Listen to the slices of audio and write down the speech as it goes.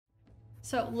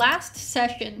So last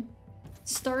session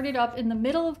started up in the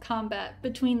middle of combat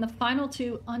between the final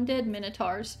two undead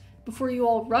minotaurs before you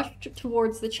all rushed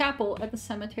towards the chapel at the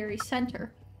cemetery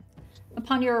center.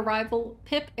 Upon your arrival,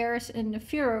 Pip, Eris, and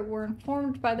Nephira were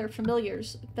informed by their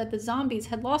familiars that the zombies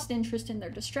had lost interest in their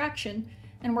distraction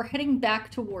and were heading back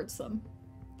towards them.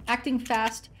 Acting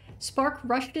fast, Spark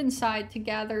rushed inside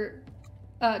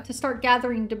to start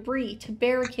gathering debris to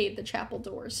barricade the chapel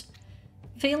doors.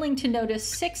 Failing to notice,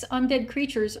 6 undead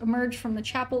creatures emerge from the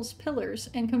chapel's pillars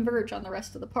and converge on the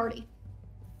rest of the party.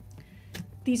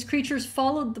 These creatures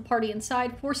followed the party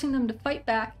inside, forcing them to fight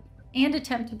back and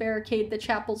attempt to barricade the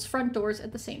chapel's front doors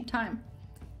at the same time.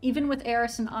 Even with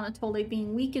Eris and Anatole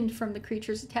being weakened from the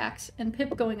creatures' attacks and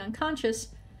Pip going unconscious,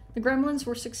 the Gremlins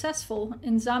were successful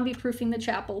in zombie-proofing the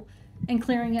chapel and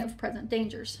clearing it of present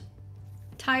dangers.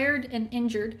 Tired and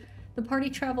injured, the party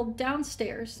traveled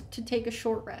downstairs to take a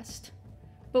short rest.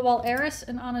 But while Eris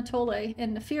and Anatole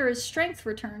and Nephira's strength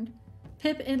returned,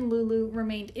 Pip and Lulu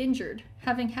remained injured,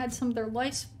 having had some of their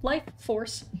life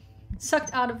force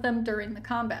sucked out of them during the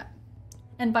combat.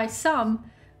 And by some,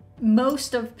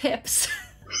 most of Pip's.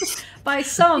 By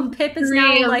some, Pip is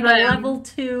now like a level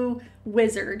 2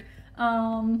 wizard.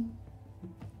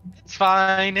 It's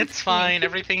fine,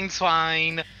 everything's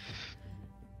fine.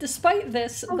 Despite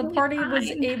this, the party was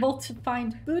able to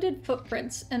find booted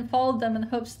footprints and followed them in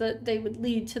hopes that they would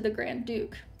lead to the Grand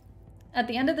Duke. At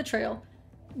the end of the trail,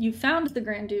 you found the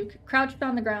Grand Duke, crouched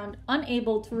on the ground,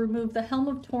 unable to remove the Helm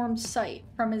of Torm's sight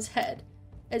from his head,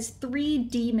 as 3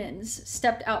 demons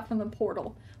stepped out from the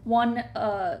portal. One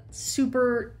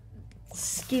super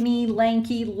skinny,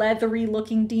 lanky,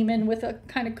 leathery-looking demon with a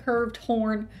kind of curved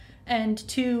horn, and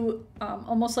 2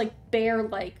 almost like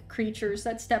bear-like creatures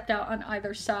that stepped out on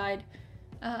either side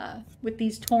with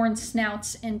these torn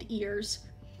snouts and ears.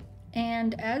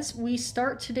 And as we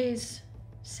start today's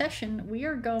session, we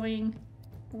are going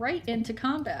right into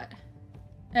combat.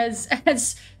 As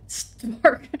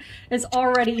Spark is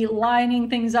already lining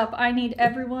things up, I need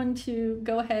everyone to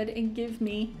go ahead and give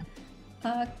me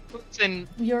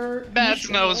your Baz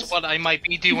knows what I might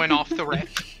be doing off the rip.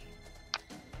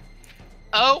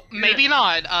 Oh, maybe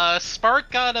not.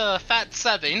 Spark got a fat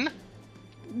 7.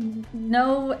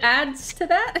 No adds to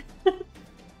that?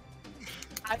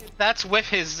 That's with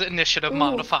his initiative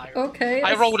modifier. Okay.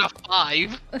 I rolled a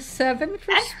 5. A 7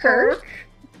 for Spark.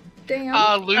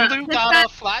 Damn. Lulu got a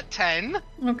flat 10.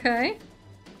 Okay.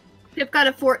 Pip got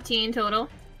a 14 total.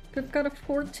 Pip got a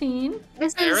 14.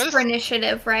 This is for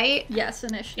initiative, right? Yes,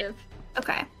 initiative.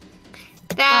 Okay.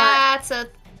 That's a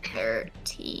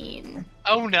 13.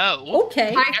 Oh no.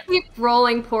 Okay. I keep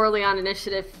rolling poorly on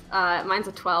initiative. Mine's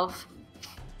a 12.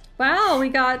 Wow, we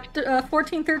got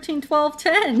 14, 13, 12,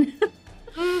 10.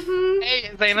 Mm-hmm. Hey,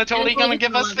 is Anatoly gonna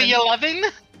give us the 11?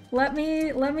 Let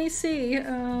me see.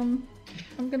 I'm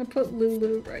gonna put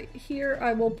Lulu right here.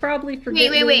 I will probably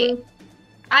forget Lulu. Wait.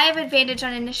 I have advantage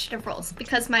on initiative rolls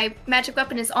because my magic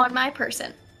weapon is on my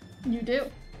person. You do.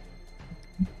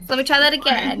 So let me try that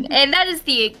again. And that is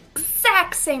the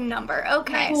exact same number.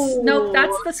 Okay. Nice. Nope,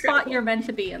 that's the spot you're meant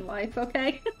to be in life,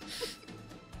 okay?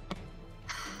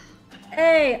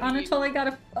 Hey, Anatoly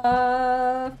got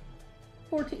a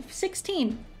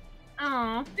 16.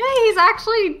 Oh. Hey, he's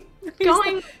actually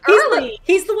going early.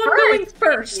 He's the one going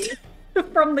first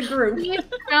from the group.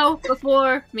 No,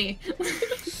 before me.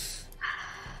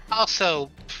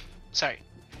 Also, sorry.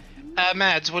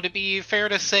 Mads, would it be fair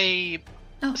to say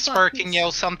Spark can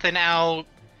yell something out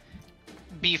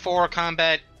before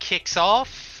combat kicks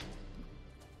off?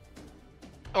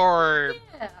 Or...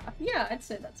 Yeah, I'd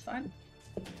say that's fine.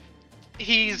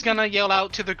 He's gonna yell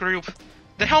out to the group,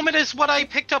 "The helmet is what I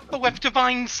picked up with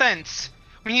Divine Sense.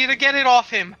 We need to get it off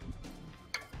him."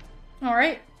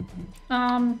 Alright.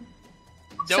 No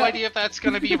idea if that's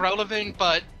gonna be relevant,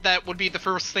 but that would be the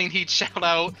first thing he'd shout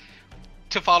out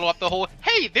to follow up the whole,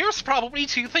 "Hey, there's probably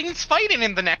 2 things fighting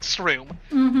in the next room."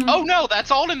 Mm-hmm. Oh no, that's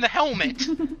all in the helmet.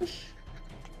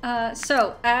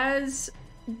 So, as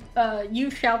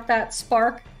you shout that,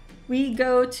 Spark, we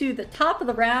go to the top of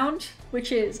the round,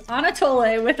 which is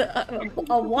Anatole with a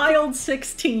wild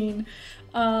 16.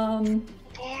 And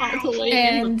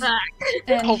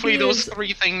hopefully those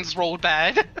 3 things rolled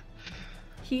bad.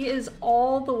 He is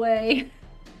all the way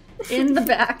in the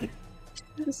back.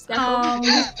 Put him to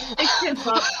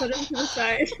the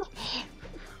side.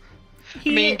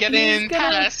 Getting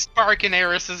past Spark and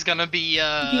Eris is gonna be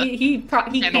he an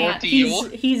can't. ordeal.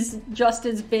 He's just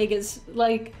as big as,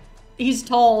 like, he's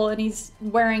tall and he's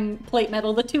wearing plate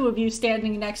metal. The 2 of you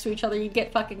standing next to each other, you'd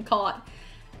get fucking caught.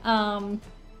 Alright,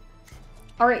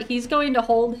 he's going to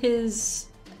hold his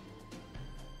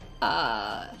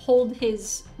hold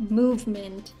his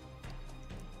movement.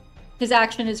 His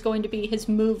action is going to be his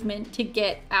movement to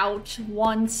get out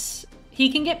once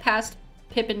he can get past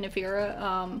Pip and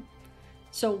Nefira.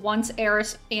 So once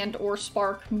Eris and or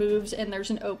Spark moves and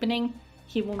there's an opening,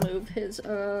 he will move his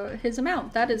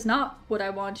amount. That is not what I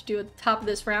want to do at the top of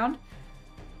this round.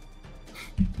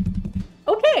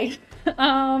 Okay.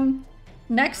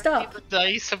 Next up. The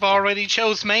dice have already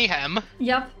chose Mayhem.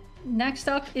 Yep. Next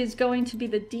up is going to be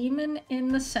the demon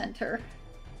in the center.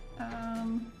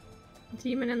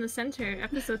 Demon in the center,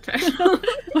 episode title.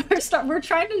 We're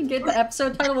trying to get the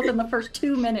episode title within the first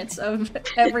 2 minutes of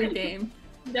every game.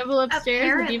 Devil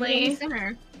upstairs, the demon in the Apparently.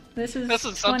 center. This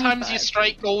is Sometimes 25. you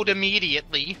strike gold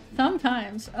immediately.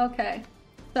 Sometimes. Okay.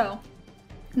 So,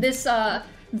 this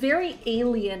very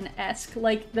alien-esque,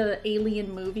 like the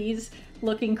Alien movies,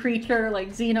 looking creature, like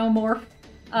xenomorph.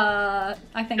 I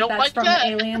think Don't that's like from that.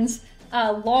 Aliens.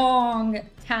 Long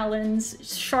talons,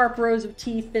 sharp rows of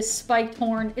teeth, this spiked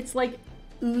horn. It's like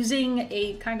oozing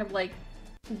a kind of like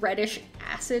reddish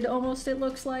acid almost, it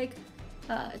looks like.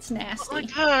 It's nasty.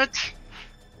 Like that.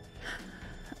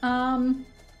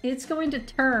 It's going to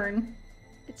turn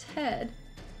its head.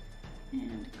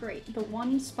 And great, the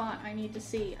one spot I need to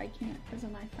see, I can't because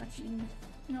of my touching.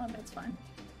 No, that's fine.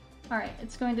 Alright,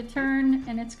 it's going to turn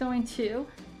and it's going to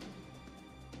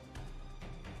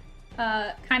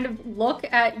kind of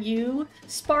look at you,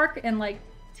 Spark, and like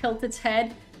tilt its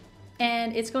head.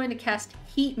 And it's going to cast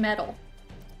Heat Metal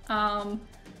on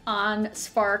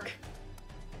Spark.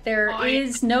 There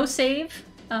is no save.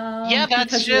 Yeah, that's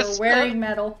because just you're wearing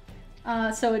metal.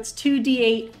 So it's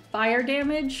 2d8 fire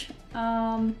damage.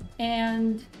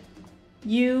 And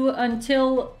you,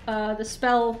 until the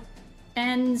spell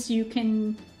ends, you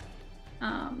can,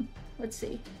 let's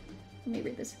see, let me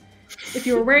read this. If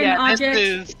you're wearing an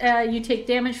object, you take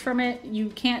damage from it. You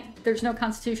can't, there's no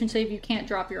constitution save, you can't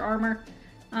drop your armor.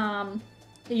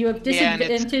 You have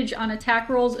disadvantage on attack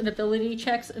rolls and ability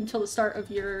checks until the start of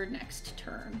your next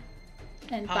turn.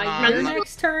 And by your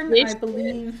next turn, I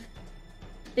believe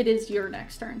it is your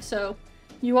next turn. So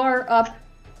you are up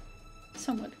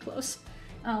somewhat close.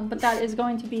 But that is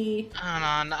going to be... Hold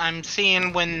on, I'm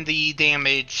seeing when the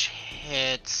damage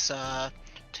hits.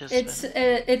 It's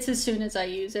as soon as I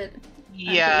use it.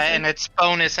 Yeah, and it's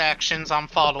bonus actions on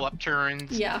follow-up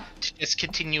turns. Yeah. To just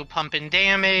continue pumping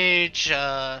damage.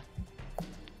 So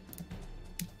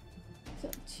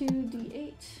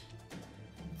 2d8.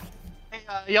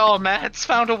 Y'all, Matt's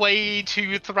found a way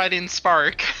to threaten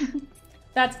Spark.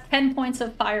 That's 10 points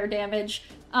of fire damage.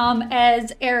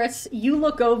 As Eris, you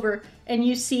look over and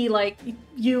you see, like,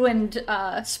 you and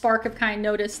Spark have kind of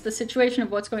noticed the situation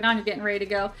of what's going on. You're getting ready to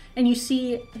go. And you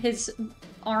see his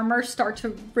armor start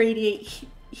to radiate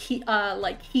heat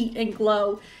and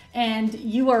glow. And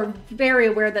you are very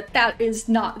aware that that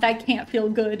can't feel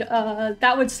good.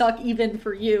 That would suck even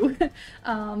for you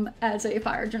as a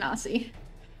fire genasi.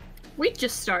 We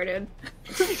just started.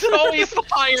 It's always the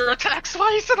fire attacks. Why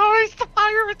is it always the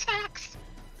fire attacks?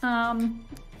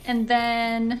 And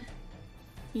then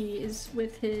he is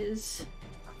with his...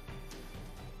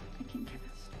 I can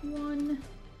cast one.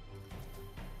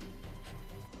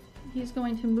 He's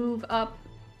going to move up.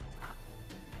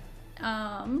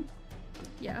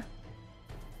 Yeah.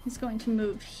 He's going to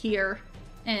move here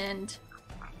and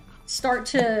start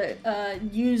to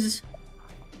use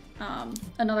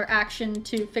another action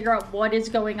to figure out what is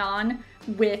going on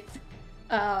with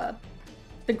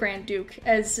the Grand Duke.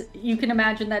 As you can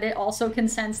imagine that it also can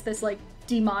sense this like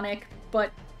demonic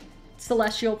but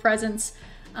celestial presence.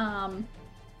 And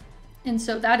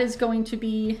so that is going to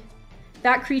be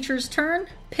that creature's turn.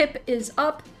 Pip is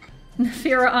up.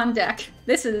 Nefira on deck.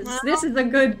 This is a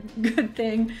good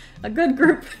thing. A good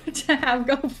group to have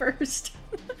go first.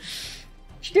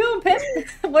 What you doing, Pip?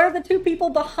 What are the two people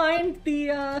behind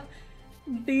the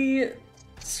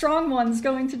strong ones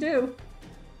going to do?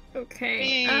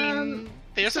 Okay.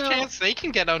 There's a chance they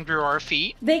can get under our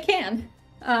feet. They can.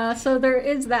 So there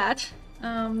is that.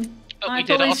 I'm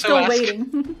totally still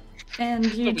waiting.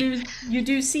 And you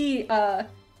do see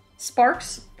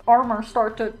Spark's armor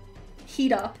start to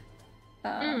heat up.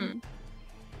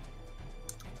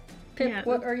 Pip, Yeah.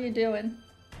 what are you doing?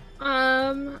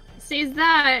 Sees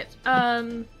that,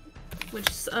 which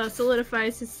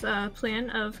solidifies his plan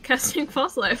of casting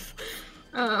False Life.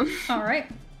 Alright.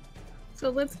 So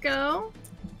let's go.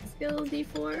 Skill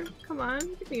D4. Come on,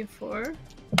 give me a 4.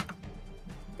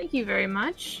 Thank you very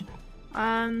much.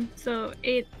 So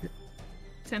 8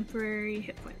 temporary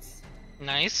hit points.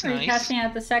 Nice, Are you casting it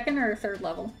at the second or third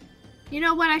level? You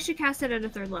know what? I should cast it at a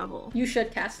 3rd level. You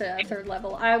should cast it at a 3rd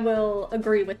level. I will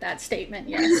agree with that statement,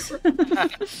 yes.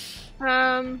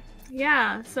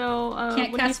 Yeah, so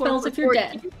Can't cast 1d4 spells for if you're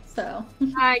 14. dead. So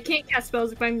I can't cast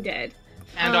spells if I'm dead.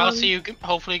 And also, you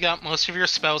hopefully got most of your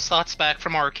spell slots back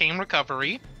from Arcane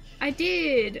Recovery. I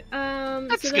did.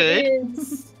 That's so good.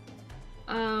 That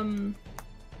is,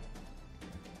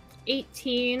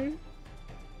 18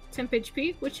 temp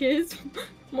HP, which is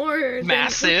more than...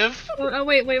 Massive. Oh,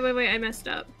 wait, I messed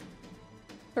up.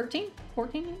 13?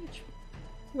 14 each?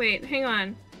 Wait, hang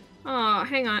on. Oh,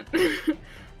 hang on.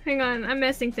 Hang on, I'm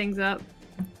messing things up.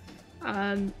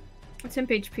 Temp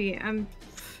HP, I'm...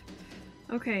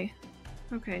 Okay.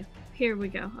 Okay, here we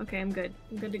go. Okay, I'm good.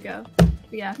 I'm good to go.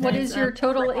 Yeah. What is your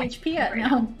total HP at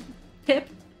now, Pip?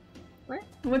 What?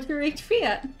 What's your HP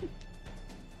at?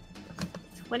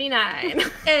 29.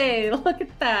 Hey, look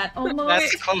at that. Almost,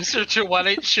 That's closer to what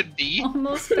it should be.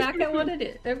 almost back at what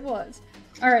it was.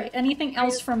 Alright, anything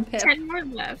else from Pip? 10 more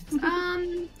left.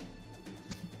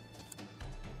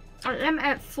 I'm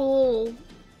at full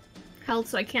health,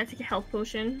 so I can't take a health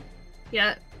potion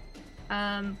yet.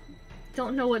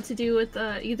 Don't know what to do with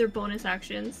either bonus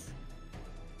actions.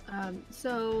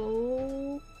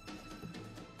 So...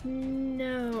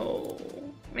 No.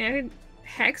 I mean, I could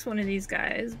hex one of these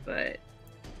guys, but...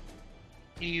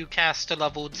 You cast a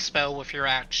leveled spell with your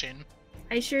action.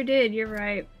 I sure did, you're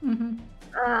right. Mm-hmm.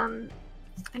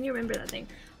 I need to remember that thing.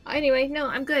 Anyway, no,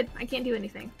 I'm good. I can't do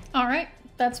anything. Alright,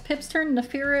 that's Pip's turn.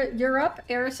 Nafira, you're up.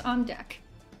 Eris on deck.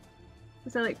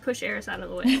 So, like, push Eris out of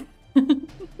the way.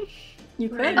 You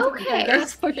could. Okay. Yeah,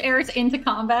 let's push Eris into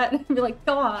combat and be like,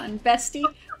 go on, bestie.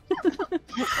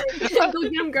 Go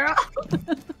get him, girl.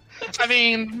 I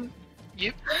mean,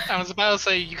 I was about to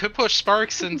say, you could push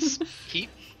Spark since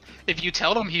if you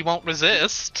tell him, he won't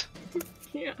resist.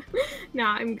 Yeah.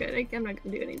 Nah, I'm good. I'm not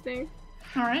gonna do anything.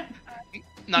 Alright.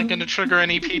 Not gonna trigger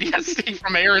any PTSD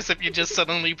from Eris if you just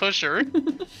suddenly push her.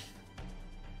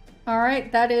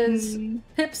 Alright, that is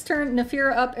Pip's turn.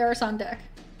 Nafira up, Eris on deck.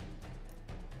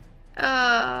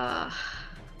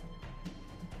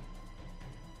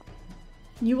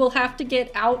 You will have to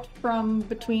get out from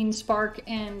between Spark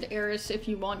and Eris if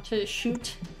you want to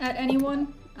shoot at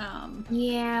anyone.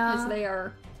 Yeah. As they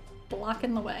are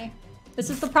blocking the way.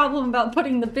 This is the problem about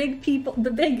putting the big people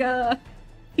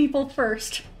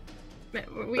first. We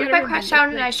What if I crash down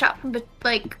and I shot from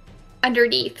like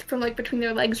underneath, from like between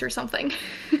their legs or something?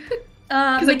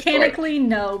 Mechanically,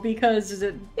 no, because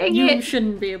you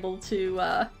shouldn't be able to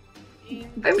I'm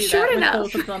do short that enough.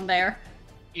 with both of them there.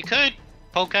 You could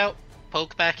poke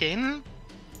back in.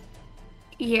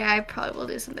 Yeah, I probably will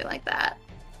do something like that.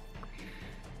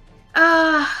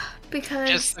 Because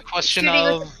Just a question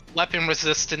shooting of weapon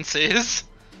resistances.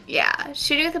 yeah,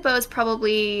 shooting with the bow is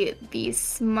probably the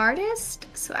smartest.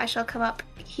 So I shall come up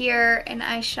here and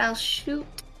I shall shoot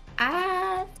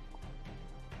at...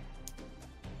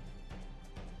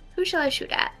 Who shall I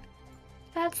shoot at?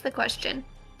 That's the question.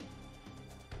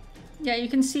 Yeah, you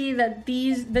can see that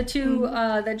the two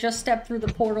that just stepped through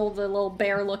the portal, the little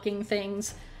bear-looking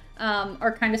things,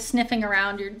 are kind of sniffing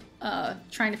around. You're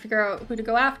trying to figure out who to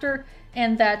go after,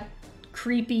 and that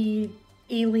creepy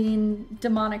alien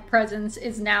demonic presence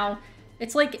is now,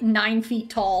 it's like 9 feet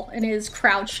tall and is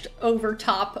crouched over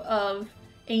top of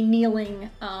a kneeling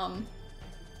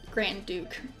Grand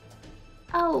Duke.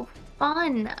 Oh,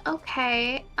 fun.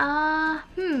 Okay. I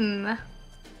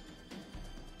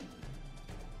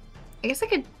guess I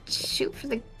could shoot for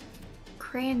the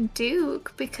Grand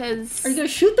Duke because... Are you gonna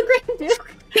shoot the Grand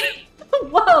Duke?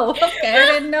 Whoa, okay,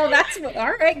 I didn't know that's what...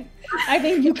 Alright, I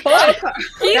mean, you could.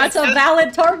 That's a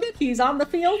valid target. He's on the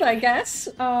field, I guess.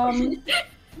 He's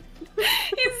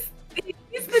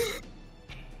the...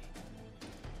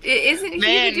 Isn't he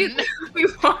Man. the dude we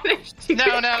wanted to?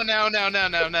 No.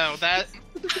 That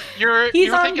He's you're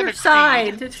on thinking your of Creed.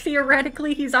 side.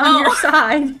 Theoretically, he's on your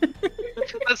side.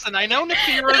 Listen, I know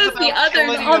Nafira's That was about the other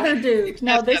killing Other dude.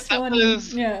 No, Yes, this that one.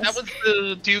 was, Yes. That was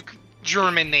the Duke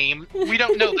German name. We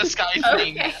don't know this guy's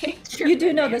name. Okay. You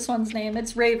do know this one's name.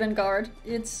 It's Ravengard.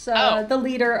 It's the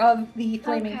leader of the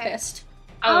Flaming Okay. Fist.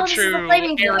 Oh, this is the true.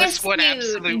 Flaming Eris Fist would dude.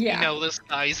 absolutely Yeah. know this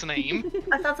guy's name.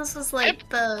 I thought this was like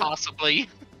the Possibly.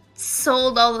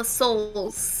 sold all the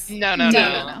souls. No.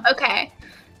 No. Okay.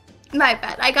 My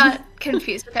bad. I got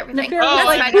confused with everything. Nafira was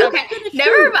That's like, fine. Okay.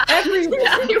 Never mind.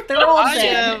 Everyone. They're all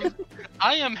dead.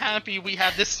 I am happy we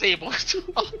had this table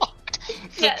talk.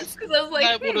 Yes, because I was like,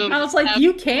 That would've- I was like,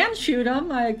 you can shoot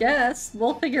him, I guess.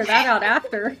 We'll figure that out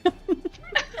after.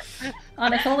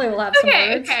 Anatoly will have some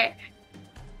okay, words. okay.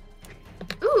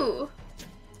 Ooh.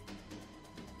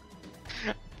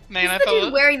 Man, He's I the dude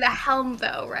thought wearing the helm,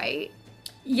 though, right?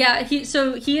 Yeah,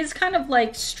 he is kind of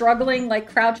like struggling,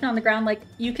 like crouching on the ground. Like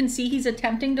you can see he's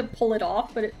attempting to pull it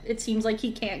off, but it seems like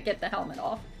he can't get the helmet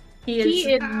off. He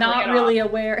is not really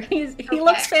aware. He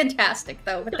looks fantastic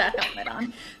though with that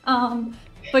helmet on.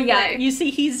 But yeah, you see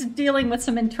he's dealing with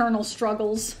some internal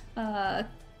struggles and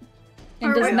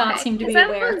does not seem to be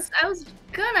aware. I was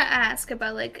gonna ask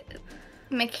about like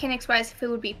mechanics wise if it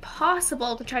would be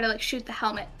possible to try to like shoot the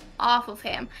helmet off of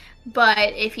him, but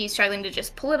if he's struggling to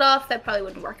just pull it off, that probably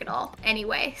wouldn't work at all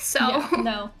anyway. So yeah,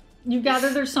 no, you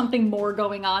gather there's something more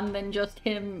going on than just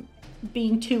him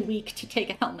being too weak to take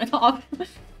a helmet off.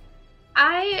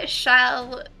 I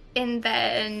shall and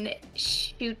then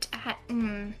shoot at.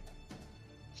 I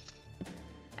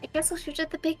guess I'll shoot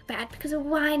at the big bad because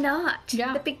why not?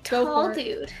 Yeah, the big tall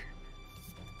dude.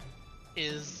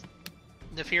 Is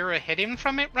Nefira hidden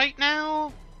from it right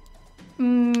now?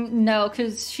 No,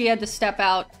 because she had to step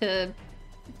out to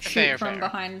shoot from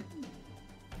behind.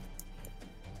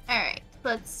 Alright,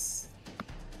 let's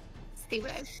see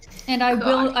what I've And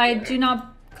I do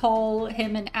not call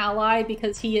him an ally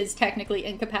because he is technically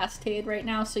incapacitated right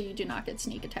now, so you do not get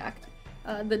sneak attack.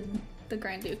 The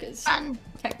Grand Duke is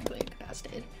technically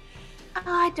incapacitated. Oh,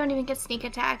 I don't even get sneak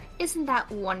attack. Isn't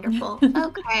that wonderful?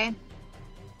 Okay.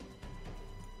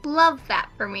 Love that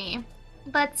for me.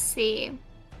 Let's see.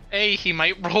 Hey, he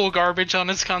might roll garbage on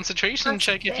his concentration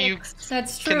check if you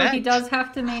That's true, connect. He does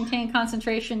have to maintain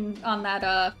concentration on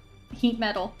that heat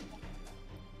metal.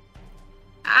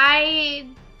 I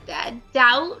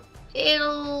doubt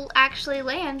it'll actually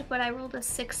land, but I rolled a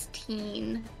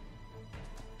 16.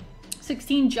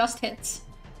 16 just hits.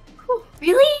 Whew,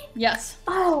 really? Yes.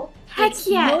 Oh, heck it's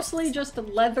yes! mostly just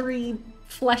leathery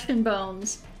flesh and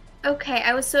bones. Okay,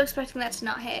 I was so expecting that to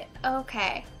not hit.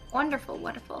 Okay. Wonderful,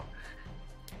 wonderful.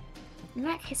 In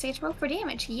that case, I get to roll for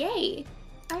damage. Yay!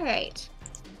 Alright.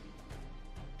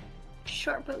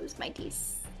 Short bow is my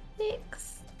d6.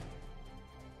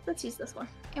 Let's use this one.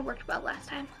 It worked well last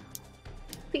time.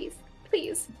 Please,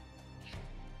 please.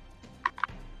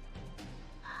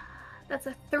 That's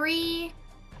a 3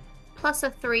 plus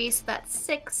a 3, so that's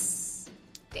 6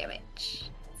 damage.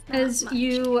 As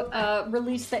you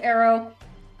release the arrow,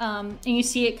 and you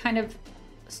see it kind of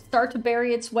start to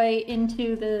bury its way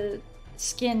into the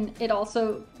skin, it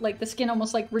also, like, the skin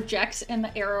almost, like, rejects and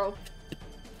the arrow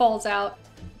falls out.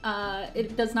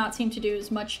 It does not seem to do as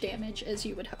much damage as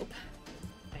you would hope.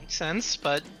 Makes sense,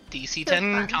 but DC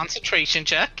 10 concentration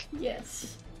check.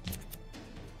 Yes.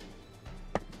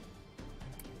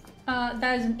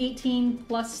 That is an 18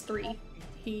 plus 3.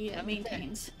 He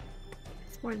maintains.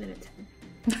 It's more than a 10.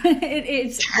 It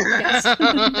is. Yes.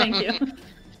 Thank you.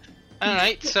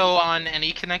 Alright, so on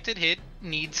any connected hit,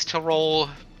 needs to roll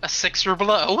a 6 or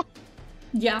below.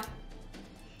 Yeah.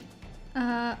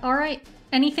 Alright.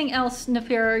 Anything else,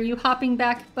 Nefira? Are you hopping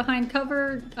back behind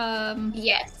cover?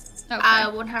 Yes. Okay.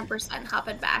 100%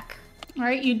 hopping back.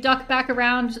 Alright, you duck back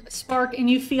around Spark, and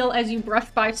you feel as you brush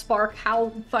by Spark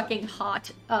how fucking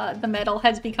hot the metal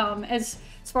has become, as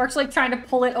Spark's like trying to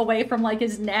pull it away from like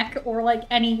his neck or like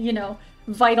any, you know,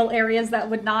 vital areas that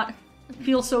would not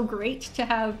feel so great to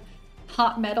have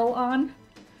hot metal on.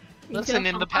 Listen,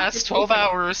 in the past 12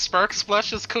 hours, Spark's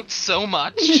flesh has cooked so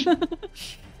much.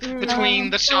 Between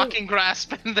the shocking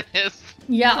grasp and this.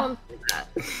 Yeah.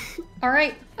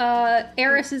 Alright,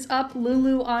 Eris is up,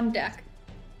 Lulu on deck.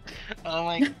 Oh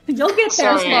my... You'll get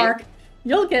there, Sorry. Spark.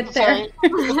 You'll get there.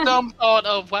 The dumb thought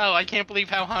of, wow, I can't believe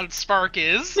how hot Spark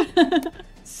is.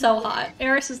 So hot.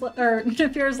 Eris is, or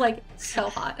Nefira's like, so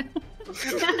hot.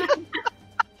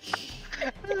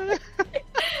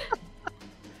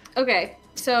 Okay,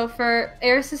 so for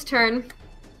Eris's turn,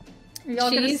 Are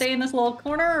y'all gonna stay in this little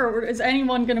corner, or is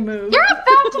anyone gonna move? you're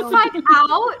about to find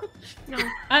out.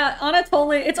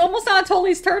 Anatoly, it's almost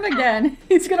Anatoly's turn again.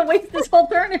 He's gonna waste this whole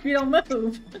turn if you don't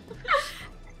move.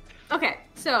 Okay,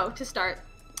 so to start,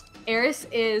 Eris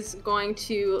is going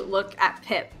to look at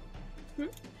Pip.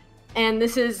 And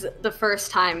this is the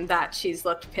first time that she's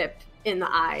looked Pip in the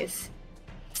eyes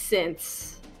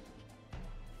since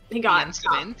he got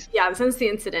incident. Yeah, since the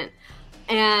incident.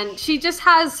 And she just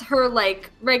has her like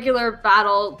regular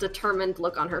battle determined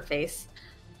look on her face.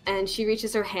 And she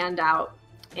reaches her hand out,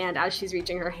 and as she's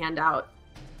reaching her hand out,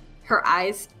 her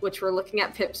eyes, which were looking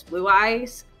at Pip's blue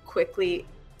eyes, quickly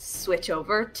switch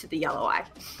over to the yellow eye.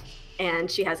 And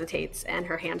she hesitates and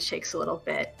her hand shakes a little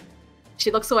bit.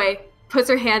 She looks away, puts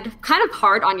her hand kind of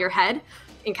hard on your head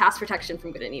and casts protection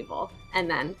from good and evil. And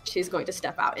then she's going to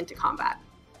step out into combat.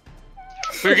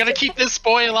 We're gonna keep this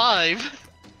boy alive.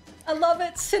 I love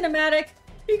it. Cinematic.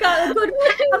 You got a good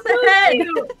pat on the head.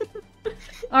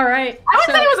 All right. I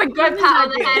would say it was a good pat on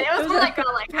the head. It was more like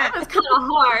it was kind of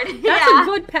hard. That's a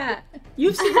good pat.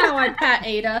 You've seen how I pat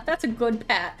Ada. That's a good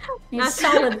pat. These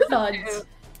solid thuds.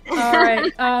 All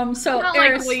right. So Not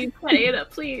Eris, like we say it,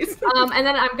 please. And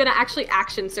then I'm gonna actually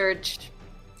action surge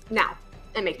now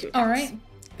and make 2 attacks. all right,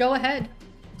 go ahead.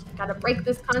 Gotta break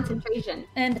this concentration.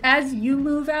 And as you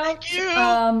move out, Thank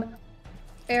you.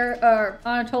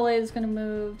 Anatole is going to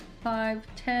move 5,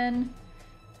 10,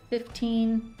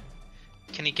 15,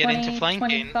 Can he get 20, into flanking?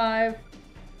 25,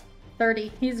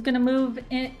 30. He's going to move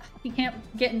in. He can't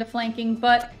get into flanking,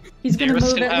 but he's going to Eris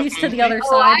move still at have least to the movement? other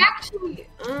Oh, I side. actually,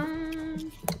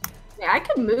 yeah, I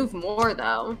could move more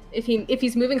though if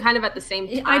he's moving kind of at the same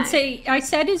time. I'd say I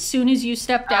said as soon as you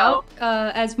stepped Oh. out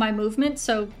as my movement,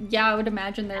 so yeah, I would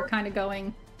imagine they're kind of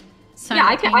going Yeah,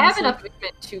 I have simultaneously. enough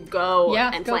movement to go.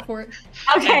 Yeah, and go flank. for it.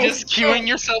 Okay. And just queuing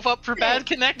yourself up for bad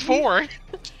Connect 4.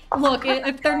 Look,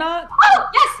 if they're not, Oh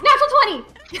yes, natural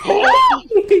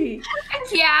 20.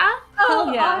 Yeah. Oh,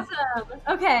 Hell yeah. awesome.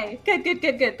 Okay,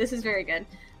 good. This is very good.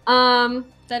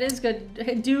 that is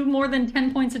good. Do more than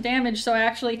 10 points of damage, so I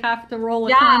actually have to roll a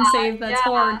Yeah, con save. That's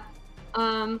hard.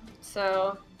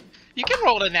 So. You can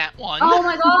roll a nat 1. Oh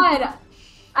my god!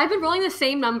 I've been rolling the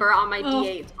same number on my Oh.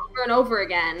 d8s over and over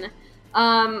again.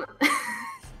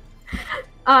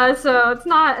 So it's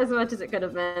not as much as it could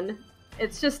have been.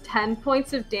 It's just 10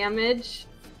 points of damage,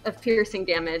 of piercing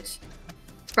damage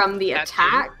from the That's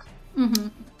attack, Mm-hmm.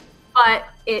 but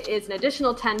it is an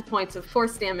additional 10 points of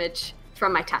force damage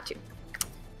from my tattoo.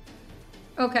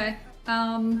 Okay.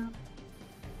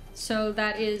 So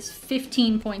that is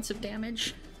 15 points of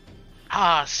damage.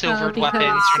 Silvered because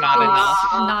weapons are not enough.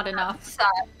 Not enough.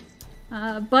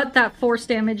 So, But that force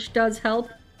damage does help.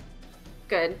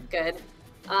 good.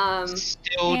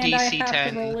 Still And I DC have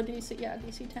 10. to roll a DC. Yeah,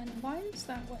 DC 10. Why is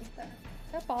that like that?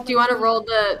 That bothers Do you want to me. roll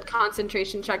the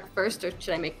concentration check first, or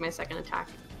should I make my second attack?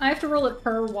 I have to roll it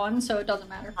per one, so it doesn't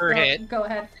matter. Per hit. Go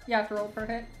ahead. You have to roll per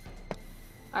hit.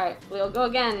 Alright, we'll go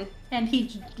again. And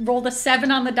he rolled a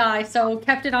 7 on the die, so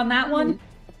kept it on that one.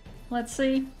 Let's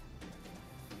see.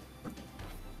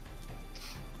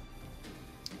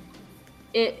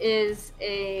 It is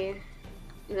the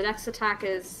next attack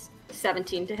is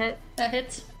 17 to hit. That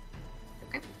hits.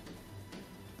 Okay.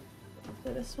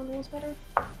 So this one rolls better.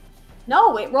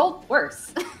 No, it rolled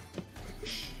worse.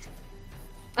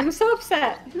 I'm so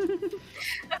upset.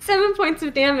 That's 7 points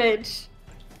of damage.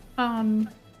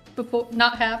 Before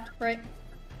not halved, right?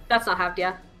 That's not halved,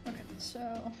 yeah. Okay,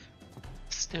 so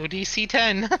Still DC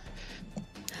 10.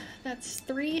 that's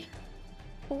 3,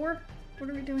 4. What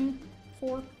are we doing?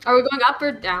 4. Are we going up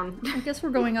or down? I guess we're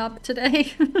going up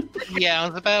today. Yeah, I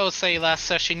was about to say last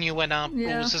session you went up,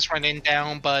 Yeah. Rules is running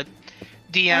down, but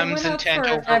I DM's went up intent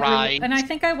for overrides. and I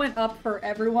think I went up for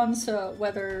everyone, so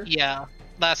whether... Yeah,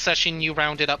 last session you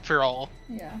rounded up for all.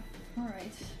 Yeah.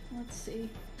 Alright, let's see.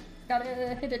 Gotta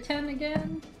hit a 10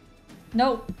 again.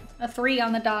 Nope, a 3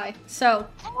 on the die. So,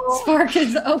 Spark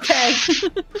is okay.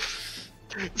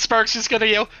 Spark's just gonna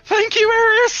yell, "Thank you,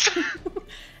 Eris!"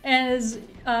 As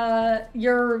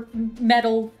your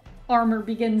metal armor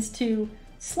begins to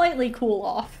slightly cool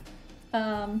off.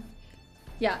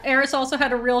 Yeah, Eris also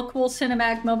had a real cool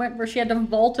cinematic moment where she had to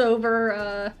vault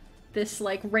over this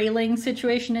like railing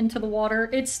situation into the water.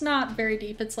 It's not very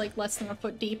deep, it's like less than a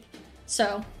foot deep.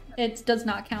 So it does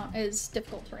not count as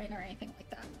difficult terrain or anything like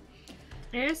that.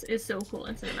 Eris is so cool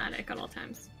and cinematic at all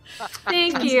times.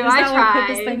 Thank you, Is I that what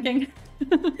Pip is tried. thinking?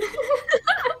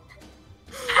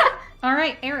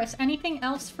 Alright, Eris, anything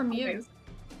else from you?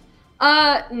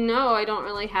 No, I don't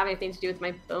really have anything to do with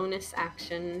my bonus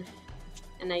action.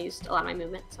 And I used a lot of my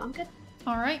movement, so I'm good.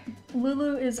 Alright,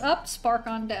 Lulu is up, Spark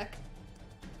on deck.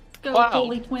 Go, Wow.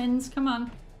 holy twins, come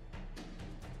on.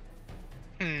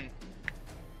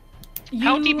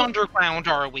 How deep underground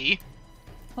are we?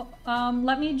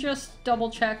 Let me just double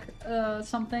check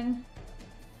something.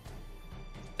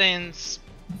 Since...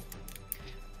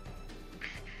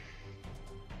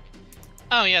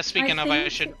 Oh yeah, speaking of, I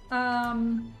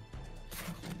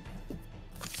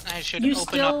should you open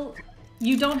still up.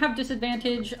 you don't have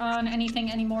disadvantage on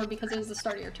anything anymore because it is the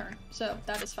start of your turn, so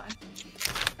that is fine.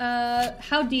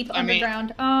 How deep I mean-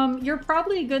 underground? You're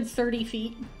probably a good 30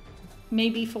 feet,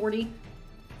 maybe 40.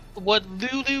 Would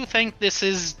Lulu think this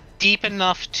is deep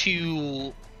enough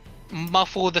to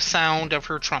muffle the sound of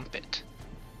her trumpet?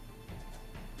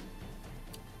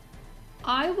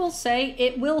 I will say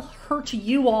it will hurt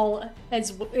you all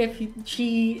if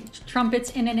she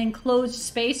trumpets in an enclosed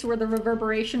space where the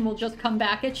reverberation will just come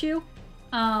back at you.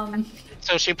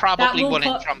 So she probably wouldn't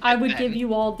put, trumpet I would then. give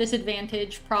you all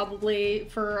disadvantage probably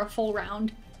for a full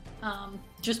round,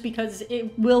 just because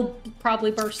it will probably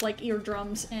burst like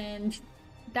eardrums, and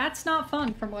that's not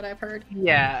fun from what I've heard.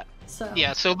 Yeah. So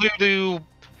Yeah, so Lulu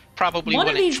probably one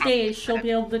of wouldn't these trumpet days she'll then. be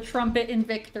able to trumpet in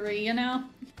victory, you know.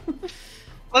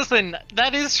 Listen,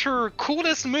 that is her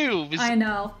coolest moves. I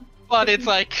know. But it's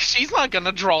like, she's not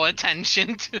gonna draw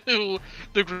attention to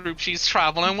the group she's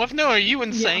traveling with. No, are you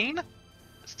insane? Yeah.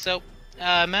 So,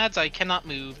 Mads, I cannot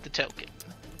move the token.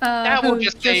 That will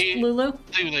just say Lulu?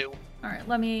 Lulu. Alright,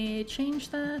 let me change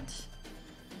that.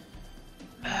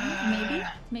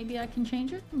 Maybe I can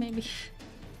change it? Maybe.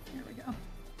 There we go.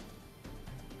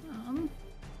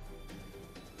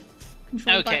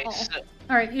 Controlled by all. So...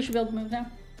 Alright, you should be able to move now.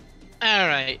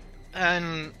 Alright.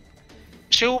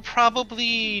 She'll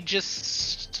probably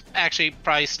just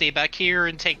probably stay back here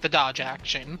and take the dodge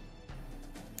action.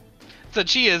 So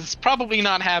she is probably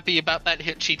not happy about that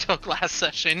hit she took last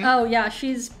session. Oh yeah,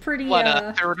 she's pretty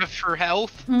a third of her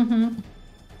health? Mm-hmm.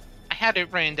 I had it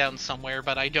written down somewhere,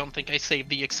 but I don't think I saved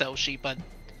the Excel sheet, but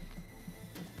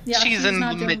yeah, she's in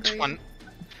the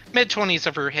mid-20s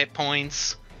of her hit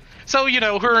points. So, you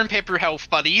know, her and Pip are health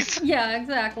buddies. Yeah,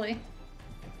 exactly.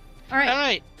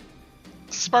 Alright.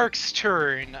 Spark's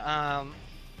turn.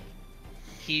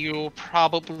 He'll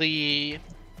probably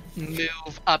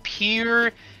move up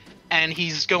here, and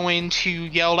he's going to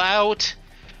yell out,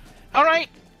 "Alright,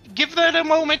 give them a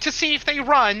moment to see if they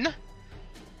run."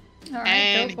 Alright,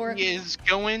 and go for it. He is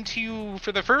going to,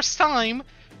 for the first time,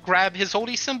 grab his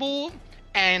holy symbol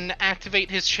and activate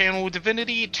his channel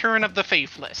divinity, Turn of the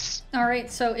Faithless.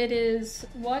 Alright, so it is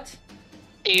what?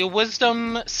 A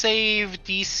wisdom save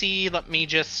DC. Let me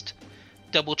just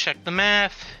double check the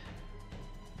math.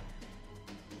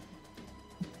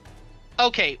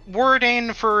 Okay, word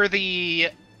in for the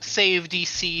save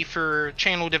DC for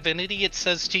channel divinity. It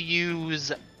says to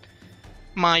use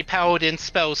my paladin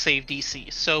spell save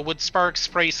DC. So would Spark's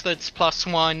bracelets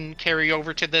 +1 carry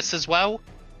over to this as well?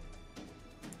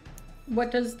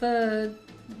 What does the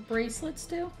bracelets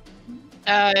do?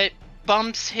 It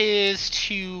bumps his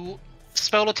to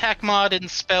spell attack mod and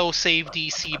spell save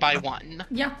DC by 1.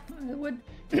 Yeah, it would.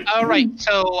 Alright,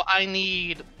 so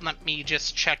let me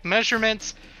just check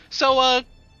measurements. So,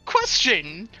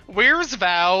 question, where's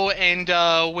Val and,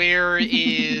 where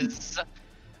is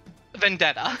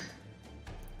Vendetta?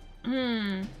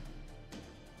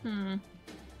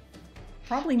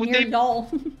 Probably near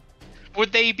y'all.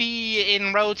 Would they be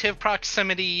in relative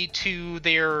proximity to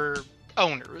their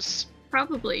owners?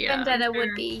 Probably, yeah. Vendetta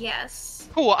would be, yes.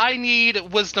 Cool, I need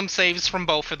wisdom saves from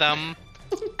both of them,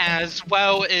 as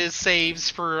well as saves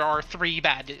for our 3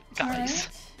 bad guys.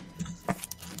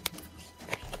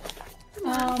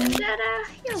 Vendetta,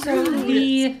 so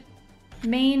the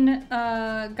main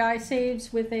guy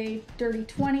saves with a dirty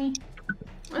 20.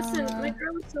 Listen, my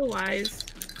girl is so wise.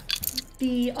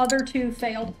 The other 2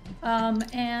 failed.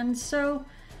 And so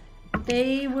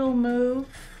they will move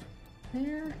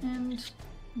there and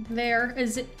there.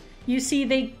 You see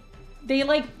they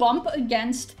like bump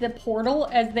against the portal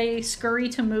as they scurry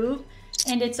to move,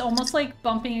 and it's almost like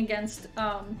bumping against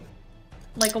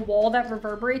like a wall that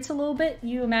reverberates a little bit.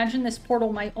 You imagine this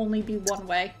portal might only be one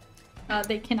way.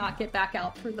 They cannot get back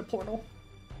out through the portal.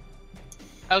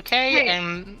 Okay, hey.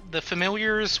 And the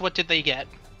familiars, what did they get?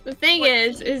 The thing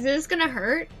is this gonna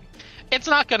hurt? It's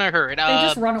not gonna hurt. They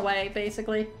just run away,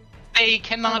 basically. They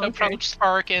cannot approach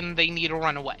Spark, and they need to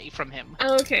run away from him.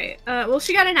 Okay. Well,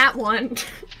 she got an @1.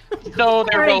 So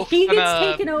they're both he gets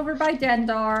taken over by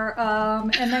Dendar,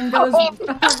 and then goes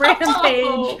rampage.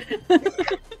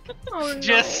 Oh, no.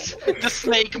 Just the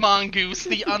snake mongoose,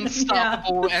 the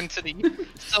unstoppable entity.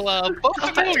 So, both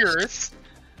familiars,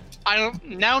 I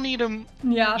now need to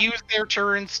use their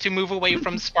turns to move away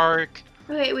from Spark.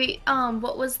 Wait,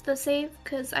 what was the save?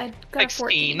 Because I got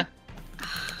 14.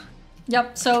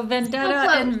 Yep, so Vendetta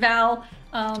and Val,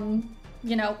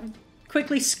 you know,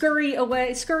 quickly scurry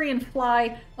and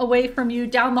fly away from you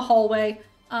down the hallway.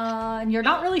 And you're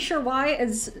not really sure why,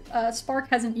 as Spark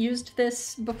hasn't used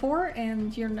this before,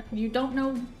 and you don't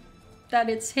know that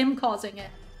it's him causing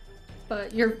it.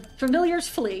 But your familiars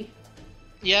flee.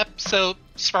 Yep, so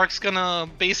Spark's gonna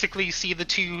basically see the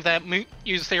 2 that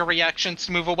use their reactions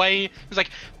to move away. He's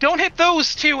like, don't hit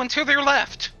those 2 until they're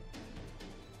left!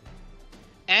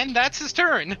 And that's his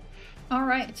turn.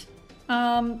 Alright.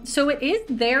 So it is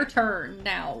their turn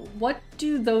now. What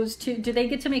do those 2... Do they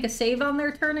get to make a save on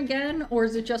their turn again? Or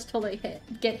is it just till they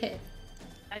get hit?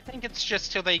 I think it's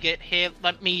just till they get hit.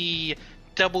 Let me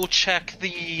double check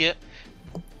the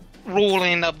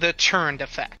ruling of the turned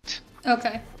effect.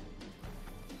 Okay.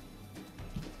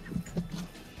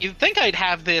 You'd think I'd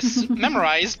have this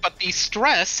memorized, but the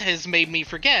stress has made me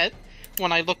forget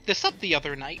when I looked this up the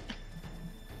other night.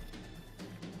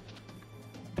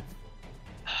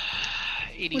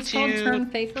 82. What's called Turn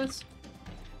Faithless?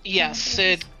 Yes,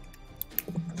 it...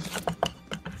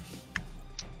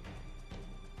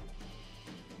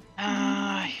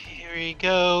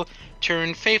 go.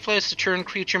 Turn faithless. The turn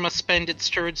creature must spend its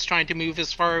turns trying to move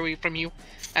as far away from you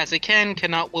as it can.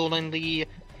 Cannot willingly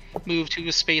move to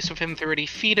a space within 30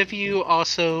 feet of you.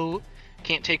 Also,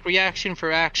 can't take reaction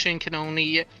for action. Can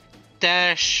only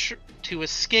dash to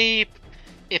escape.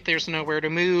 If there's nowhere to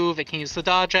move, it can use the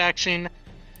dodge action.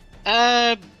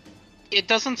 It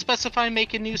doesn't specify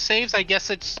making new saves. I guess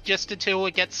it's just until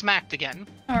it gets smacked again.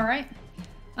 All right.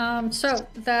 So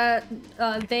that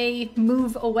they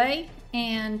move away,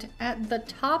 and at the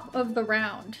top of the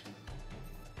round,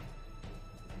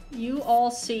 you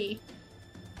all see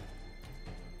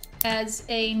as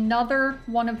another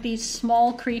one of these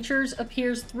small creatures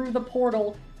appears through the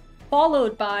portal,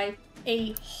 followed by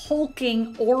a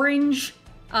hulking orange,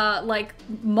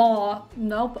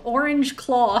 orange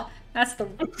claw. That's the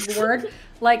word.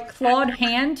 Like clawed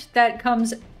hand that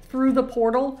comes through the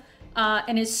portal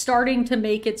and is starting to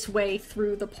make its way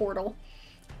through the portal.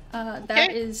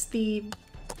 That is the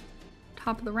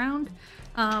top of the round.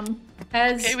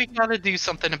 Okay, we gotta do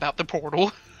something about the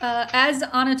portal. As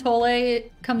Anatole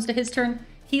comes to his turn,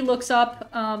 he looks up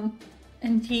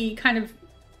and he kind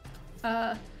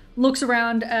of looks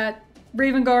around at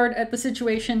Ravengard, at the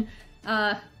situation,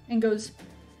 and goes,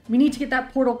 "We need to get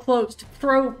that portal closed.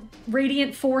 Throw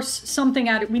radiant force something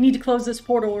at it. We need to close this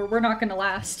portal or we're not going to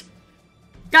last."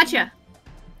 Gotcha.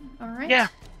 All right. Yeah.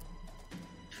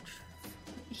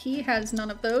 He has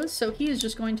none of those, so he is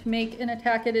just going to make an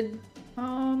attack at it.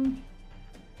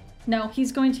 No,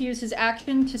 he's going to use his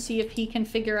action to see if he can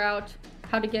figure out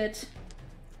how to get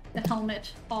the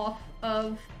helmet off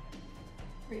of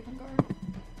Ravengard.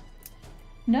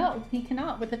 No, he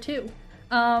cannot with a 2.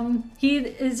 He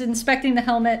is inspecting the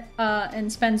helmet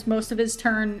and spends most of his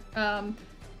turn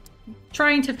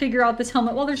trying to figure out this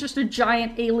helmet while there's just a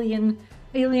giant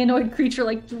alienoid creature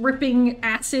like dripping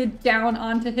acid down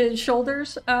onto his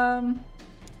shoulders. That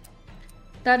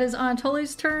is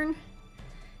Anatole's turn.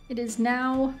 It is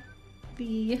now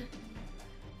the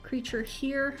creature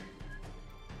here.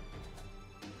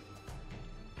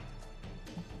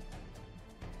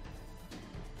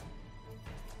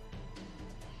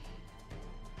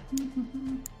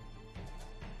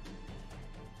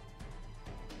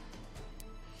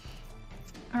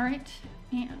 All right,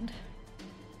 and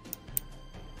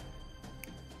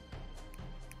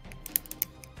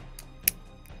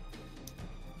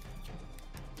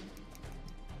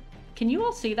can you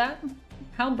all see that?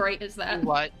 How bright is that?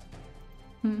 What?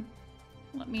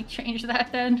 Let me change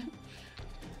that then.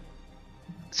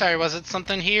 Sorry, was it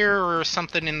something here or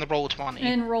something in the Roll20?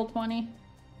 In Roll20.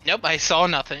 Nope, I saw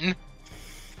nothing.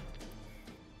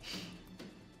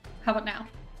 How about now?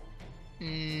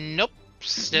 Nope,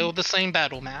 still the same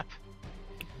battle map.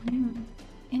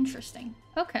 Interesting.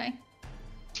 Okay.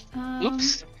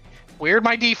 Oops. Where'd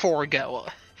my D4 go?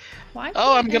 Why?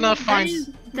 Oh, I'm gonna find... Is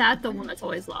that the one that's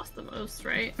always lost the most,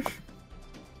 right?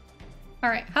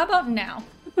 Alright, how about now?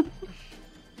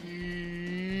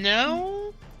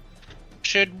 No?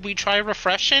 Should we try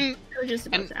refreshing? I was just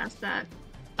about to ask that.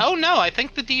 Oh no, I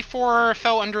think the D4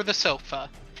 fell under the sofa.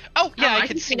 Oh, yeah, I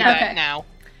can see that now.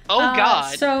 Oh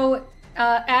god. So,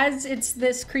 as it's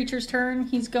this creature's turn,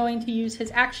 he's going to use his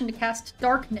action to cast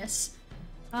Darkness.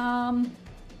 And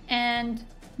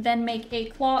then make a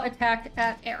claw attack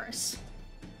at Eris.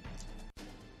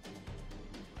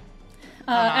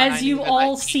 As you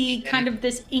all see kind of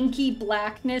this inky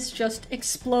blackness just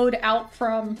explode out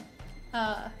from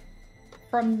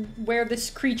where this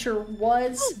creature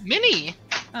was. Oh, Minnie!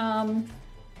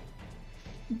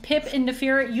 Pip and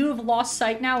Nefira, you have lost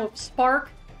sight now of Spark,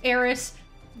 Eris,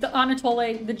 the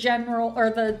Anatole, the General, or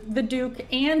the Duke,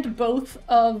 and both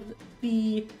of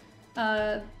the,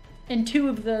 and 2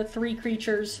 of the 3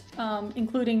 creatures,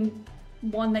 including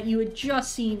one that you had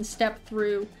just seen step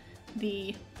through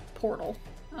the portal.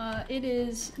 It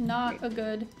is not a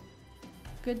good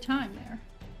time there.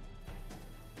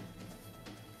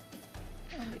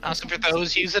 Also, for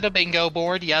those using a bingo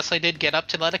board, yes, I did get up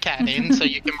to let a cat in, so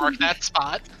you can mark that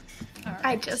spot. Right.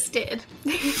 I just did.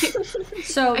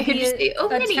 So the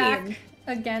attack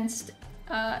against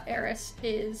Eris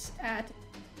is at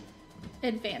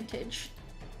advantage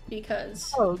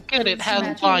because... Oh, good, it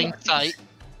has blind sight.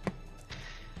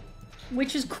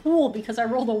 Which is cool because I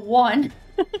rolled a 1.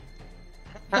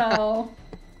 So...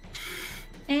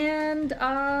 And,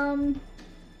 a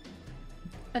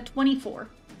 24.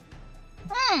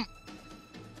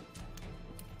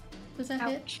 Does that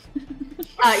hit?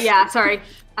 Yeah, sorry.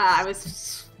 I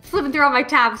was flipping through all my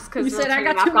tabs because you said I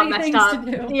got too many things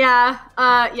to do. Yeah,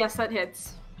 yes, that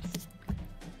hits.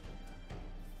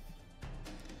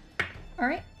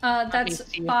 Alright, that's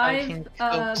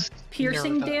 5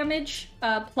 piercing damage,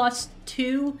 plus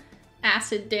 2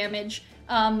 acid damage.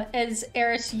 As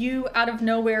Eris, you out of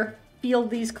nowhere feel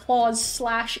these claws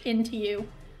slash into you.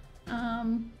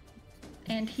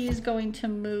 And he is going to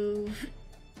move.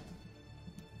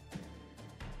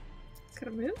 It's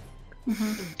gonna move.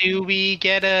 Do we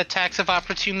get attacks of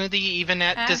opportunity even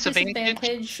at disadvantage?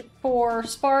 Disadvantage for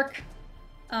Spark,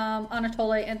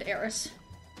 Anatole, and Eris.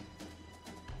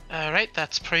 Alright,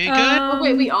 that's pretty good. Oh,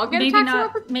 wait, we all get maybe attacks of not,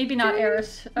 opportunity? maybe not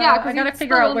Eris. Yeah, I gotta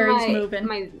figure out where he's moving.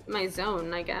 My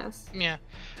zone, I guess. Yeah.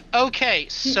 Okay,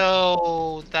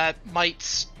 so that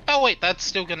might... Oh wait, that's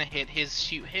still gonna hit his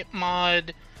shoot hit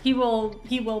mod. He will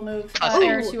move. Oh.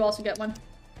 Eris, you also get one.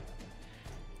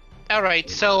 Alright,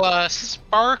 so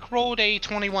Spark rolled a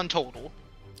 21 total.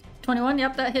 21,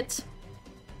 yep, that hits.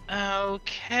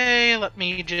 Okay, let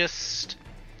me just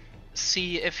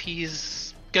see if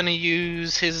he's gonna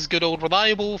use his good old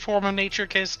reliable form of Nature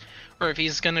Kiss, or if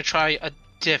he's gonna try a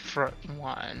different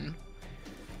one.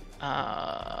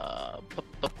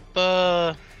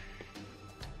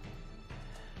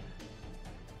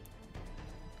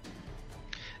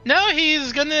 No,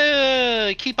 he's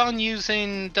gonna keep on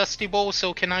using Dusty Bowl,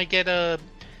 so can I get a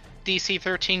DC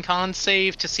 13 con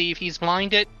save to see if he's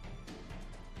blinded?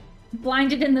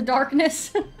 Blinded in the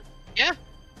darkness? Yeah.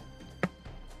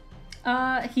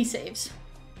 He saves.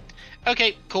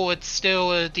 Okay, cool. It's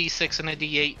still a D6 and a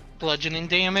D8 bludgeoning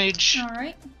damage.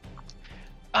 Alright.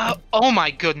 Oh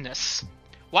my goodness.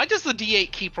 Why does the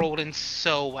D8 keep rolling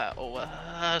so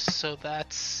well? So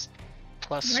that's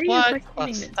plus what?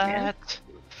 Plus that.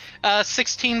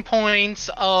 16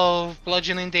 points of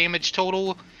bludgeoning damage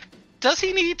total. Does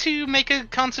he need to make a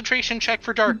concentration check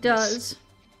for darkness? Does.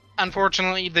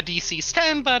 Unfortunately, the DC's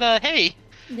 10, but hey.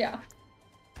 Yeah.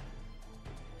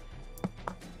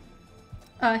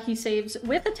 He saves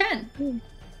with a 10.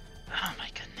 Oh my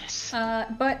goodness.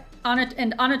 But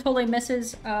Anatole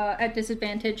misses at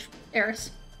disadvantage.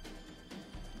 Eris.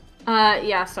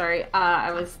 Yeah, sorry.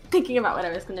 I was thinking about what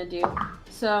I was gonna do.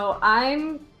 So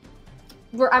I'm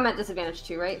at disadvantage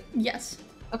too, right? Yes.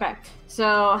 Okay.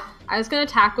 So I was gonna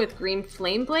attack with Green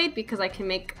Flame Blade because I can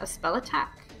make a spell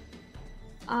attack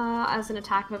as an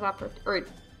attack of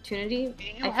opportunity.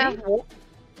 Yeah,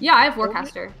 I have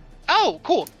Warcaster. Oh,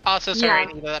 cool. Also, sorry, Yeah.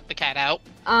 I need to let the cat out.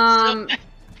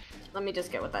 Let me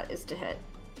just get what that is to hit.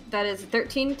 That is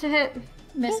 13 to hit.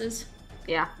 Misses.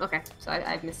 Yeah. Okay. So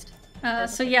I've missed.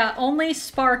 So yeah, only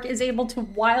Spark is able to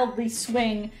wildly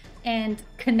swing and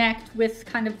connect with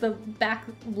kind of the back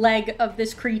leg of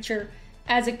this creature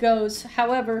as it goes.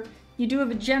 However, you do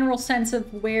have a general sense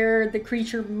of where the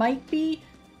creature might be.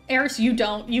 Eris, you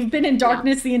don't. You've been in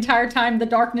darkness the entire time. The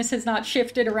darkness has not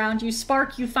shifted around you.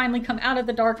 Spark, you finally come out of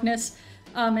the darkness.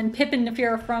 And Pip and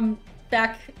Nefira from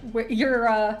back where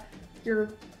your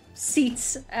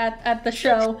seats at the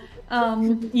show,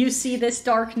 you see this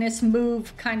darkness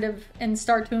move kind of and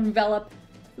start to envelop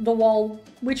the wall,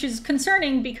 which is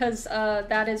concerning because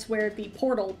that is where the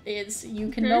portal is. You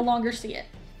can no longer see it.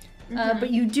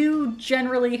 But you do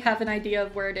generally have an idea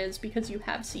of where it is because you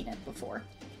have seen it before.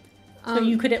 So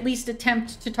you could at least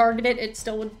attempt to target it. It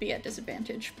still would be at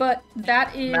disadvantage. But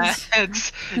that is...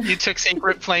 Mads, you took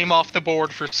Sacred Flame off the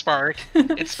board for Spark.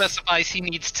 It specifies he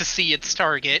needs to see its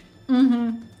target.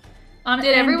 Mm-hmm.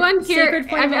 Did everyone hear? Sacred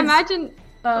Flame Imagine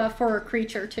for a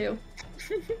creature too.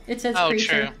 It says Oh,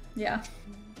 creature. true. Yeah.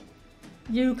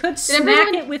 You could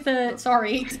smack it with a...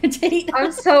 Sorry.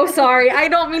 I'm so sorry. I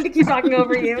don't mean to keep talking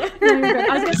over you. No, you're good.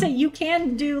 I was gonna say, you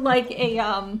can do like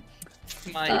a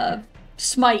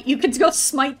smite. You could go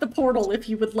smite the portal if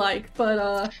you would like,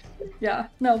 but yeah.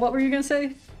 No, what were you gonna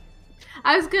say?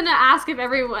 I was gonna ask if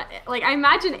everyone, like, I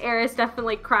imagine Eris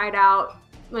definitely cried out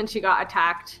when she got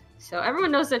attacked. So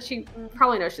everyone knows that she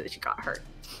probably knows that she got hurt.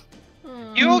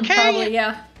 You okay? Probably,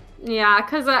 yeah. Yeah,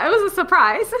 because it was a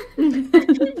surprise.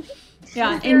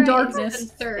 Yeah, in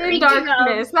darkness. In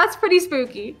darkness. That's pretty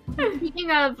spooky. Speaking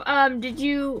of, did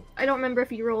you? I don't remember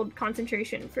if you rolled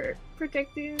concentration for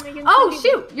protecting against. Oh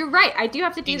shoot! You're right. I do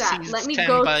have to do that. DC's Let me 10,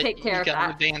 go but take care you of got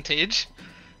that. advantage.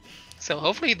 So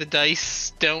hopefully the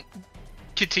dice don't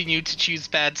continue to choose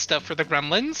bad stuff for the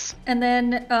gremlins. And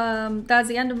then that's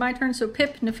the end of my turn, so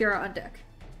Pip, Nefira on deck.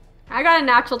 I got a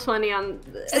natural 20 on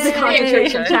the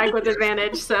concentration check with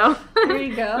advantage, so There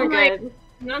you go. we're good.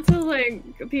 Not to like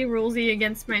be rulesy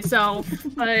agagainst myself,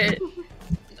 but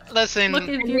Listen, Look,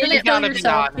 if you you're gonna kill gotta be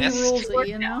yourself, be honest. rulesy,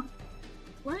 you know?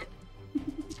 what?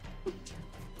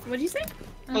 What'd you say?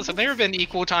 Listen, there have been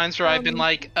equal times where I've been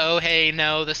like, oh hey,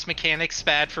 no, this mechanic's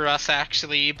bad for us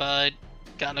actually, but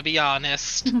gotta be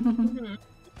honest.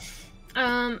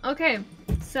 Okay,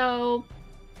 so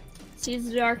sees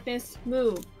the darkness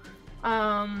move.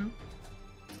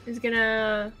 Is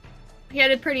gonna he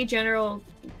had a pretty general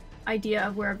idea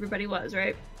of where everybody was,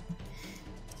 right?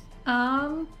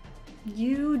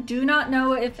 You do not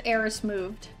know if Eris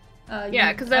moved.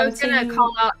 Yeah, because I was gonna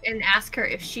call out and ask her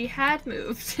if she had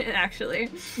moved, actually.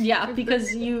 Yeah,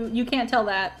 because you can't tell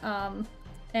that.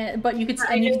 But you could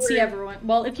you could see everyone.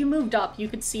 Well, if you moved up, you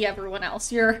could see everyone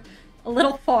else. You're a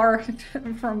little far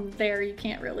from there. You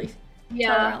can't really.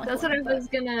 Yeah, that's what I was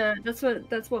gonna. That's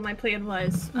what my plan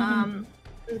was. I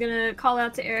was gonna call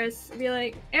out to Eris and be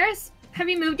like, Eris, have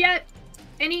you moved yet?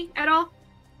 Any at all?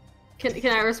 Can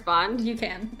I respond? You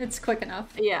can. It's quick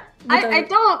enough. Yeah. I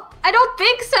don't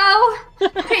think so.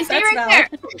 Okay, stay right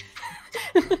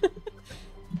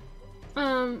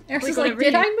there. Eris is like,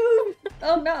 did I move?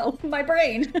 Oh no, my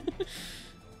brain.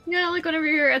 Yeah, like whenever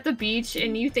you're at the beach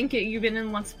and you think you've been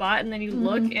in one spot and then you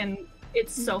look and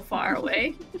it's so far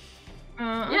away.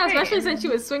 Yeah, okay. Especially since she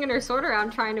was swinging her sword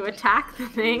around trying to attack the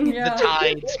thing. Yeah. The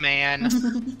tides,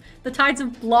 man. The tides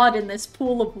of blood in this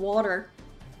pool of water.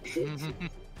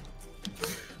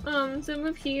 So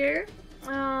move here.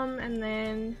 And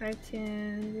then 5,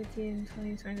 10, 15,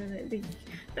 20, 25.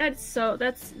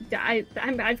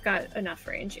 I've got enough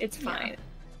range. It's fine.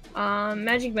 Yeah.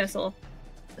 Magic missile.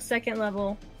 Second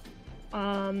level.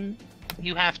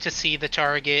 You have to see the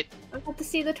target. I have to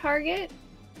see the target?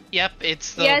 Yep,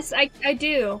 it's the... Yes, I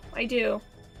do.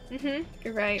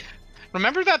 You're right.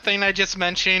 Remember that thing I just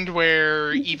mentioned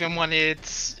where even when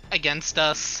it's against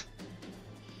us?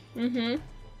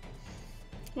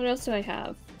 What else do I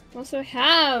have?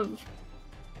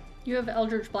 You have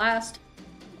Eldritch Blast.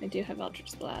 I do have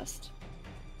Eldritch Blast.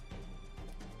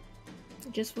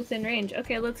 Just within range.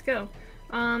 Okay, let's go.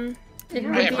 It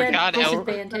will be at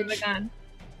disadvantage.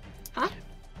 Huh?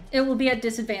 It will be at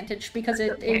disadvantage because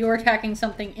you're attacking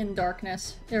something in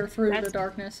darkness or through the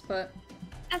darkness, but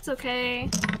that's okay.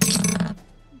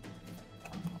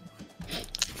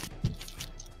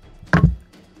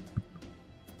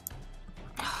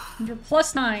 You're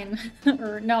 +9,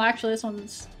 or no, actually this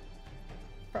one's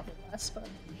probably less, but.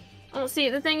 Oh, see,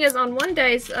 the thing is, on one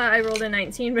dice I rolled a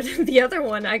 19, but the other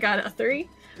one I got a 3.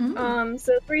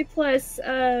 So 3 plus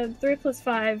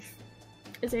 5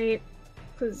 is 8.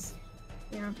 Cause,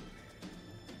 yeah.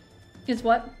 Is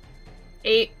what?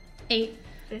 8. 8.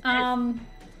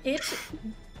 It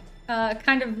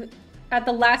kind of at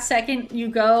the last second you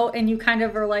go and you kind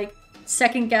of are like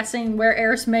second guessing where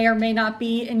Eris may or may not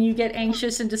be, and you get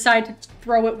anxious and decide to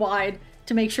throw it wide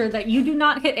to make sure that you do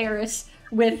not hit Eris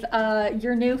with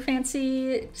your new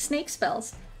fancy snake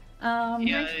spells.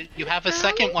 Yeah, you have a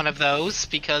second one of those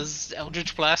because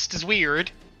Eldritch Blast is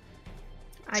weird.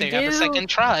 So you have a second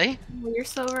try. You're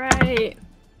so right.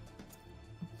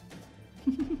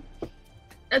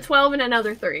 A 12 and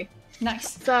another 3.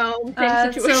 Nice. So,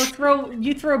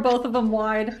 you throw both of them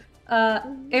wide.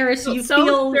 Eris, you so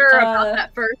feel sure about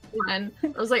that first one. I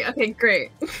was like, okay,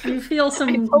 great. You feel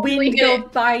some wind go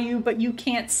by you, but you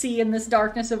can't see in this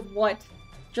darkness of what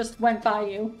just went by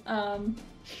you.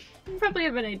 You probably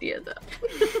have an idea though.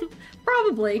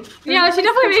 Probably. Yeah, she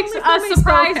definitely makes a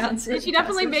surprise. She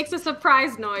definitely makes a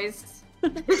surprise noise.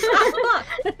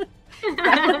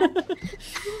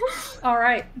 All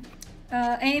right.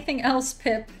 Anything else,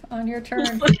 Pip, on your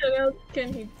turn? What else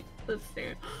can he do? Let's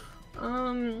see.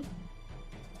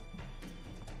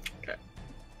 Okay.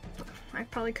 I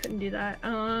probably couldn't do that.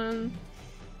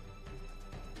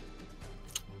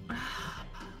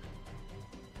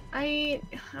 I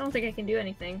don't think I can do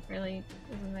anything, really,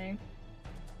 isn't there?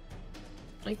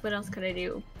 Like, what else could I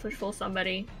do? Push full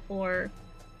somebody, or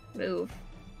move.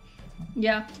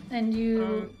 Yeah, and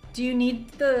do you need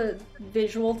the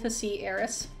visual to see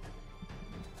Eris?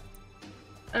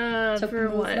 To for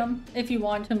move what? them? If you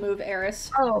want to move Eris.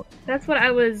 Oh, that's what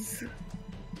I was...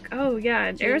 Oh,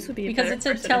 yeah, Eris would be because it's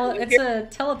a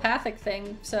telepathic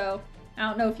thing, so I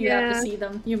don't know if you have to see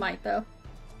them. You might, though.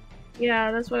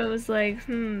 Yeah, that's what I was like,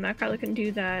 I probably couldn't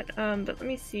do that. But let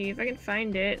me see if I can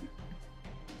find it.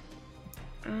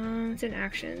 It's in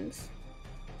actions.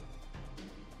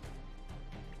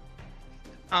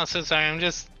 Oh, so sorry, I'm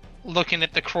just looking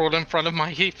at the crawl in front of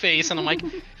my face, and I'm like,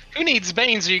 who needs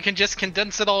veins? You can just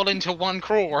condense it all into one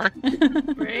crawl.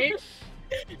 Right?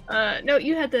 No,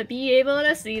 you have to be able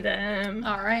to see them.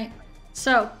 Alright.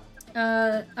 So,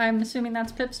 I'm assuming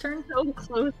that's Pip's turn? So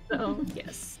close, though.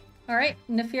 Yes. Alright,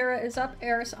 Nefira is up,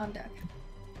 Eris on deck.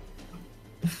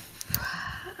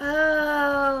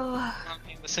 Oh.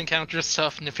 This encounter is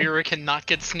tough. Nefira cannot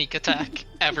get sneak attack,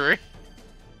 ever.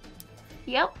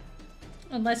 Yep.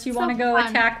 Unless you want to go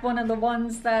attack one of the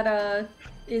ones that,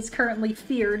 is currently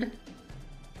feared.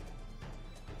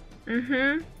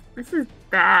 This is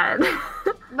bad.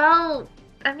 Well,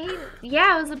 I mean,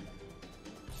 yeah, it was a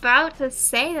about to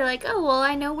say, they're like, oh, well,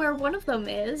 I know where one of them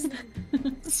is.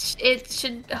 It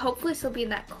should hopefully still be in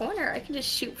that corner. I can just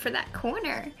shoot for that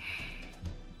corner.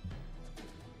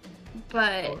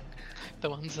 But... The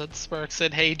ones that Spark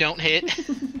said, hey, don't hit.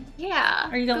 Yeah.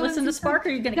 Are you gonna listen to Spark, or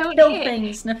are you gonna Don't kill hit.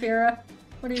 things, Nefira?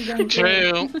 What are you gonna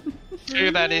do? True,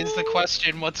 that is the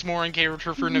question. What's more in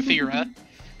character for Nefira?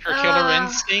 Her killer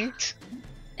instinct?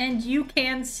 And you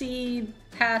can see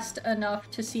past enough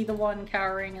to see the one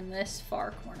cowering in this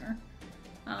far corner.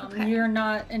 Okay. You're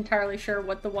not entirely sure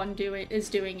what the one is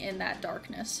doing in that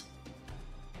darkness.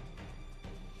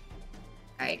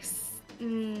 Alright.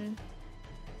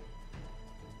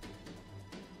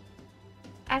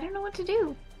 I don't know what to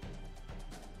do.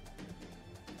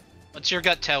 What's your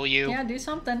gut tell you? Yeah, do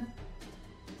something.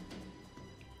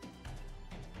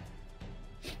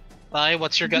 Bye,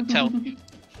 what's your gut tell you?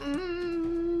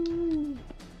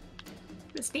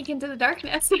 Sneak into the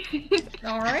darkness.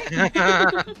 Alright.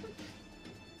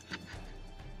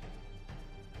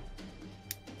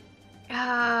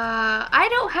 I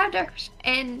don't have dark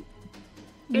and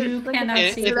You cannot see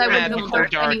It's that with magical the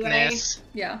dark. darkness.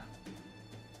 Yeah.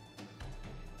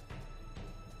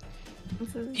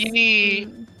 You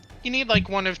need like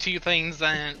one of two things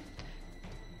that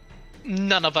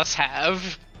none of us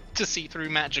have to see through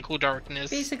magical darkness.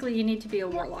 Basically, you need to be a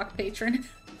warlock patron.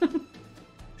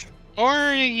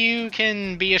 Or you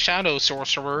can be a shadow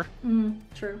sorcerer.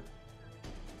 True.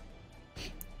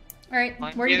 Alright,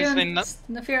 Like, what are you is doing, in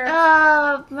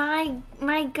Nefira?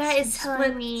 My gut is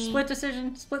telling me.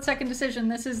 Split second decision.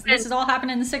 This is all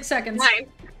happening in 6 seconds. Fine.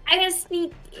 I'm gonna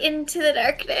sneak into the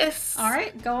darkness.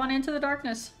 Alright, go on into the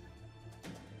darkness.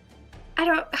 I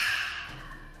don't.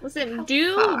 Listen, How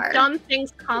do far? dumb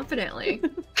things confidently.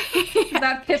 Is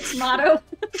that Pip's motto?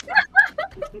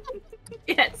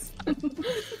 Yes.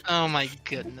 Oh my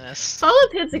goodness. Follow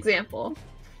Pip's example.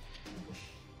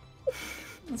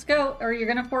 Let's go, or you're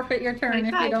gonna forfeit your turn if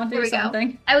you 25. don't There do we go.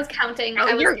 something. I was counting. Oh,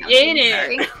 I was you're counting. in it.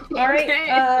 Sorry. Alright, Okay.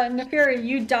 Nefira,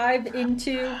 you dive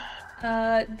into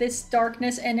this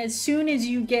darkness, and as soon as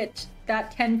you get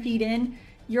that 10 feet in,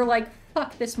 you're like,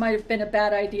 fuck, this might have been a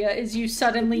bad idea, as you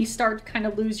suddenly start to kind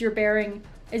of lose your bearing,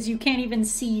 as you can't even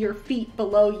see your feet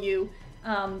below you,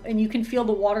 and you can feel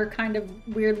the water kind of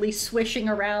weirdly swishing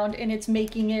around, and it's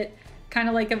making it kind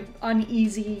of like an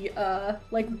uneasy,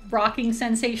 like rocking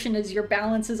sensation as your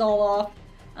balance is all off,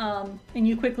 and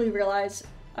you quickly realize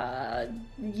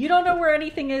you don't know where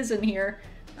anything is in here.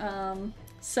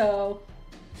 So,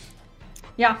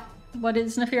 yeah, what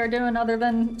is Nefira doing other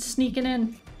than sneaking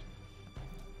in?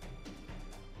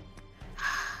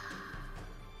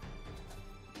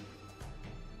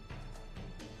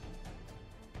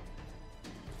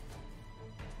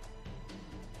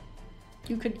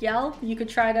 You could yell, you could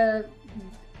try to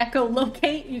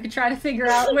echolocate, you could try to figure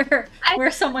out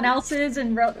where someone else is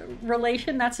in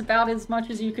relation. That's about as much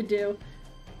as you could do.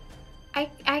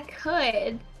 I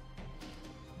could.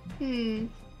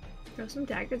 Throw some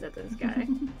daggers at this guy.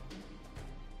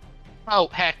 Oh,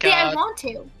 heck, Yeah, I want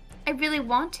to. I really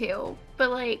want to, but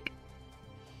like,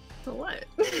 For what?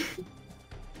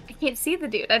 I can't see the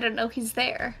dude. I don't know he's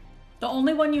there. The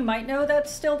only one you might know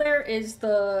that's still there is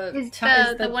the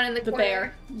one in the corner.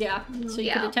 bear. Yeah, so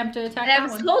you could Yeah. attempt to attack And I that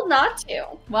was one. told not to.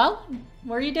 Well,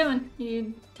 what are you doing?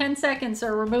 You 10 seconds,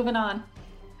 or we're moving on.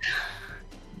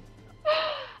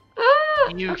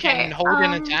 You Okay, can hold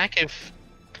an attack if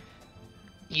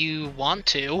you want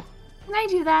to. Can I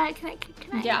do that? Can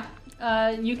I? Yeah,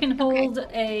 you can hold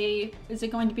a. Is it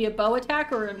going to be a bow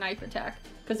attack or a knife attack?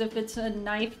 Because if it's a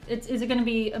knife, is it going to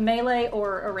be a melee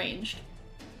or a ranged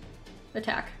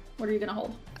attack? What are you going to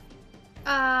hold?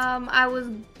 I was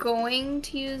going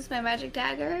to use my magic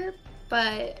dagger,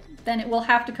 but Then it will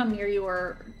have to come near you,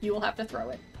 or you will have to throw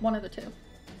it. One of the two.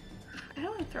 I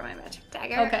don't want to throw my magic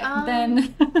dagger. Okay,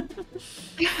 then.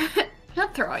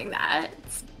 Not throwing that.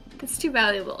 It's too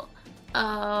valuable.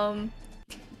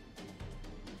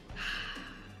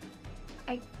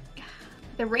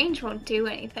 The range won't do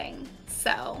anything,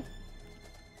 so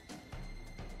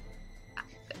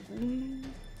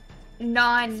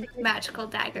non-magical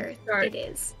dagger it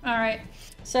is. All right.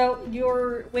 So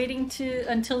you're waiting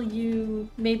until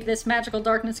maybe this magical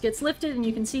darkness gets lifted and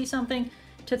you can see something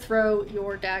to throw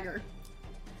your dagger.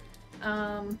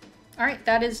 All right,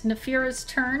 that is Nefira's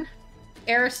turn.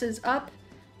 Eris is up.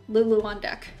 Lulu on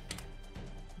deck.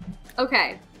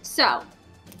 Okay, so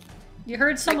You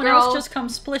heard someone girl- else just come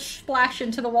splish splash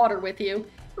into the water with you.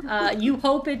 You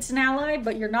hope it's an ally,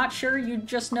 but you're not sure. You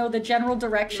just know the general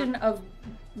direction of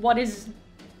what is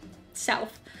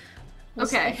south. We'll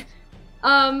okay. say.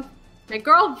 My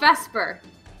girl Vesper.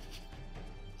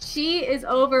 She is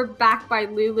over back by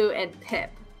Lulu and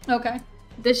Pip. Okay.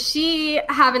 Does she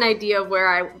have an idea of where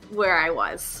I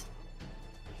was?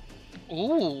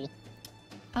 Ooh.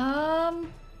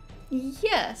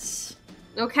 Yes.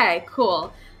 Okay,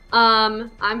 cool.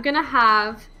 I'm gonna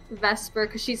have Vesper,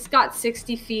 because she's got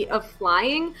 60 feet of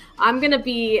flying. I'm gonna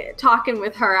be talking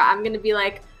with her. I'm gonna be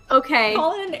like, okay.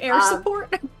 Call in air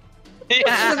support.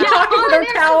 Yeah. Talking with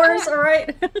her powers,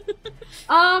 alright.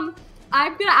 I'm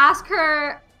gonna ask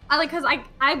her, because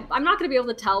I'm not gonna be able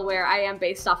to tell where I am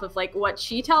based off of like what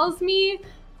she tells me.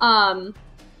 But I'm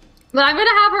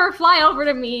gonna have her fly over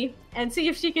to me and see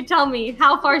if she can tell me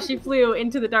how far she flew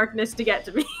into the darkness to get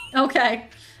to me. Okay.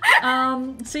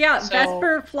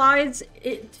 Vesper flies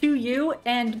to you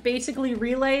and basically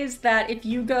relays that if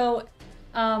you go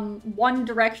one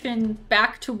direction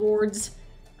back towards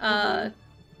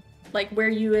like where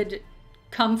you had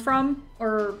come from,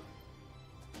 or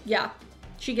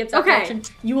she gets that direction,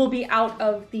 you will be out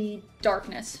of the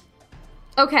darkness.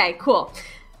 Okay, cool.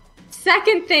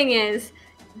 Second thing is,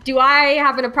 do I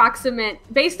have an approximate,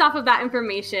 based off of that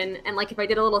information, and like if I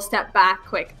did a little step back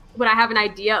quick, would I have an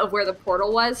idea of where the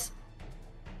portal was?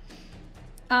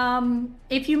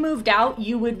 If you moved out,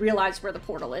 you would realize where the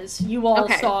portal is. You all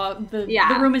saw the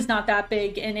room is not that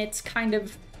big, and it's kind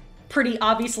of pretty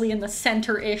obviously in the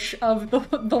center-ish of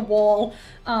the wall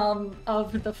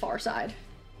of the far side.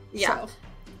 Yeah.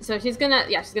 So she's gonna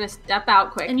step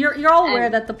out quick. And you're all aware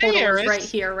that the portal is right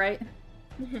here, right?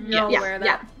 You're all aware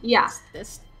that. Yeah.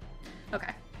 This.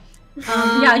 Okay.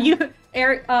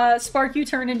 Spark, you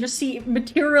turn and just see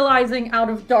materializing out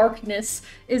of darkness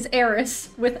is Eris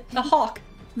with a hawk.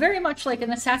 Very much like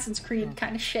an Assassin's Creed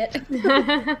kind of shit.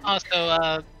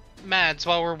 Also, Mads,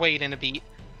 while we're waiting a beat,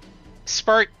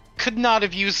 Spark could not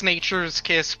have used Nature's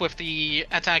Kiss with the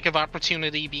attack of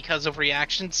opportunity because of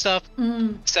reaction stuff.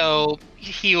 So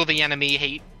heal the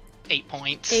enemy 8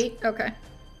 points. 8? Okay.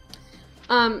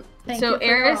 So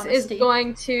Eris is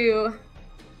going to...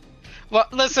 Well,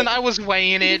 listen, I was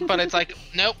weighing it, but it's like,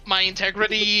 nope, my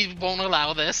integrity won't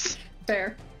allow this.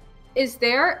 Fair. Is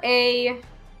there a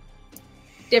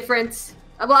difference?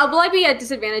 Will I be at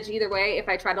disadvantage either way if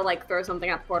I try to, like, throw something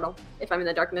at the portal? If I'm in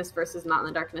the darkness versus not in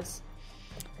the darkness?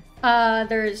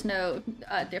 There is no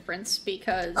difference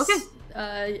because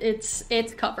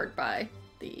it's covered by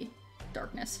the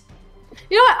darkness.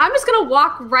 You know what? I'm just gonna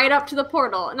walk right up to the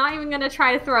portal. I'm not even gonna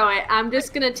try to throw it. I'm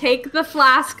just gonna take the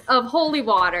flask of holy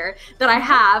water that I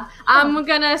have. I'm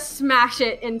gonna smash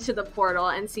it into the portal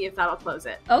and see if that'll close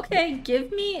it. Okay, give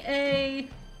me a...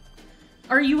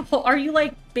 Are you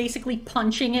like basically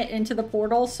punching it into the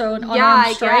portal? So an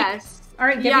unarmed strike? I guess. All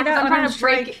right, give me that unarmed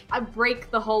strike. I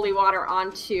break the holy water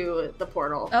onto the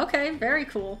portal. Okay, very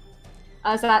cool.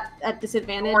 Is that at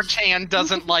disadvantage? Or Chan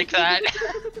doesn't like that.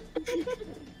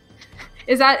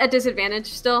 Is that at disadvantage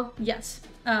still? Yes.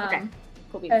 Okay.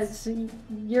 Cool. As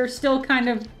you're still kind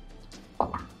of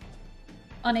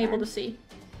unable to see.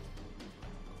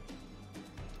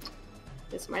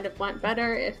 This might have went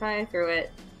better if I threw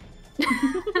it.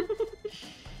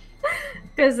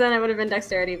 Because then it would have been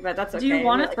dexterity, but that's okay. Do you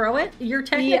want to throw it? You're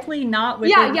technically not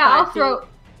within 5 I'll feet. throw.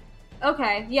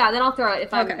 Okay, then I'll throw it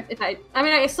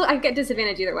I get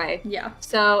disadvantage either way. Yeah.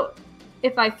 So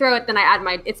if I throw it, then I add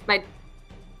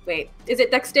wait, is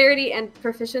it dexterity and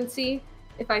proficiency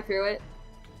if I threw it?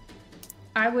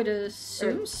 I would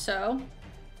assume so.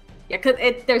 Yeah, because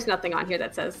there's nothing on here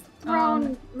that says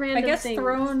thrown random I guess things.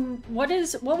 thrown... What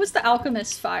was the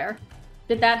alchemist's fire?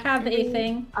 Did that have a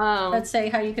thing that say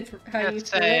how you threw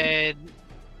it?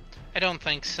 I don't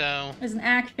think so. As an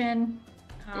action.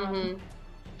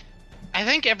 I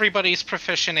think everybody's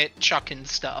proficient at chucking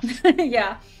stuff.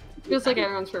 Yeah. Feels like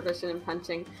everyone's proficient in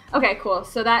punching. Okay, cool.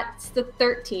 So that's the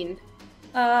 13.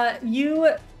 You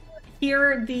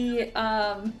hear the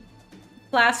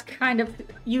flask kind of...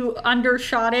 You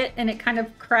undershot it, and it kind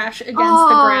of crashed against the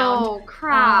ground. Oh,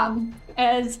 crap.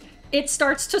 As it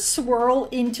starts to swirl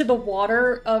into the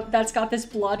water that's got this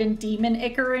blood and demon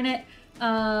ichor in it.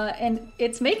 And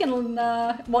it's making,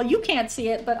 well, you can't see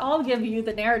it, but I'll give you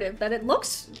the narrative that it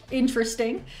looks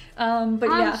interesting. But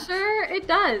yeah. I'm sure it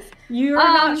does. You're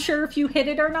not sure if you hit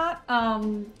it or not.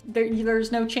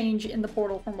 There's no change in the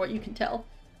portal from what you can tell.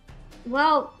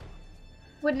 Well,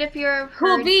 wouldn't if you're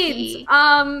cool beans.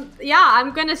 Yeah,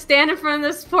 I'm gonna stand in front of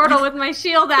this portal with my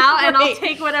shield out, and I'll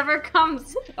take whatever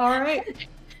comes. All right.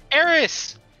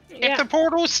 Eris, if the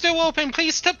portal's still open,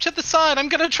 please step to the side. I'm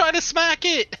gonna try to smack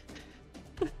it.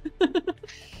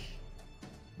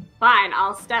 Fine,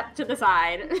 I'll step to the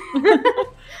side.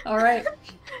 All right.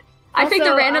 I picked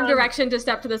a random direction to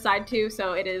step to the side too,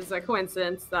 so it is a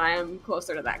coincidence that I am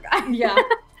closer to that guy. Yeah.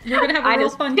 You're gonna have a I real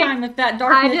just fun picked- time if that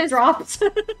darkness drops.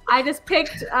 I just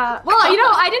picked. Well,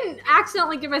 I didn't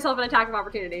accidentally give myself an attack of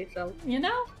opportunity, so. You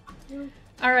know?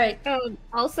 All right.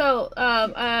 Also,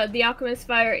 the Alchemist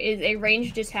Fire is a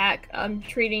ranged attack. I'm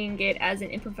treating it as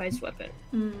an improvised weapon.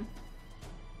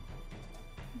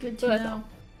 Good to know.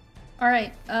 All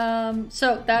right.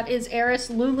 So that is Eris.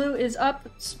 Lulu is up.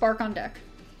 Spark on deck.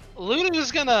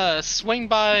 Lulu's gonna swing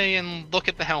by and look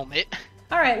at the helmet.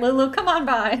 All right, Lulu, come on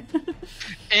by.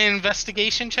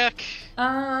 Investigation check.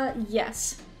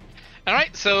 Yes. All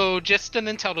right, so just an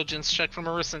intelligence check from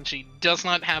Marissa, and she does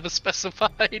not have a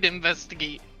specified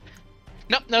investigate.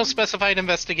 Nope, no specified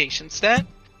investigation stat.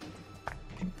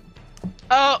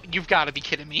 Oh, you've got to be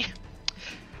kidding me.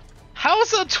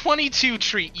 How's a 22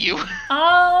 treat you?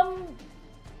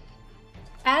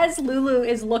 As Lulu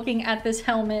is looking at this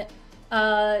helmet,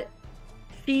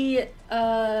 she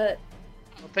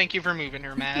Thank you for moving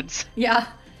her, Mads. yeah,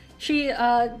 she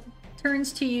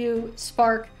turns to you,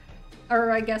 Spark,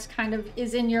 or I guess kind of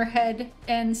is in your head,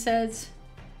 and says,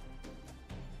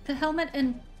 "The helmet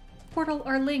and portal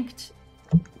are linked.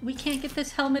 We can't get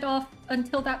this helmet off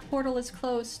until that portal is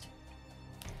closed,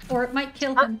 or it might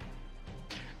kill him."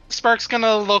 Spark's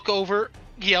gonna look over,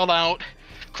 yell out,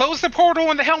 "Close the portal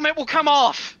and the helmet will come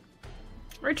off!"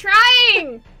 We're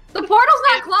trying! The portal's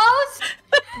not closed?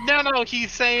 No,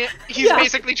 he's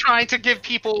basically trying to give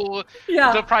people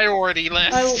the priority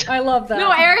list. I love that.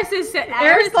 No, Eris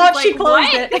thought is she like,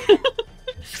 closed what? it.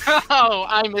 Oh,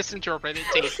 I misinterpreted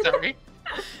it. Sorry.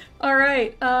 All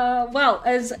right. Well,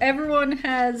 as everyone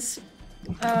has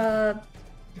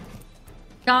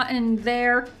gotten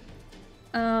there,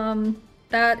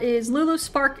 that is Lulu,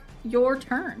 Spark, your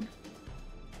turn.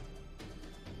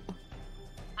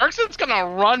 Arson's gonna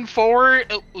run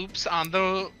forward. Oops, on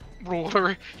the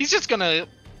ruler. He's just gonna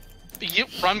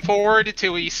run forward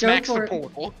until he smacks the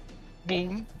portal.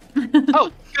 Boom.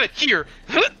 Oh, good. Here.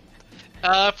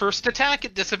 First attack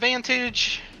at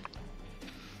disadvantage.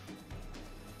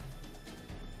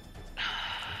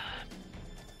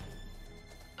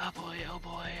 Oh boy, oh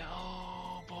boy,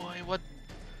 oh boy. What?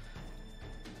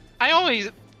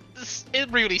 It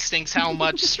really stinks how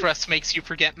much stress makes you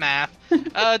forget math.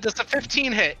 Does a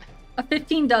 15 hit? A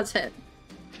 15 does hit.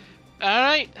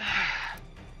 Alright.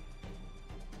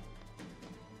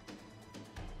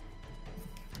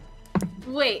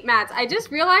 Wait, Mads, I just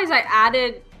realized I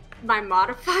added my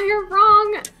modifier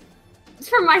wrong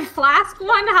for my flask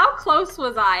one. How close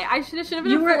was I? I should have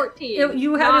been a 14.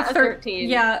 You had not a 13.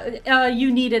 Yeah,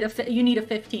 you need a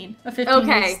 15. A 15.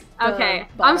 Okay.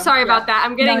 I'm sorry about that.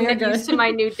 I'm getting used to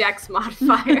my new dex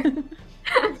modifier.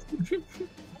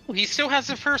 He still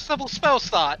has a first level spell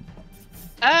slot.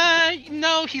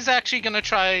 No, he's actually gonna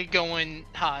try going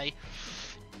high.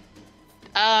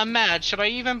 Mad, should I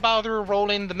even bother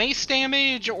rolling the mace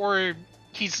damage, or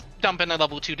he's dumping a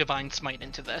level 2 Divine Smite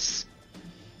into this?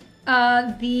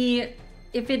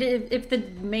 If the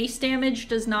mace damage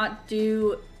does not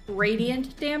do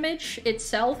radiant damage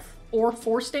itself or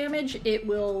force damage, it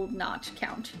will not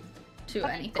count to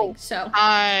anything. Cool. So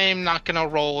I'm not gonna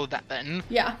roll that then.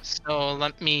 Yeah. So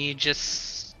let me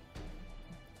just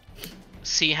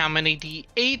see how many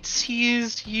d8s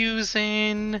he's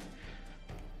using.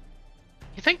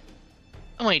 You think?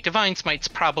 Oh wait, Divine Smite's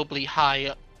probably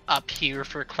high up here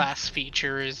for class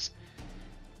features.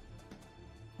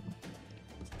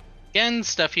 Again,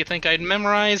 stuff you think I'd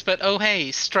memorize, but oh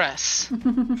hey, stress.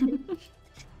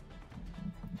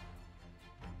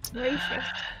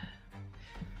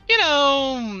 You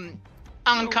know,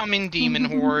 oncoming demon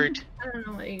horde. I don't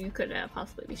know what you could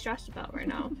possibly be stressed about right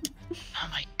now. Oh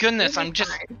my goodness, I'm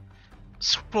just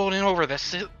scrolling over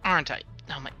this, aren't I?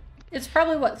 Oh my. It's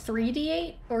probably what,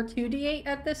 3d8 or 2d8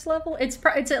 at this level? It's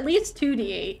at least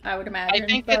 2d8, I would imagine. I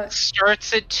think it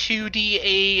starts at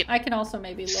 2d8. I can also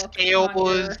maybe look. Scale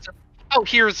was. Oh,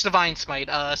 here's Divine Smite.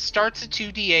 Starts at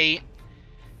 2d8,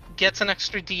 gets an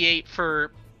extra d8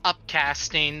 for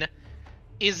upcasting.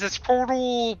 Is this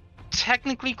portal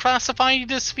technically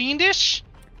classified as fiendish?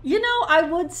 You know, I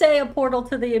would say a portal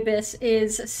to the abyss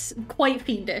is quite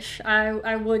fiendish.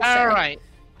 I would say. Alright.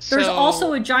 There's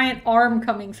also a giant arm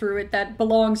coming through it that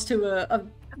belongs to a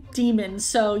demon,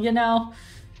 so, you know,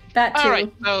 that too.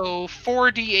 Alright, so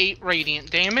 4d8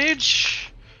 radiant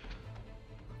damage.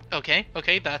 Okay,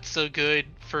 that's a good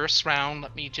first round.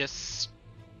 Let me just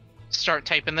start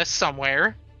typing this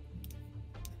somewhere.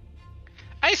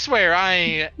 I swear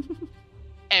I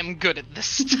am good at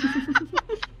this.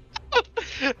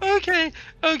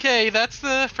 Okay, that's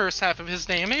the first half of his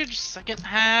damage. Second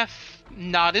half,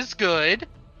 not as good.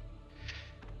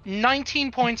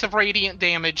 19 points of radiant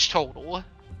damage total.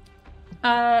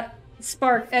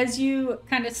 Spark, as you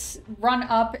kind of run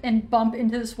up and bump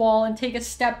into this wall and take a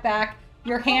step back,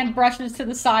 your hand brushes to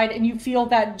the side and you feel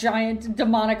that giant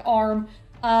demonic arm,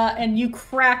 and you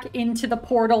crack into the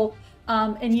portal,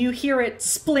 and you hear it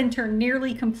splinter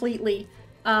nearly completely.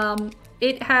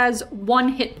 It has 1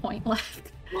 hit point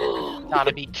left.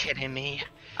 Gotta be kidding me.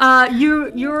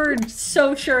 You're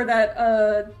so sure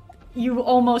that you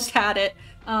almost had it,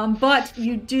 but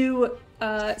you do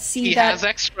see He that has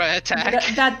extra attack.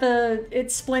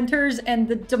 it splinters and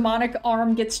the demonic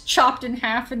arm gets chopped in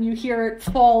half, and you hear it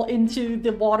fall into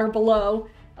the water below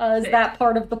as that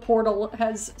part of the portal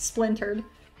has splintered.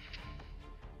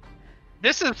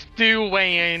 This is Stu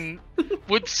weighing.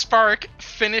 Would Spark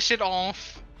finish it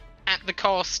off at the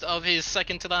cost of his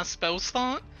second to last spell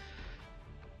slot?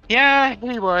 Yeah,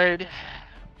 he would.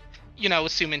 You know,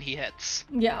 assuming he hits.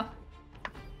 Yeah.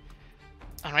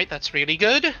 Alright, that's really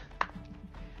good.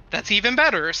 That's even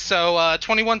better. So,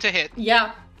 21 to hit.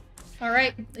 Yeah.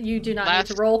 Alright, you do not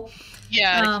need to roll.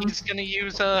 Yeah, he's gonna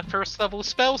use a first level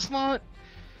spell slot.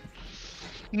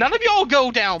 None of y'all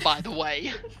go down, by the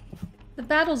way. The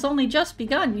battle's only just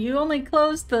begun. You only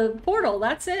closed the portal,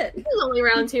 that's it. This is only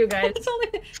round 2, guys.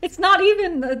 It's not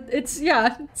even, it's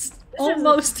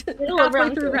almost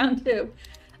halfway through round 2.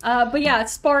 But yeah,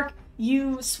 Spark,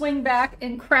 you swing back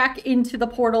and crack into the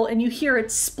portal and you hear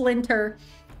it splinter.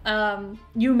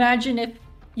 You imagine if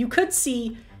you could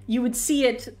see, you would see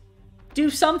it do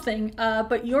something,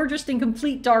 but you're just in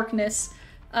complete darkness.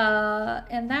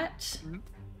 And that...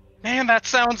 Man, that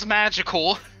sounds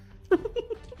magical.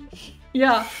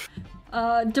 Yeah.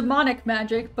 Demonic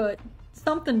magic, but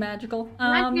something magical.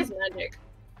 Magic is magic.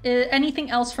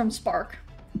 Anything else from Spark?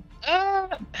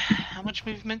 How much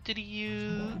movement did he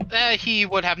use? He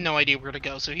would have no idea where to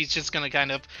go, so he's just gonna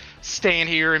kind of stand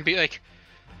here and be like,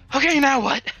 okay, now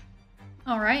what?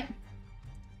 Alright.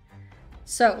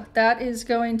 So, that is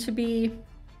going to be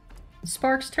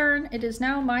Spark's turn. It is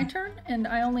now my turn, and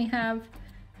I only have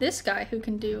this guy who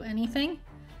can do anything.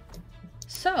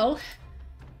 So...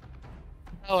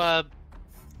 Oh,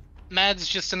 Mad's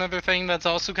just another thing that's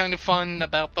also kind of fun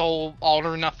about the whole all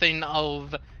or nothing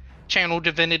of channel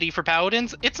divinity for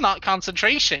paladins. It's not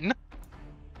concentration.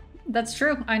 That's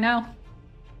true, I know.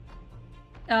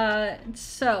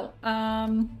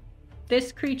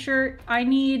 This creature, I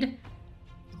need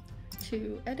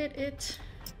to edit it.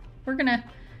 We're gonna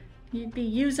be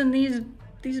using these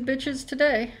bitches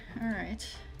today.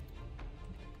 Alright.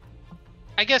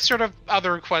 I guess sort of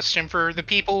other question for the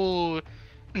people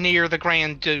near the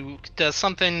Grand Duke. Does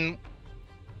something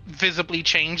visibly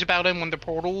change about him when the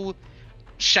portal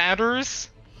shatters?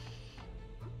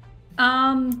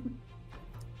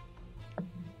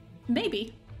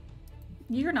 Maybe.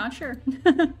 You're not sure.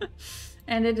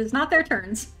 And it is not their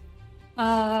turns.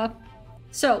 As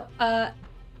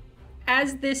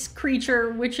this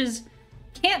creature, which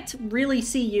can't really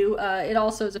see you, it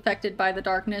also is affected by the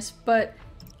darkness, but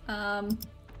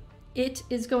it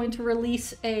is going to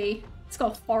release it's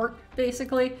called fart,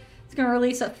 basically. It's going to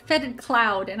release a fetid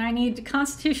cloud, and I need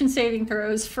Constitution saving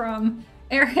throws from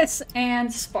Eris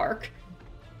and Spark.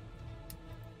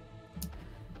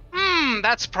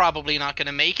 That's probably not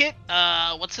gonna make it.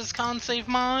 What's his con save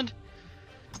mod?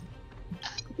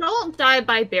 Don't die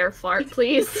by bear fart,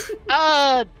 please.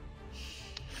 A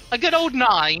good old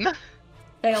 9.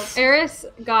 Fails. Eris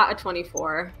got a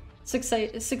 24.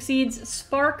 Succeeds.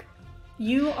 Spark,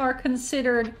 you are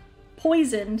considered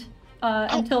poisoned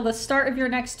until the start of your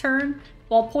next turn.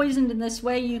 While poisoned in this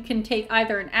way, you can take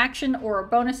either an action or a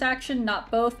bonus action,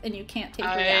 not both, and you can't take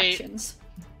reactions.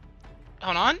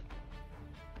 Hold on.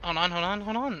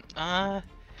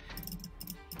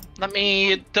 Let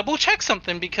me double check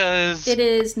something because it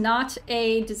is not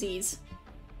a disease.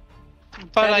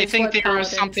 But I think there was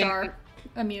something are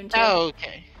immune to. Oh,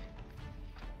 okay.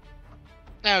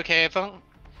 Okay,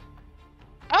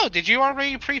 did you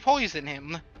already pre-poison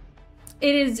him?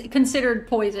 It is considered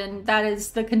poison. That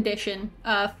is the condition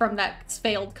from that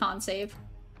failed con save.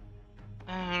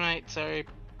 Alright, sorry.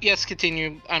 Yes,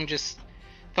 continue. I'm just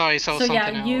thought I saw something So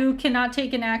yeah, else. you cannot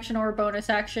take an action or a bonus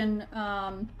action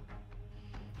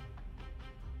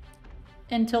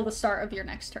until the start of your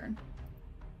next turn.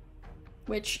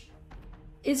 Which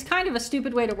is kind of a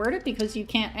stupid way to word it because you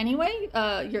can't anyway,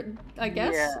 I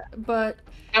guess. Yeah. But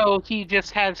oh, he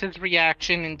just has his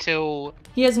reaction until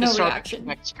he has no the start reaction. Of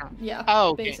next turn. Yeah. Oh,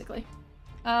 okay. Basically.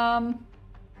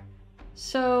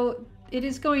 So it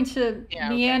is going to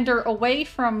meander away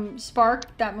from Spark.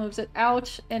 That moves it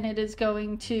out, and it is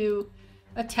going to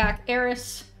attack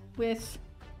Eris with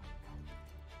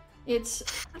its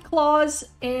claws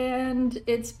and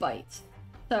its bite.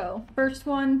 So first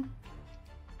one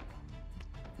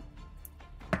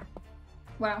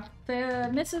Wow.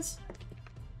 Misses.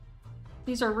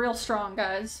 These are real strong,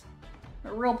 guys.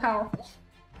 They're real powerful.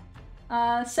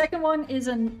 Second one is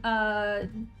a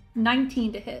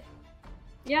 19 to hit.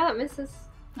 Yeah, that misses.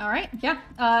 Alright, yeah.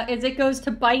 As it goes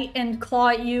to bite and claw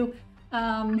at you,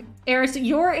 Eris,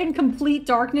 you're in complete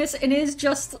darkness and it is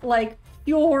just like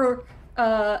pure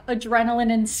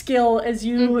adrenaline and skill as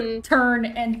you turn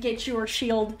and get your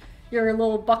shield, your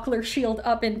little buckler shield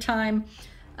up in time.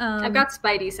 I've got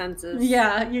spidey senses.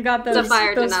 Yeah, you got those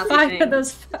fire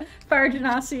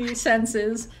genasi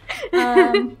senses.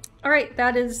 Alright,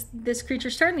 that is this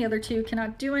creature's turn. The other two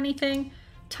cannot do anything.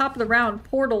 Top of the round,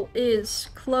 portal is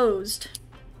closed.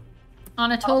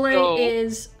 Anatole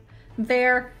is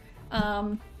there.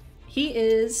 He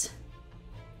is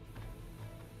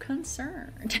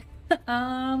concerned.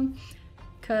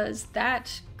 Because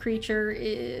that creature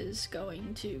is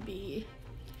going to be...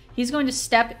 He's going to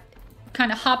step,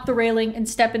 kind of hop the railing and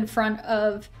step in front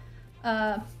of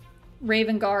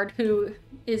Ravengard, who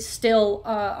is still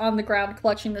on the ground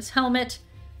clutching this helmet.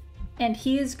 And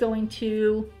he is going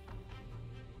to...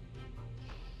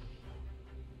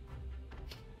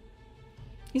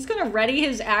 He's going to ready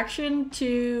his action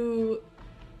to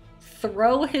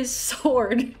throw his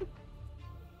sword.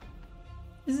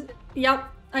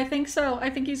 Yep, I think so. I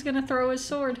think he's going to throw his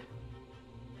sword.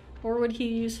 Or would he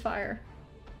use fire?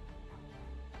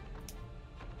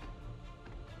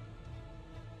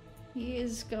 He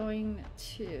is going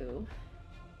to...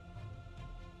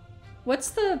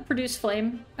 What's the produce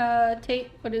flame,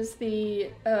 Tate? What is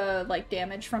the, like,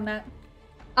 damage from that?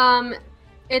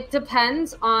 It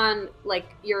depends on,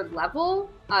 like, your level.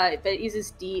 It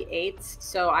uses D8s,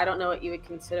 so I don't know what you would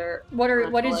consider.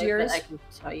 What is yours? I can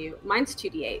tell you. Mine's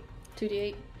 2D8.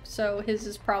 2d8. So his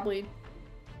is probably,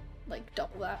 like,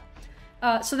 double that.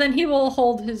 So then he will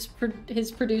hold his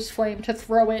produce flame to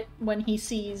throw it when he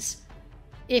sees...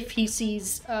 If he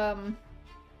sees,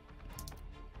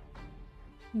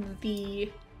 the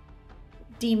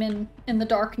demon in the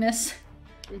darkness.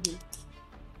 Mm-hmm.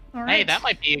 All right. Hey, that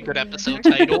might be a good episode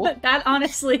title. That,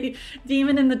 honestly,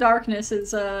 Demon in the Darkness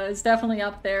is definitely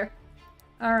up there.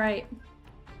 Alright.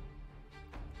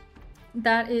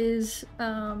 That is,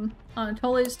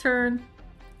 Anatole's turn.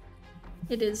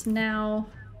 It is now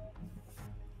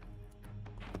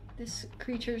this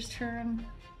creature's turn.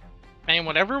 Man,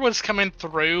 whatever was coming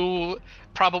through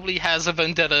probably has a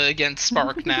vendetta against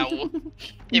Spark now.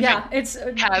 Yeah, it it's...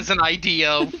 has an idea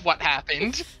of what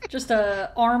happened. Just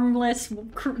a armless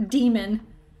demon.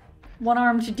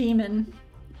 One-armed demon.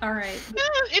 Alright.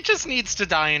 It just needs to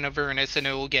die in Avernus and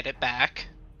it will get it back.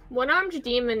 One-armed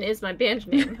demon is my band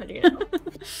name. How do you know?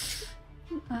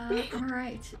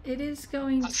 Alright. It is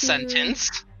going to...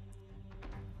 Sentence.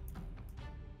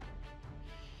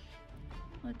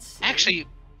 Let's see. Actually,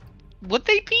 would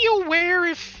they be aware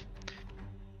if...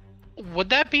 Would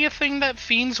that be a thing that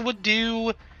fiends would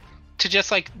do to just,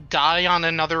 like, die on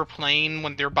another plane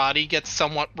when their body gets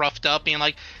somewhat roughed up, being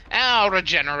like, I'll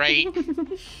regenerate?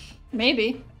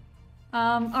 Maybe.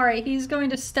 Alright, he's going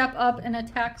to step up and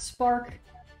attack Spark.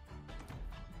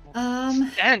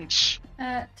 Stench.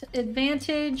 At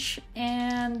advantage,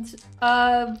 and,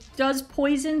 does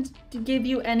poison give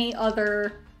you any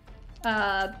other,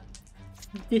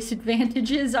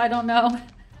 disadvantages? I don't know.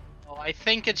 I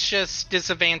think it's just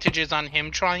disadvantages on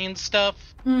him trying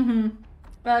stuff.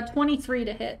 23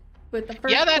 to hit with the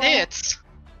first Yeah, that claw. hits.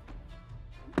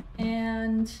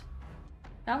 And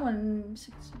that one,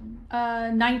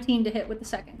 19 to hit with the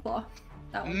second claw.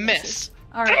 That one Miss.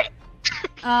 Alright.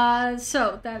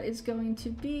 So that is going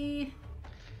to be...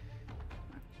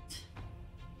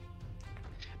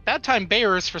 Bad time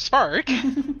bears for Spark.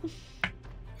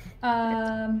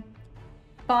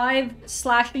 5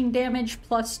 slashing damage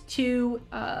plus 2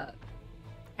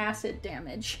 acid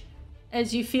damage.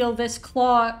 As you feel this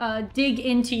claw dig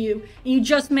into you. You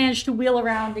just managed to wheel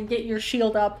around and get your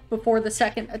shield up before the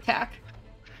second attack.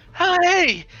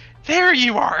 Hey! There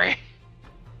you are!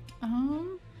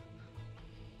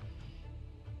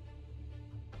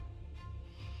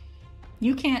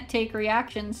 You can't take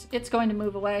reactions. It's going to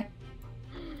move away.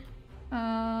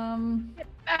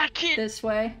 Back here. This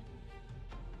way.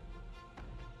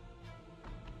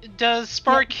 Does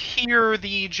Spark hear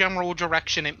the general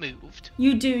direction it moved?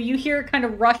 You do. You hear it kind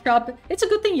of rush up. It's a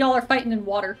good thing y'all are fighting in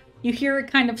water. You hear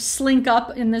it kind of slink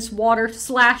up in this water,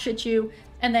 slash at you,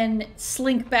 and then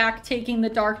slink back, taking the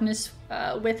darkness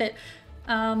with it.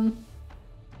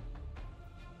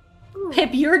 Pip,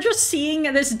 you're just seeing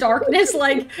this darkness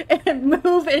like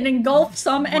move and engulf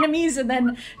some enemies and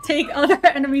then take other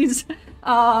enemies.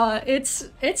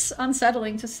 It's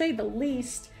unsettling to say the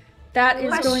least. That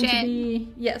is going to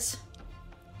be... Yes.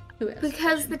 Who is?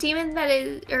 Because the demon that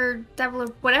is, or devil, or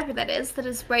whatever that is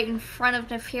right in front of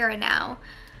Nefira now,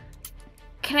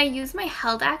 can I use my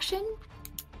held action?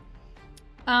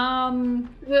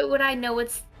 Would I know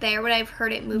it's there? Would I have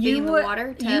heard it moving in the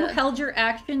water? You held your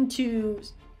action to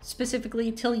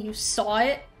specifically till you saw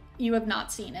it. You have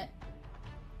not seen it.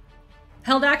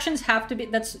 Held actions have to be,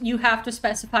 you have to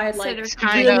specify like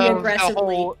really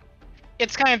aggressively.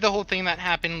 It's kind of the whole thing that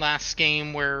happened last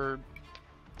game where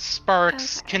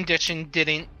Spark's condition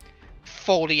didn't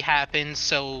fully happen,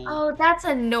 so... Oh, that's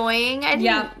annoying.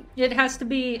 Yeah, it has to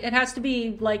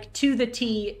be like to the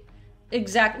T,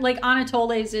 exact, like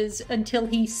Anatole's is until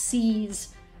he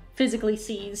physically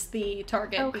sees the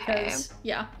target, because,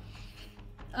 yeah.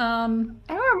 I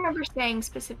don't remember saying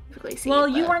specifically. Well,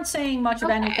 you weren't saying much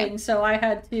of anything, so I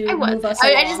had to move us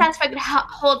along. I just asked if I could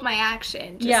hold my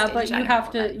action. Yeah, but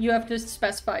you have to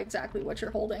specify exactly what you're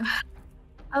holding.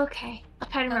 Okay, I'll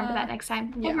try to remember that next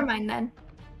time. Yeah. Never mind then.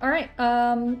 All right.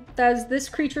 That's this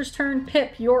creature's turn.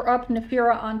 Pip, you're up.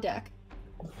 Nefira on deck.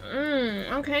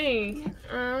 Okay.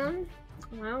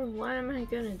 Well, what am I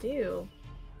gonna do?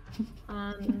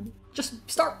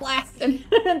 Just start blasting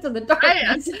into the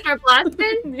darkness. Start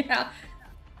blasting? Yeah.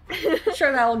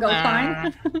 Sure, that'll go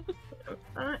fine.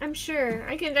 I'm sure.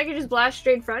 I can just blast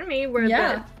straight in front of me where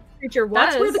the creature was.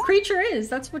 That's where the creature is.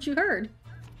 That's what you heard.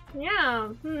 Yeah.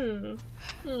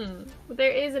 But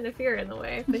there is an Nefira in the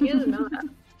way, but he doesn't know that.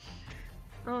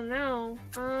 Oh no.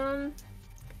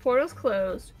 Portal's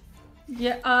closed.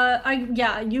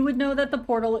 Yeah, you would know that the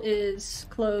portal is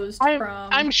closed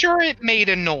I'm sure it made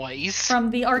a noise.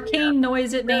 From the arcane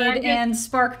noise it made and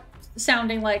Spark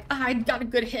sounding like, I got a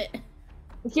good hit.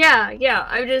 Yeah.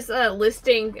 I'm just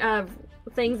listing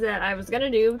things that I was gonna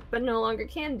do, but no longer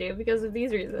can do because of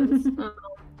these reasons.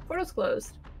 Portal's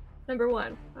closed. Number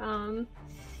 1.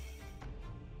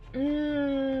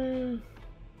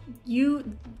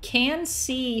 You can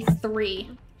see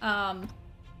 3.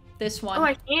 This one. Oh,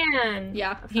 I can.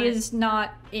 Yeah, he is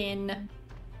not in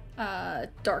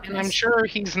darkness. And I'm sure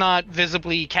he's not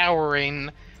visibly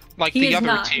cowering like the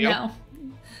other two.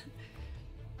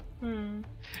 No.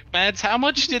 Mads, how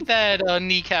much did that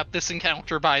kneecap this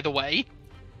encounter, by the way?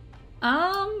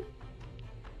 A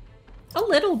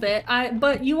little bit.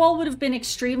 But you all would have been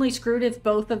extremely screwed if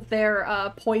both of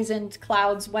their poisoned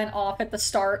clouds went off at the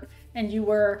start and you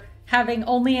were having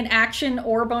only an action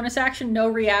or bonus action, no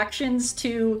reactions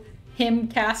to him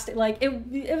casting. Like,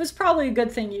 it was probably a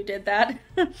good thing you did that.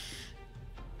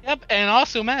 Yep, and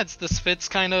also, Mads, this fits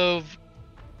kind of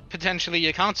potentially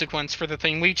a consequence for the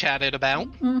thing we chatted about.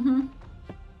 Mm-hmm.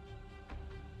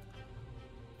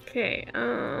 Okay,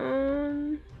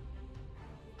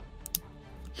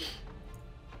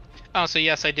 Oh, so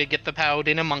yes, I did get the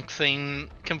Paladin and Monk thing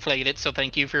conflated, so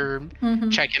thank you for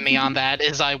checking me on that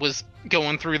as I was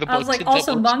going through the book. I was like,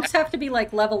 also, monks have to be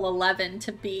like level 11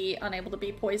 to be unable to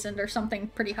be poisoned or something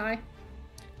pretty high.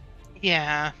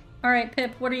 Yeah. Alright,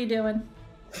 Pip, what are you doing?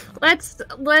 Let's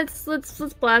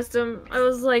blast him. I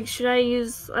was like, should I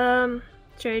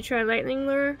try lightning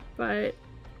lure? But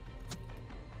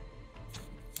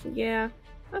yeah.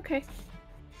 Okay.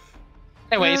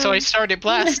 Anyway, so I started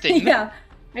blasting. Yeah.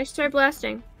 I start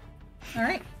blasting.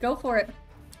 Alright, go for it.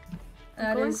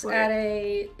 That is at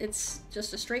it's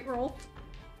just a straight roll.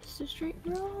 Just a straight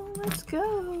roll, let's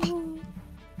go.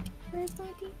 Where's my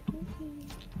D?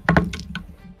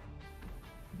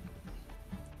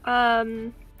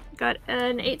 Got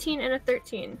an 18 and a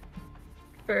 13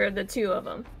 for the 2 of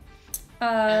them.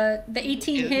 The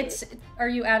 18 hits,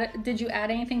 did you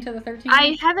add anything to the 13?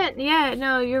 I haven't, yeah,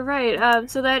 no, you're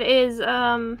right. So that is,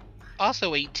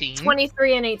 also 18.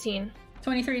 23 and 18.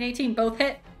 23 and 18 both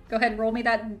hit. Go ahead and roll me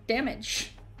that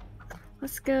damage.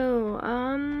 Let's go.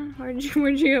 Where'd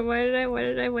you go? Why did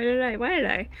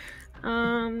I?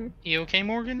 You okay,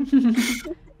 Morgan?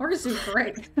 Morgan's doing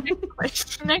great.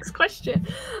 Next question.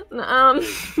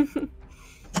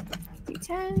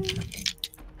 D10.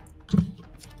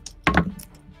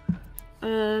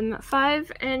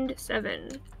 5 and 7.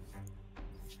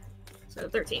 So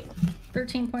 13.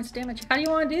 13 points of damage. How do you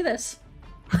want to do this?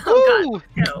 Oh god,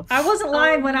 no. I wasn't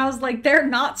lying when I was like, they're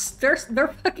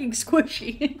fucking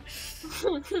squishy.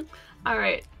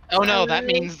 Alright. Oh no, that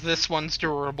means this one's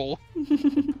durable.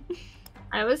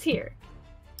 I was here.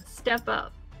 Step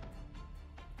up.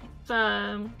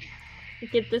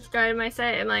 Get this guy in my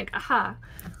sight. I'm like, aha.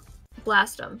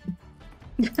 Blast him.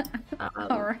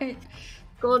 Alright.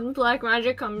 Golden black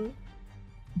magic come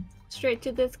straight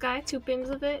to this guy. 2 pings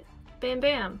of it. Bam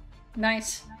bam.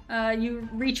 Nice. You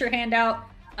reach your hand out,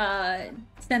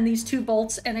 send these 2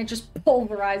 bolts, and it just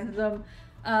pulverizes them.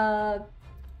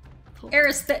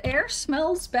 Eris, the air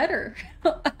smells better.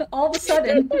 All of a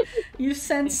sudden, you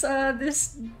sense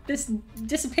this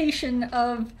dissipation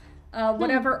of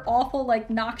whatever awful, like,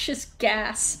 noxious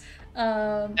gas.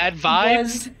 That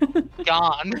vibe's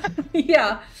gone.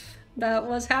 Yeah, that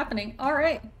was happening. All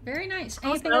right, very nice.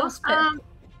 Anything else, Pip?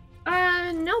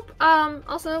 Nope.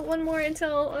 Also, one more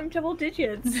until I'm double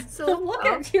digits. So look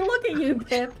at you,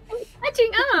 Pip.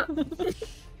 catching up.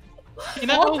 You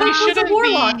know, All we that was a shouldn't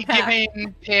warlock be pack.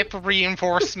 giving Pip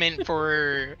reinforcement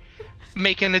for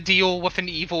making a deal with an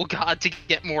evil god to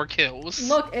get more kills.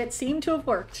 Look, it seemed to have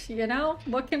worked, you know?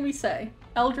 What can we say?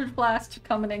 Eldritch Blast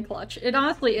coming in clutch. It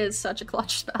honestly is such a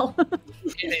clutch spell.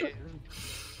 It is.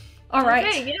 All right.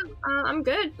 Okay, yeah, I'm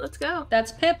good. Let's go.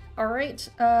 That's Pip. All right.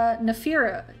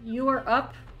 Nafira, you are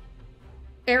up.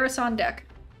 Eris on deck.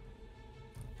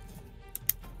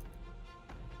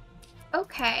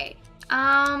 Okay.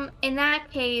 In that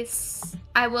case,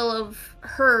 I will have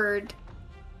heard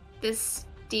this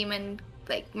demon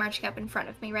like marching up in front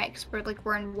of me, right? Because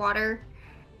we're in water.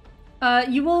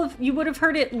 You would have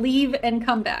heard it leave and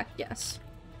come back. Yes.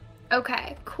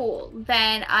 Okay, cool.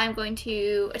 Then I'm going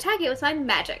to attack it with my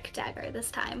magic dagger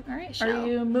this time. All right. I shall Are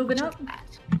you moving up? check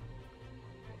that.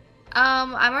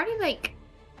 I'm already like,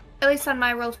 at least on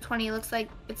my roll 20, it looks like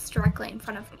it's directly in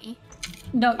front of me.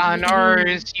 No. On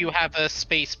ours, you have a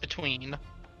space between.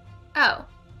 Oh,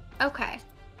 okay.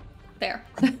 There.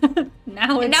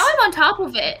 Now it's. And now I'm on top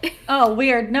of it. Oh,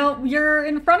 weird. No, you're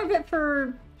in front of it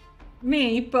for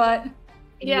me, but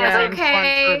Yeah, in front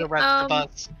okay. for the rest of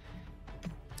us.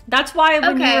 that's why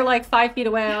when you Okay. were like 5 feet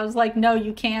away, I was like, no,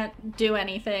 you can't do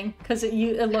anything because it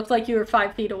looked like you were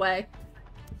 5 feet away.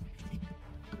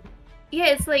 Yeah,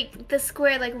 it's like the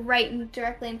square, like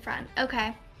directly in front.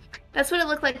 Okay, that's what it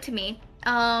looked like to me.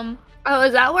 Oh,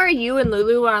 is that where you and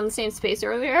Lulu were on the same space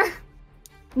earlier?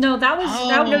 No, that was Oh.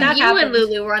 that, No, that you happened. and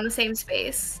Lulu were on the same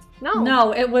space.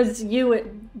 No, it was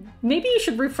you. Maybe you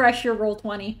should refresh your roll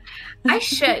 20. I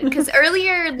should, because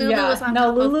earlier Lulu yeah, was on no,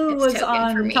 top Lulu of was Pip's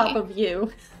token for on me. top of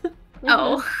you.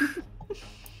 Oh.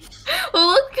 Well,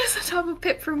 look, it's on top of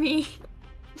Pip for me.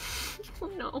 Oh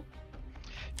no.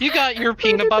 You got your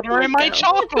peanut butter and my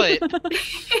chocolate.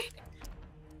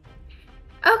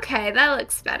 Okay, that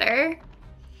looks better.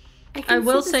 I can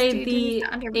will see this say dude the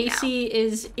under me now. AC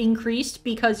is increased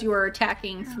because you are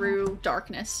attacking through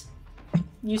darkness.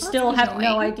 You Well, still that's have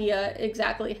no annoying. idea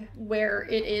exactly where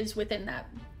it is within that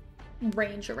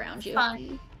range around you.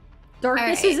 Fun.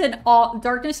 Darkness Alright. is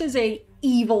darkness is a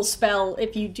evil spell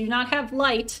if you do not have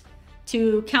light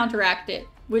to counteract it,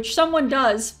 which someone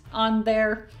does on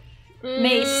their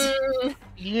mace.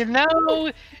 You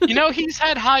know he's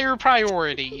had higher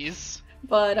priorities.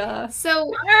 But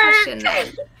So, question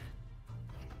then.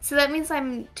 So that means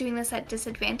I'm doing this at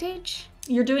disadvantage?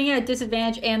 you're doing it at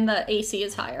disadvantage and the AC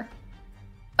is higher.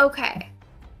 Okay.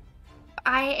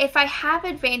 If I have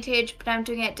advantage, but I'm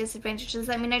doing it at disadvantage, does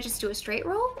that mean I just do a straight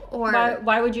roll? Or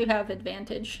Why would you have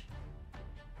advantage?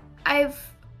 I have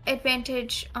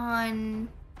advantage on...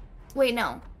 Wait,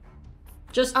 no.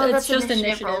 Just Oh, it's that's just initiative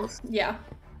initiative. rolls. Yeah.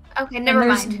 Okay, And never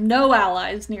there's mind. no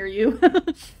allies near you.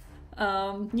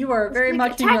 You are very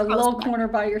like much in a attack rolls little one. corner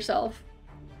by yourself.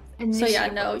 So yeah,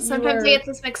 no, you Sometimes are- I get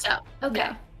this mixed up. Okay,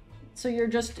 Yeah. So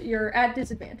you're at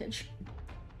disadvantage.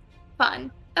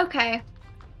 fun. Okay.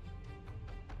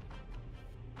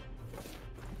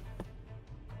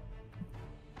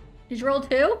 Did you roll 2?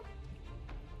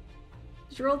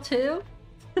 Did you roll 2?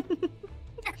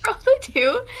 Probably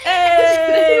 2.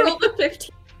 Hey! Rolled a 15.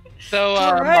 So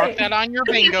All mark right. that on your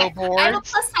bingo board. I have a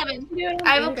plus 7.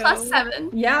 I have a plus 7.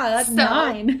 Yeah, that's So-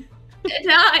 9.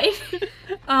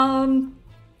 9.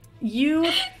 You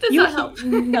Does you not help.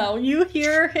 no, you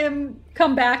hear him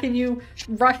come back and you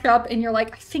rush up and you're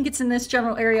like, I think it's in this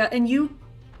general area, and you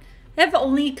have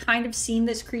only kind of seen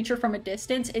this creature from a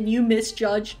distance and you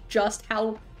misjudge just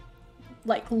how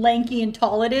like lanky and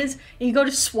tall it is, and you go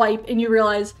to swipe and you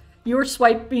realize you're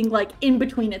swiping like in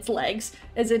between its legs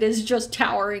as it is just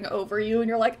towering over you, and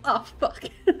you're like, oh fuck,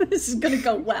 this is gonna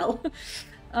go well.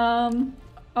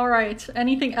 All right,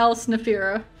 anything else,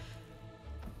 Nafira?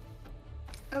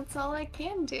 That's all I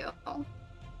can do.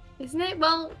 Isn't it?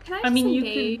 Well, can I I mean,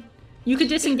 disengage? you could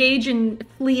disengage and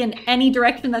flee in any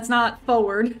direction that's not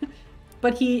forward,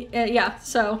 but yeah,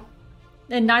 so,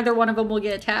 and neither one of them will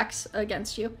get attacks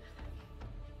against you.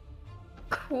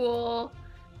 Cool.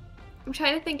 I'm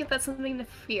trying to think if that's something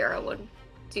Nafira would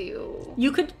do.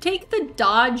 You could take the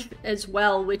dodge as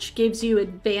well, which gives you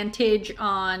advantage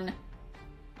on,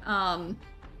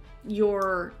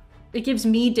 it gives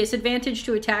me disadvantage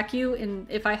to attack you, and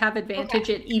if I have advantage,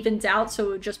 it evens out, so it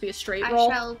would just be a straight roll.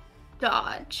 I shall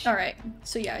dodge. All right,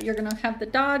 so yeah, you're gonna have the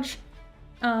dodge.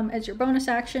 as your bonus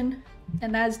action,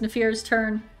 and that is Nafir's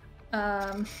turn.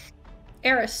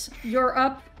 Eris, you're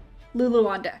up. Lulu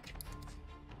on deck.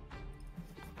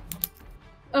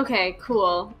 Okay,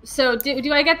 cool. So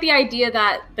do I get the idea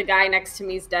that the guy next to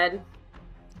me is dead?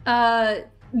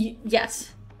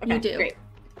 Yes, Okay, you do. Great.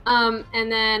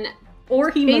 And then Or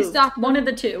he Based moved. off One of- of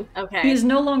the two. okay. He is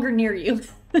no longer near you.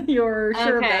 You're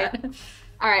sure Okay. of that.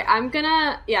 All right, I'm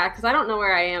gonna because I don't know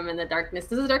where I am in the darkness.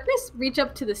 Does the darkness reach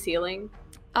up to the ceiling?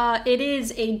 It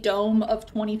is a dome of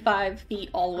 25 feet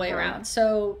all the way Uh-huh. around.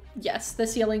 So, yes, the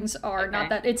ceilings are not Okay.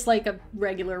 that. It's like a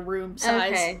regular room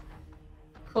size. Okay.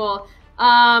 Cool.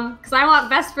 Because I want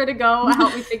Vesper to go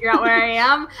help me figure out where I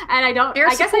am, and I don't. Air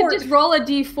I guess I support. just roll a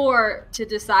d4 to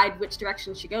decide which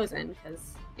direction she goes in. Because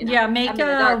Yeah, make I'm in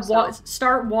the dark, so-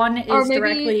 start one Or is maybe-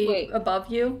 directly wait. above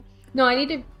you. No, I need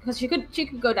to because she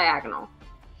could go diagonal.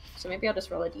 So maybe I'll just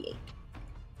roll a d8.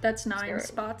 That's 9 Sure.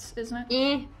 spots, isn't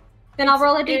it? Then I'll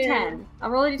roll a It's- d10.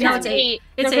 I'll roll a d10. No, it's 8.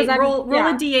 It's No, 'cause 8. Roll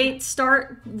yeah. a d8,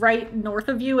 start right north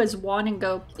of you as 1 and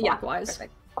go Yeah, clockwise.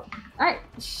 perfect. All right,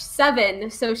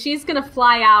 7. So she's gonna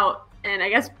fly out and I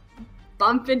guess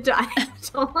bump into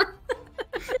Anatole.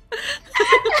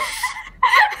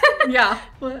 Yeah.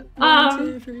 What? Um, 1,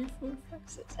 2, 3, 4, 5,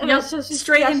 6. and Yep, it's just-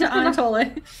 straight yeah, into she's gonna- Anatole.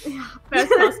 Yeah.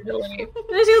 Best possibility.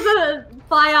 Then she's gonna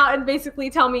fly out and basically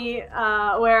tell me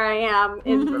where I am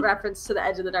in Mhm. reference to the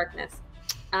edge of the darkness.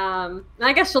 And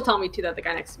I guess she'll tell me too that the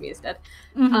guy next to me is dead.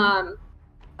 Mhm.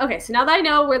 Okay, so now that I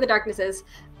know where the darkness is,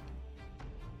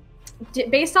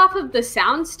 based off of the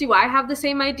sounds, do I have the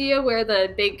same idea where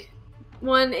the big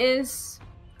one is,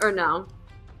 or no?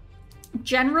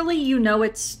 Generally, you know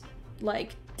it's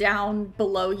like down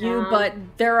below you, Yeah. but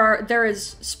there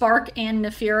is Spark and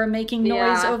Nafira making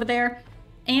noise Yeah. over there.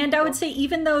 And I would say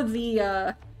even though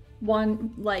the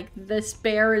one like this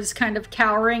bear is kind of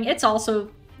cowering, it's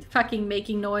also fucking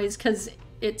making noise because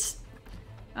it's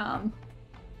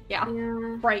Yeah.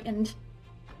 frightened.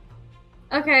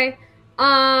 Okay.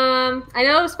 I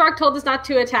know Spark told us not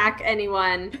to attack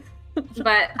anyone,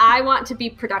 but I want to be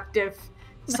productive,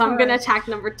 so I'm gonna Alright. attack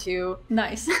number 2.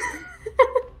 Nice.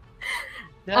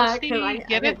 Does 'cause he I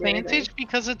get didn't do anything. advantage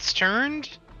because it's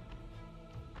turned?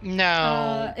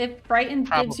 No. If frightened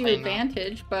gives you Probably not.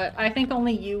 advantage, but I think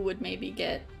only you would maybe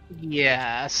get.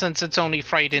 Yeah, since it's only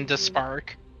frightened to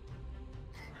spark.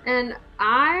 And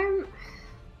I'm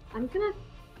gonna.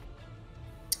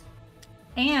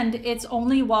 And it's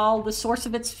only while the source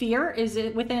of its fear is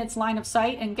it within its line of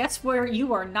sight. And guess where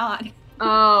you are not?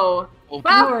 Oh, You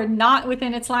well, are not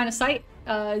within its line of sight,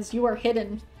 as you are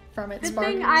hidden from its good spark.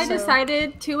 thing I so-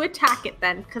 decided to attack it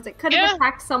then, because it could have Yeah.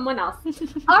 attacked someone else. Yeah,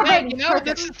 Alright, you know, perfect.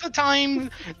 this is the time.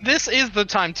 This is the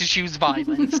time to choose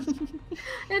violence.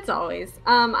 It's always.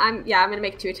 I'm gonna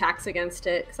make 2 attacks against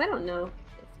it because I don't know if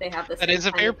they have this. That is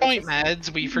a fair point,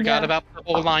 Mads. We forgot Yeah. about the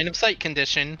whole line of sight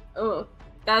condition. Oh,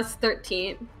 that's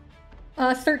 13.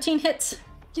 13 hits.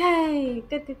 Yay!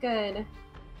 Good.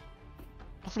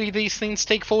 Hopefully these things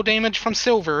take full damage from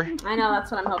silver. I know that's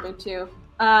what I'm hoping to.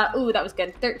 Ooh, that was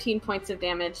good. 13 points of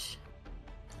damage.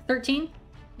 13?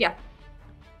 Yeah.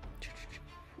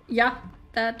 Yeah,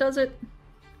 that does it.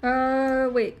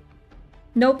 Wait.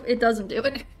 Nope, it doesn't do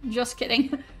it. Just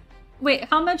kidding. Wait,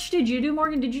 how much did you do,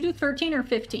 Morgan? Did you do 13 or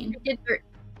 15?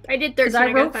 I did 13. Because I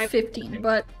got wrote 5. 15,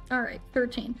 but alright,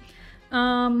 13.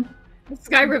 This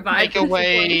guy revived. Take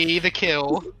away the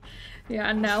kill.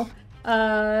 Yeah, no.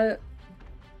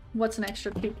 What's an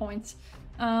extra 2 points?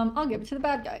 I'll give it to the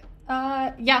bad guy.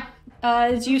 Yeah.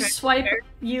 As you Okay, swipe, fair.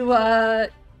 you, how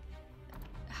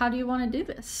do you want to do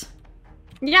this?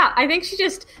 Yeah, I think she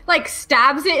just like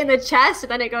stabs it in the chest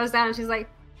and then it goes down and she's like,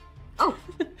 oh.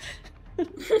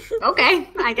 Okay,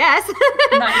 I guess.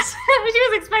 Nice. She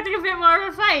was expecting a bit more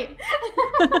of a fight.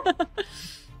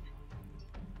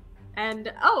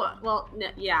 And,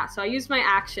 yeah, so I used my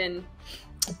action.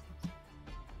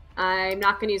 I'm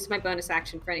not going to use my bonus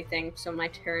action for anything, so my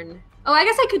turn. Oh, I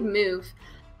guess I could move.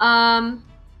 Nah,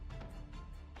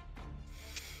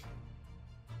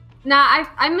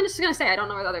 I'm just going to say I don't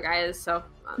know where the other guy is, so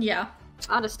Yeah.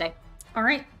 I'll just stay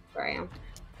Alright. where I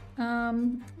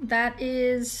am. That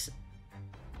is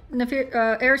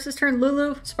Eris's turn.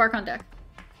 Lulu, Spark on deck.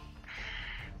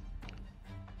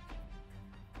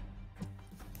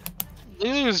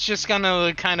 Lulu's just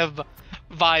gonna kind of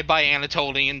vibe by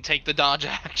Anatoly and take the dodge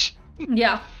action.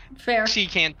 Yeah, fair. She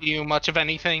can't do much of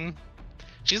anything.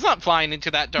 She's not flying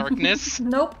into that darkness.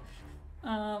 Nope.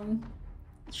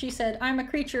 She said, I'm a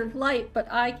creature of light, but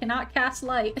I cannot cast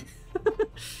light.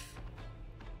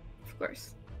 Of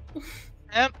course.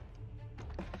 Yep.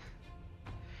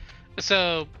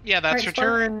 So, yeah, that's Alright, her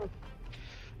Spark. turn.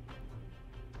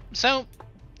 So,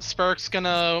 Spark's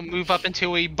gonna move up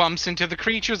until he bumps into the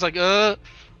creatures, like,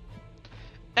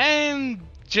 and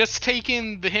just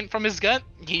taking the hint from his gut,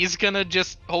 he's gonna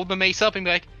just hold the mace up and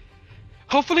be like,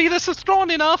 hopefully this is strong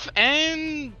enough,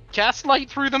 and cast light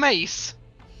through the mace.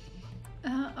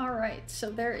 Alright,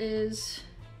 so there is...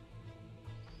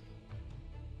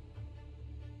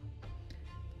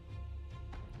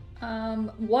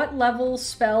 what level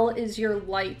spell is your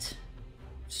light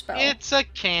spell? It's a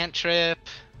cantrip.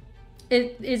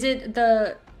 Is it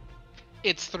the...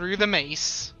 It's through the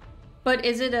mace. But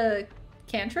is it a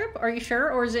cantrip? Are you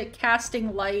sure? Or is it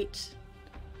casting light?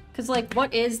 Because, like,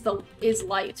 what is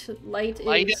light?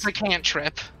 Light is a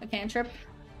cantrip. A cantrip?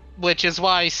 Which is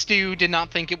why Stu did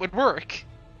not think it would work.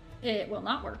 It will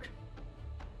not work.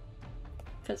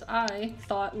 Because I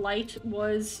thought light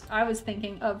was... I was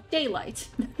thinking of daylight.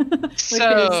 Which is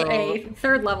a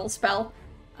 3rd level spell.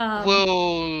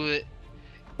 Well...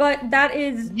 But that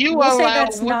is... You we'll say allow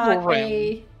that's not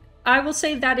room. I will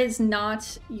say that is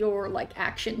not your, like,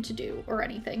 action to do or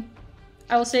anything.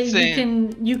 I will say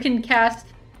you can cast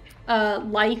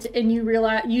light and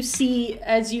you see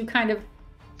as you kind of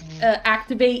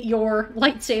activate your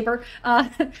lightsaber,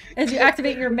 as you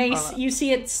activate your mace, you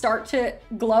see it start to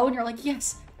glow and you're like,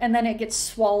 yes! And then it gets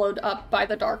swallowed up by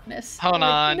the darkness. Hold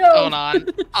on.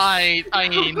 I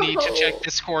need to check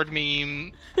Discord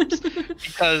meme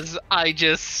because I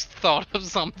just thought of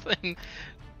something.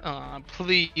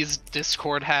 Please,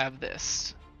 Discord, have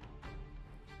this.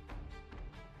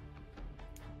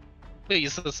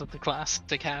 Please, this is the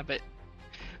classic habit.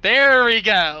 There we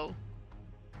go!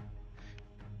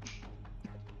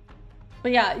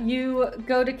 But yeah, you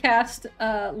go to cast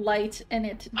light and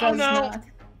it does not.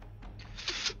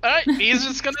 Alright, he's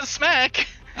just gonna smack.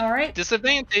 Alright.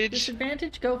 Disadvantage.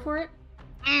 Disadvantage, go for it.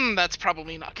 That's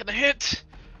probably not gonna hit.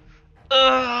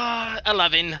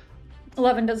 11.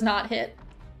 11 does not hit.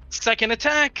 Second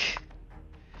attack.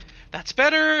 That's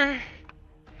better.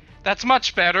 That's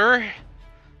much better.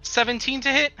 17 to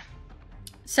hit.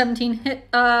 17 hit.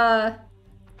 I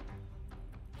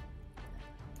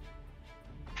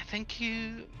think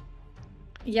you...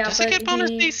 Yeah, Does it get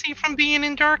bonus DC from being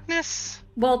in darkness?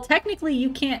 Well, technically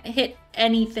you can't hit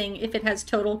anything if it has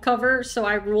total cover, so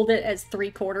I ruled it as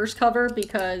 3/4 cover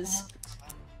because...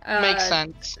 Makes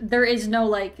sense. There is no,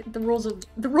 like, the rules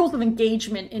of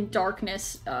engagement in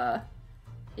darkness,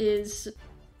 is...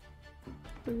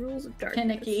 The rules of darkness.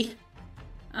 Finicky.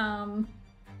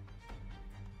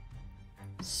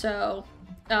 So,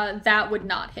 that would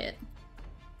not hit.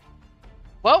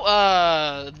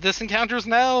 Well, this encounter is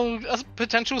now a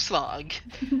potential slog.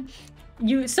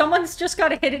 Someone's just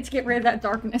gotta hit it to get rid of that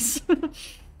darkness.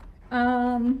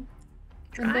 Trying.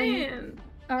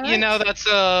 Alright. You know, that's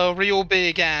a real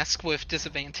big ask with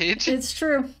disadvantage. It's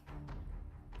true.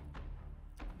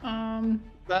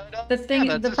 But,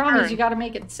 the problem is you gotta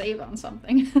make it save on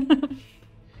something.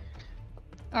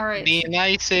 Alright. Be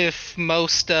nice if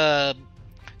most,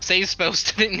 save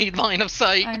spells didn't need line of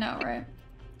sight. I know, right?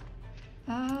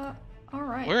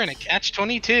 Alright. We're in a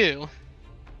catch-22.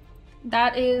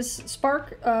 That is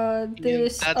Spark.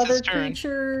 This other turn.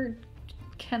 creature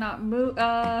cannot move.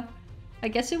 I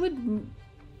guess it would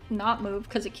not move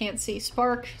because it can't see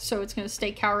Spark, so it's going to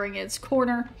stay cowering in its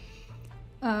corner.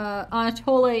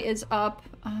 Anatole is up.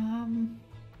 I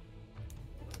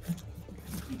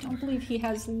don't believe he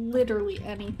has literally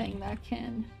anything that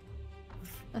can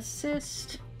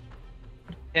assist.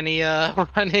 Can he,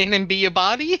 run in and be a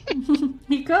body?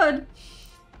 He could.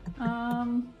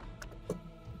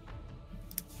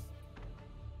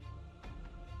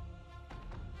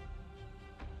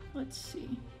 Let's see.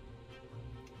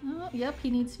 Oh, yep, he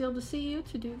needs to be able to see you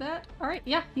to do that. Alright,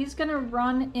 yeah, he's gonna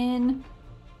run in.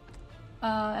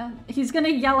 He's gonna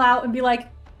yell out and be like,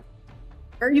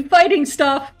 "Are you fighting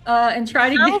stuff?" And try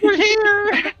to get over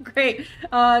here! Great.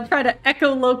 Try to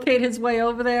echolocate his way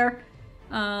over there.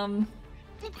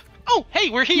 Oh, hey,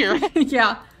 we're here!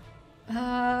 Yeah.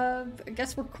 I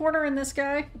guess we're cornering this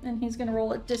guy, and he's gonna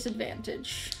roll at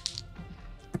disadvantage.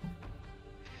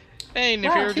 Hey, and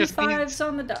wow, 2 5s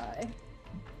on the die.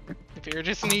 Nefir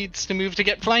just needs to move to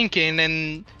get flanking,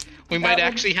 and we might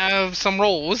actually have some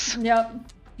rolls. Yep.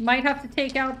 Might have to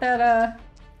take out that,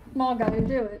 small guy to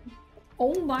do it.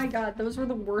 Oh my god, those were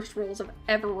the worst rolls I've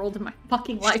ever rolled in my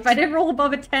fucking life. I didn't roll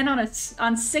above a 10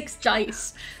 on 6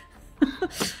 dice.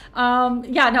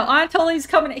 Yeah, no, Anatoly's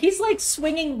coming. He's like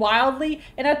swinging wildly,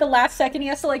 and at the last second, he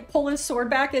has to like pull his sword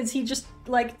back as he just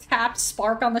like taps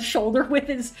Spark on the shoulder with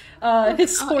his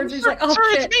sword. He's like, "Oh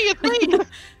shit!" It's me.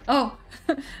 Oh.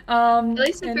 At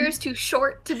least if you're too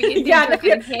short to be in Yeah, danger of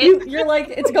getting hit. you're like,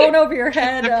 it's going over your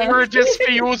head. Nefira just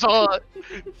feels a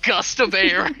gust of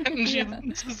air, and she's Yeah.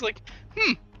 just like,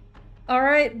 All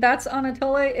right, that's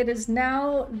Anatoly. It is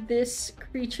now this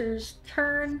creature's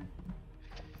turn.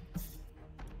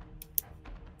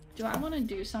 Do I want to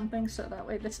do something so that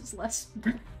way this is less...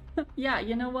 Yeah,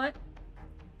 you know what?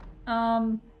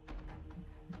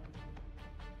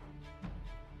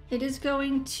 It is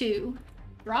going to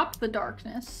drop the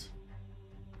darkness.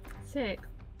 Sick.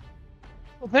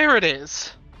 well, there it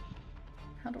is.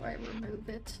 How do I remove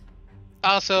it?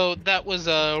 Also, that was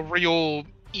a real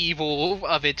evil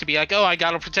of it to be like, oh, I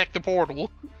gotta protect the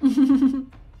portal.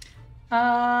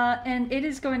 And it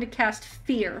is going to cast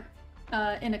Fear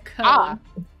in a cone.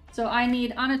 So I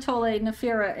need Anatoly,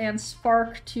 Nefira, and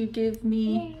Spark to give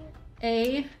me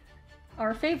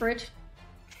our favorite,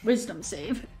 Wisdom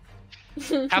save.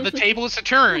 How the tables have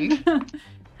turned.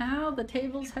 How the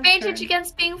tables have Advantage turned.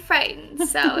 against being frightened,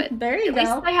 so There you at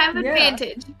least go. I have Yeah.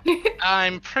 advantage.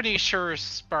 I'm pretty sure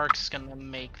Spark's gonna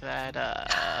make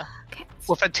that, Okay.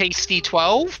 with a tasty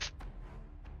 12.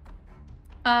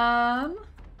 That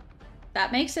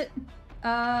makes it.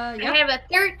 I Yeah, have a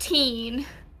 13.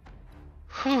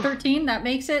 13. That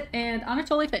makes it, and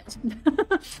Anatoly fails.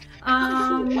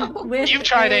 With You've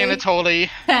tried, a Anatoly.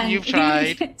 10. You've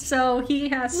tried. So he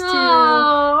has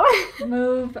No. to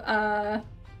move.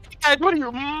 Dad, what are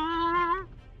you?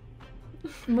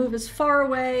 Move as far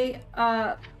away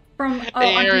on each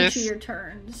Eris. of your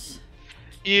turns.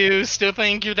 You still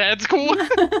think your dad's cool?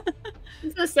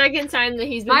 It's the second time that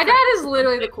he's been. My dad is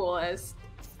literally the coolest.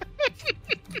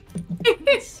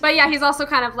 But yeah, he's also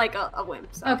kind of like a wimp.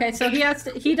 So. Okay, so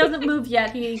he doesn't move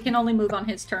yet. He can only move on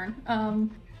his turn.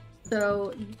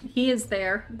 So he is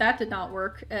there. That did not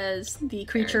work as the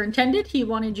creature intended. He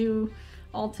wanted you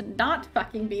all to not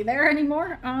fucking be there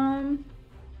anymore. And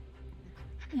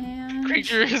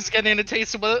Creature is getting a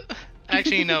taste of what?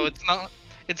 Actually, no, it's not.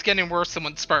 It's getting worse than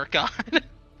what Spark got.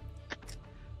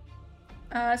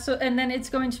 and then it's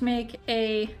going to make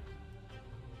a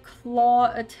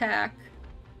claw attack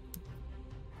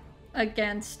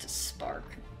against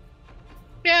Spark.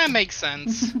 Yeah, makes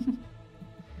sense.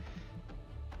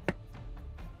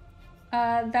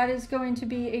 That is going to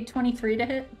be a 23 to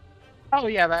hit. Oh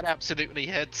yeah, that absolutely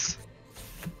hits.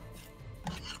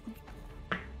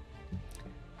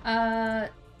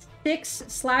 6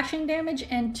 slashing damage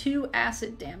and 2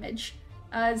 acid damage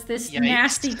as this Yikes.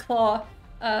 nasty claw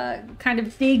kind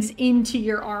of digs into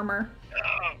your armor.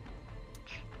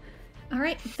 All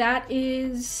right, that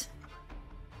is.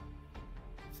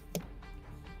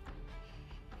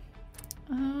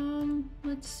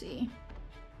 Let's see.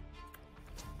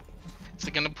 Is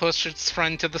it gonna push its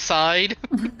friend to the side?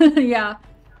 Yeah.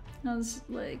 I was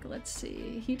like, let's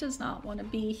see. He does not want to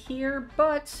be here,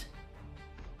 but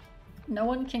no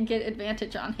one can get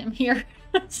advantage on him here.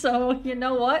 So, you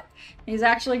know what? He's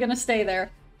actually going to stay there.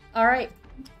 All right.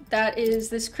 That is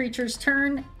this creature's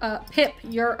turn. Pip,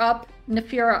 you're up.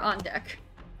 Nefira on deck.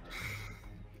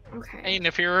 Okay. Hey,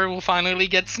 Nefira will finally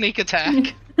get sneak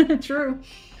attack. True.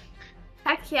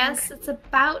 Heck yes, it's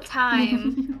about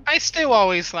time. I still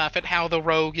always laugh at how the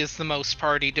rogue is the most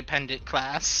party-dependent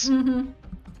class.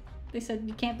 They said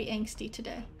you can't be angsty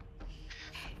today.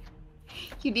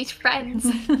 You need friends.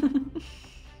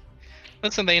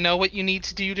 Listen, they know what you need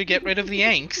to do to get rid of the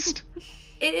angst.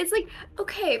 It's like,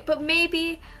 okay, but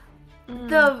maybe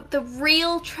the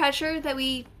real treasure that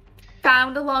we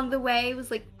found along the way was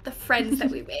like the friends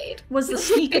that we made. Was the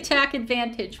sneak attack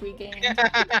advantage we gained.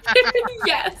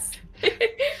 Yes.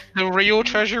 The real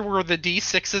treasure were the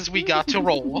D6s we got to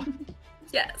roll.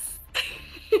 Yes.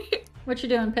 What you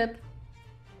doing, Pip?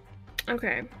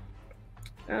 Okay.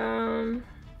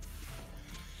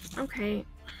 Okay.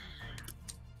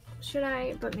 Should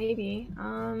I? But maybe.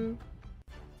 You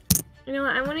know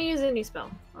what? I want to use a new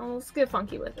spell. Let's get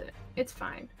funky with it. It's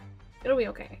fine. It'll be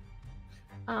okay.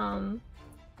 Yeah,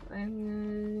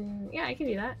 I can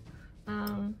do that.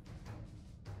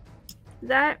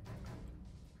 That.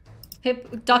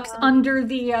 Pip ducks under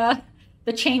the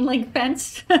chain link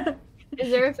fence.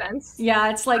 Is there a fence? Yeah,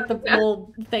 it's like the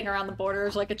little thing around the border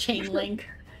is like a chain link.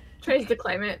 Tries to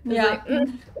climb it. It's Yeah. like,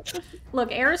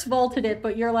 Look, Eris vaulted it,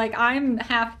 but you're like,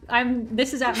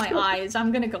 this is at my eyes.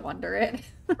 I'm gonna go under it.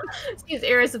 Excuse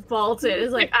Eris vaulted.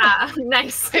 It's like,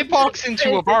 nice. Pip walks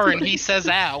into a bar and he says,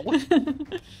 ow.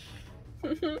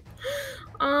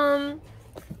 And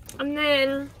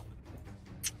then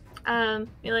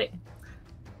You're like,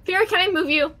 Fira, can I move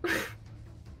you?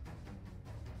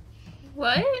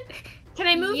 What? Can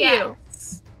I move you?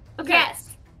 Yes. Okay. Yes.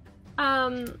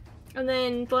 And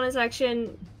then bonus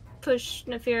action, push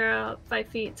Nefira 5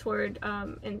 feet toward,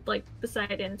 and like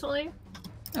beside Anatoly.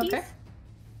 Okay.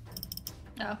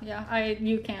 Oh yeah,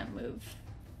 you can't move.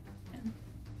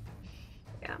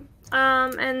 Yeah.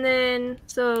 And then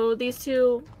so these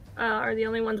two are the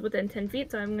only ones within 10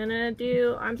 feet. So I'm gonna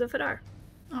do Arms of Hadar.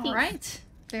 All right.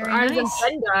 Very Arms of nice.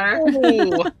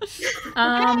 Dendar.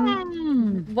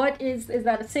 What is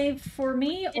that a save for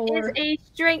me or? It is a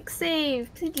strength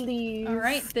save, please. All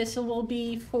right. This will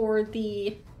be for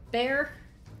the bear.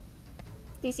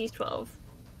 DC's 12.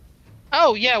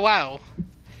 Oh, yeah, wow.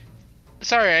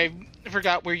 Sorry, I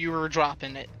forgot where you were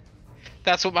dropping it.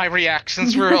 That's what my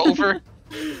reactions were over.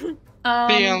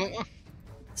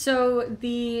 So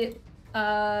the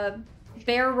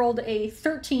bear rolled a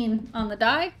 13 on the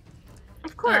die.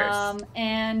 Of course.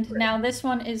 And now this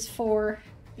one is for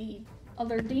the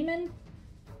other demon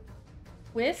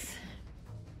with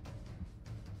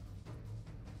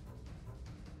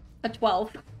a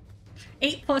 12.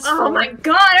 8 plus 4. Oh my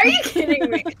god, are you kidding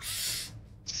me?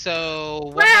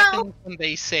 So, what happens when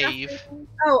they save?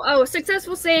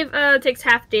 Successful save takes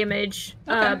half damage,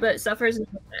 Okay. but suffers no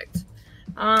effect.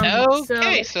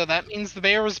 Okay, so that means the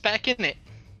bear was back in it.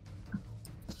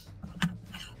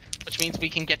 Which means we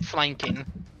can get flanking.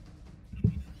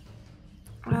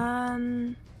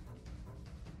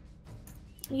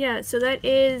 Yeah, so that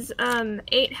is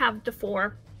 8 halved to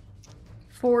 4.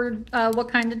 For what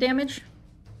kind of damage?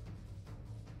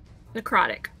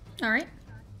 Necrotic. Alright.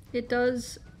 It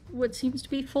does what seems to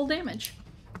be full damage.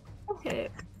 Okay.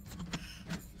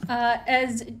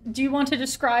 Do you want to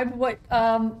describe what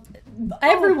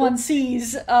everyone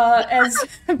sees as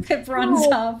Pip runs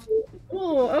up?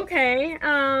 Oh, okay.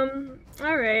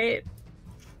 Alright.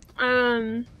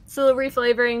 So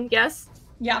reflavoring, yes?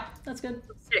 Yeah, that's good.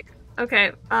 Sick.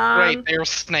 Okay. Right, they're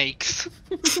snakes.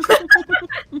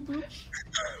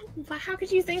 But how could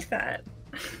you think that?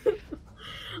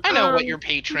 I know what your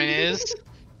patron is.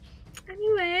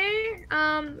 Anyway,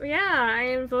 yeah,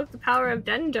 I invoke the power of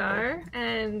Dendar,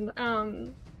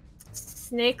 and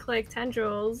snake-like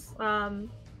tendrils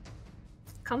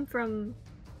come from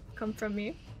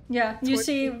me. Yeah, you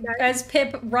see as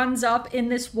Pip runs up in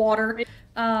this water,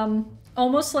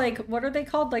 almost like, what are they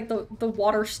called? Like the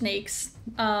water snakes.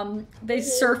 They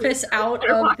surface out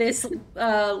of this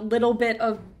little bit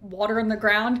of water in the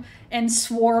ground and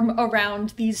swarm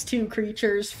around these two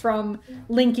creatures from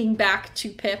linking back to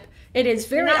Pip. It is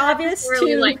very obvious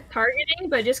to like targeting,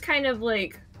 but just kind of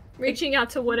like reaching out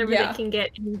to whatever they can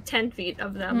get in 10 feet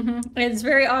of them. It's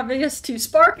very obvious to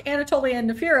Spark, Anatoly, and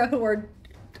Nefira, who are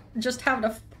just having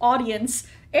an audience.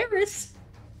 Eris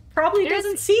probably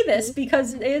doesn't see this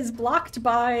because it is blocked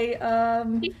by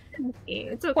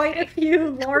It's okay. quite a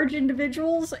few large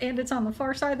individuals, and it's on the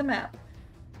far side of the map.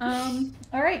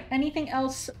 Alright, anything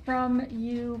else from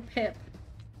you, Pip?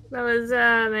 That was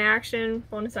my action,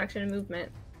 bonus action, and movement.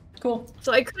 Cool.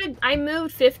 So I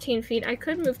moved 15 feet. I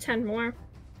could move 10 more.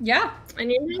 Yeah.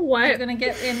 And you know what? You're gonna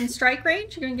get in strike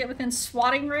range? You're gonna get within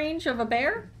swatting range of a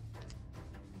bear?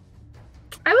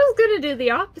 I was gonna do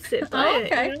the opposite, but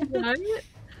okay. you know what?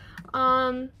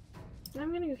 I'm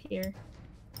gonna go here.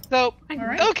 So,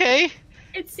 Alright. okay.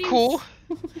 It seems Cool.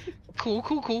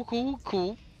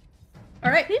 Cool.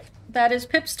 Alright, that is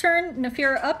Pip's turn.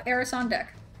 Nefira up, Eris on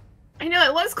deck. I know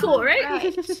it was cool,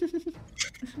 right?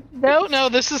 No,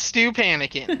 this is Stu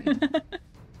panicking.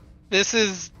 This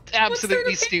is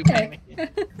absolutely Stu panicking. I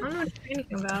don't know what you're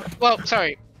panicking about. Well,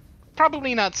 sorry.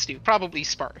 Probably not Stu, probably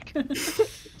Spark.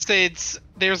 So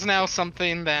there's now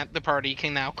something that the party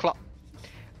can now club.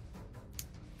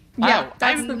 Yeah, Wow,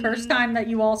 that's the first time that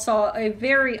you all saw a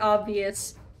very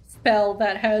obvious spell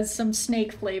that has some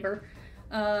snake flavor.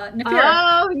 Nefira.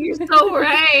 Oh, you're so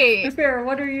right. Nefira,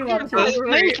 what are you up to? The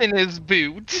snake in his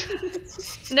boot.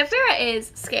 Nefira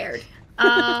is scared.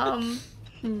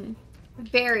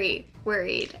 Very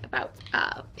worried about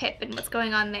Pip and what's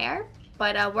going on there.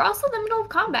 But we're also in the middle of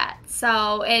combat,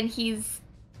 and he's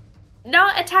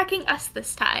not attacking us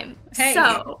this time. Hey,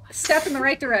 so step in the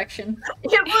right direction.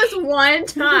 It was one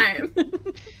time.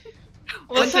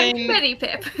 one time Listen, too many,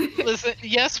 Pip. listen,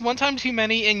 yes, one time too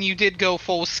many, and you did go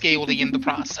full scaly in the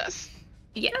process.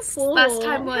 Yes, Cool. last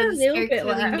time was A little very bit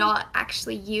clearly left. not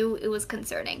actually you. It was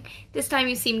concerning. This time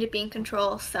you seem to be in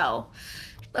control, so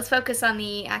let's focus on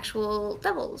the actual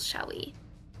devils, shall we?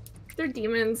 They're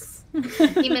demons.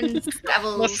 Demons,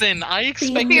 devils. Listen, I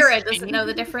expected Nefira doesn't know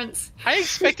the difference. I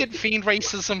expected fiend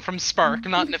racism from Spark,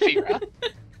 not Nefira.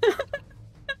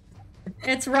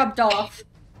 It's rubbed off.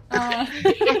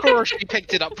 Of course, she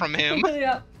picked it up from him.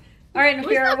 Yeah. All right,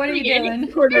 Nafira, what are you doing?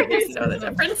 Coordinators know the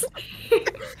difference.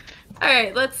 All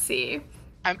right, let's see.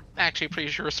 I'm actually pretty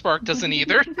sure Spark doesn't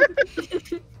either.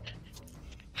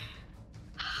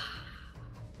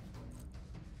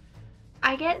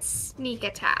 I get sneak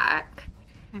attack.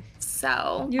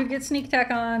 So You get sneak attack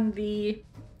on the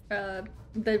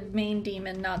main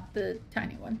demon, not the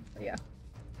tiny one. But yeah.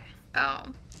 Oh.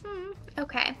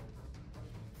 Okay.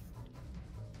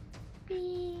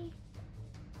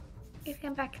 Let's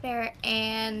come back there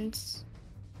and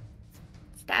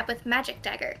stab with magic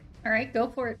dagger. All right, go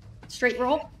for it. Straight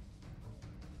roll.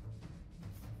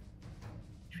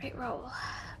 Straight roll.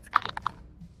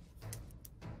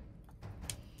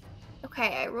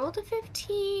 Okay, I rolled a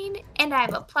 15, and I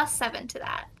have a +7 to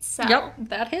that. So Yep,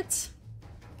 that hits.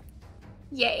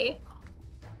 Yay.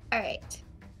 Alright.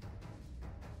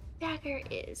 Dagger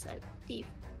is a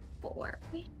D4.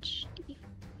 Which D4?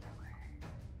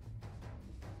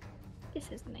 This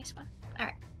is the nice one.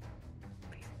 Alright.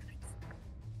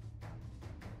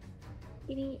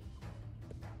 Where'd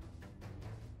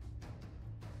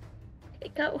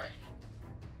it go?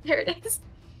 There it is.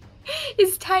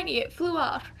 It's tiny, it flew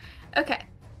off. Okay.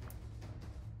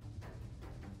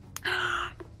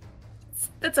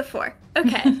 That's a 4.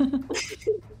 Okay.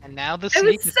 And now the I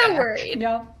sneak was so attack. worried.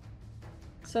 Yeah.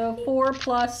 So 4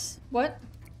 plus what?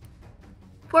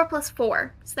 4 plus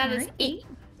 4. So that is Alright. 8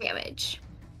 damage.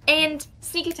 And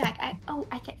sneak attack.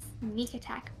 I get sneak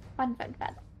attack. Fun.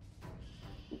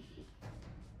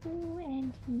 Ooh,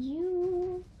 and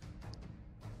you.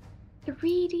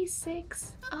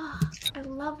 3d6. Oh, I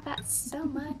love that so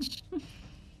much.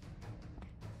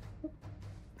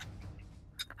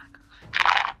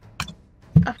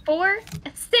 A 4,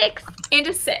 a 6, and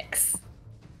a 6.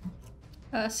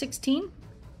 16.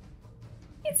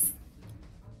 It's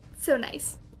so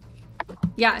nice.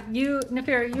 Yeah,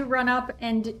 Nafira, you run up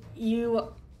and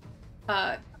you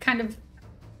kind of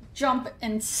jump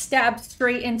and stab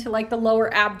straight into like the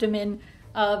lower abdomen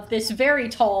of this very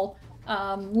tall,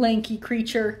 lanky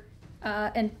creature,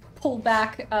 and pull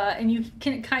back, and you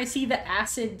can kind of see the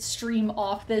acid stream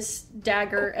off this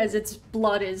dagger as its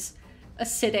blood is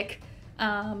acidic.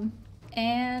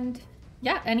 And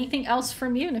yeah, anything else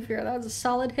from you, Nafira? That was a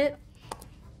solid hit.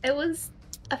 It was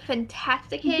a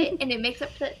fantastic hit, and it makes up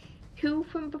the 2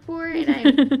 from before, and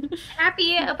I'm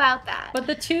happy about that. But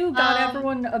the 2 got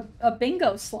everyone a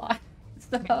bingo slot.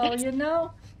 So, you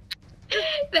know.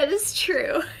 That is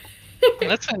true.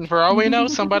 Listen, for all we know,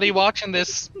 somebody watching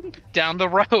this down the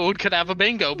road could have a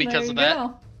bingo because of that.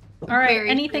 All right, Very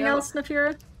anything true. else,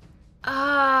 Nafira?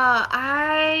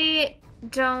 I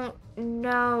don't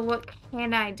know. What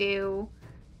can I do?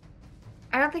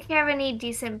 I don't think I have any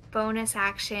decent bonus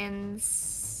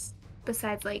actions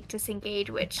besides, like, disengage,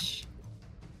 which...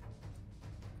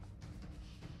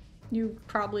 You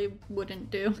probably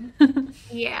wouldn't do.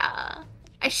 Yeah.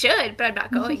 I should, but I'm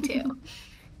not going to.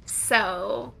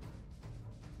 So...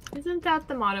 Isn't that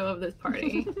the motto of this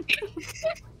party?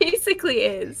 basically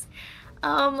is.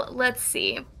 Let's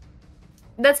see.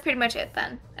 That's pretty much it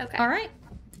then. Okay. All right.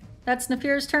 That's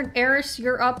Nafira's turn. Eris,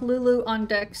 you're up. Lulu on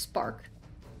deck. Spark.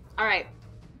 All right.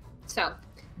 So,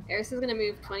 Eris is going to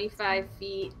move 25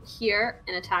 feet here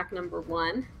and attack number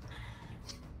 1.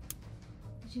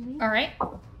 All right.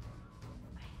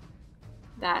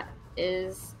 That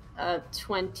is a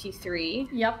 23.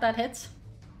 Yep, that hits.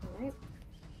 All right.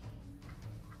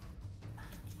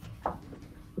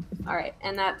 All right,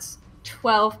 and that's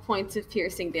 12 points of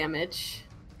piercing damage.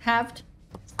 Halved.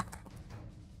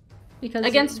 Because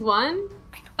Against 1?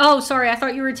 Oh, sorry. I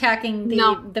thought you were attacking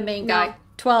the main guy. No.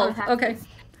 12. Okay. Okay.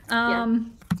 Yeah.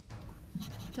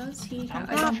 Does he How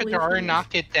have... did Fedora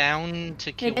knock it down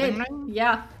to kill him now?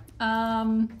 Yeah.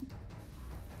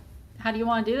 How do you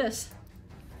want to do this?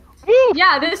 Woo!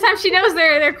 Yeah, this time she knows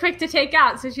they're quick to take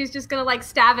out, so she's just gonna like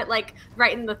stab it like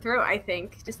right in the throat, I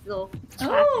think. Just a little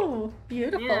Oh,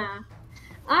 beautiful. Yeah.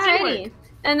 Alrighty.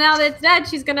 And now that it's dead,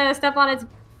 she's gonna step on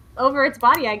over its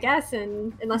body, I guess,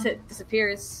 and unless it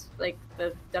disappears like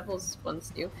the devil's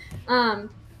ones do.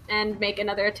 And make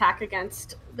another attack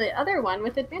against the other one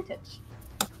with advantage.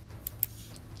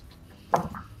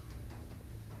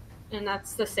 And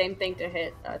that's the same thing to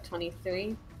hit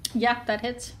 23. Yeah, that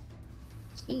hits.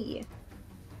 Yay,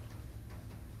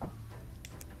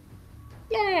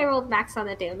 I rolled max on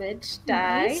the damage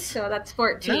die, Nice. so that's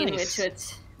 14, Nice.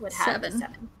 which would have 7.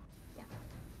 7. Yeah.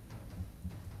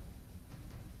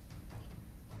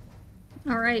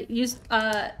 All right.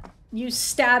 You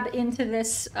stab into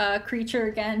this creature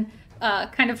again,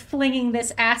 kind of flinging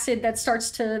this acid that starts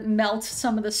to melt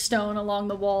some of the stone along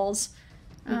the walls.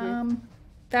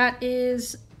 That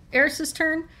is Eris's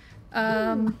turn.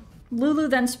 Lulu,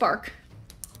 then Spark.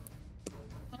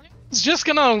 She's just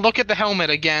gonna look at the helmet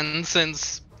again,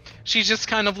 since she's just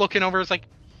kind of looking over. It's like,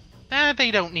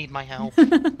 they don't need my help.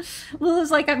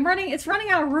 Lulu's like, it's running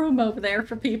out of room over there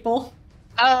for people.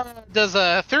 Does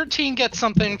a 13 get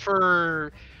something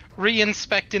for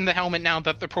re-inspecting the helmet now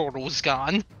that the portal's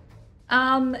gone?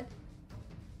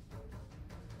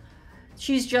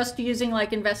 She's just using,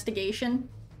 like, investigation.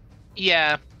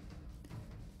 Yeah.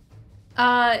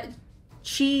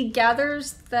 She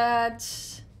gathers that...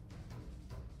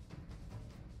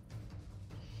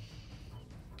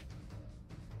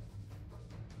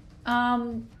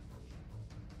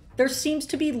 there seems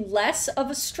to be less of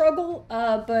a struggle,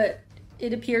 but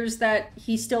it appears that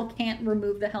he still can't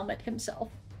remove the helmet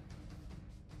himself.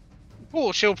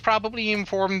 Cool, she'll probably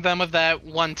inform them of that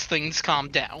once things calm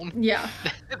down. Yeah.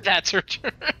 That's her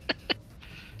turn.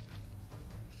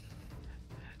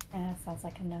 Sounds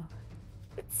like a no.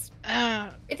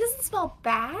 It doesn't smell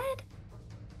bad.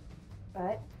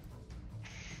 But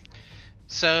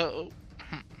so...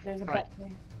 there's a Right. but there.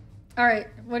 Alright,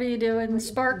 what are you doing,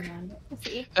 Spark? Let's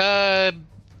see.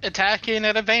 Attacking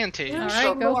at advantage.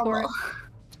 Alright, go for it.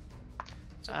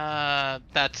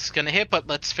 That's gonna hit, but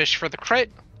let's fish for the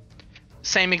crit.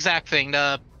 Same exact thing,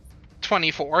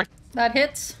 24. That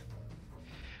hits.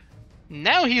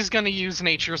 Now he's gonna use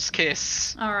Nature's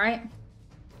Kiss. Alright.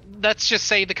 Let's just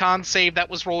say the con save that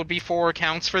was rolled before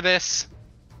counts for this.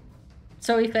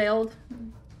 So he failed.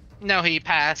 No, he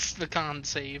passed the con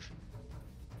save.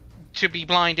 To be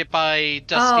blinded by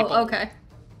Dusty Bolt. Oh, okay.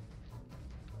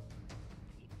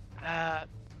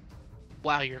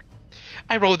 Wow,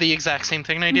 I rolled the exact same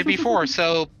thing I did before,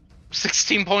 so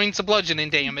 16 points of bludgeoning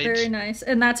damage. Very nice.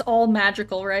 And that's all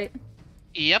magical, right?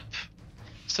 Yep.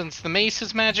 Since the mace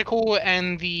is magical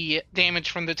and the damage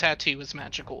from the tattoo is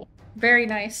magical. Very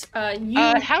nice.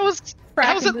 How's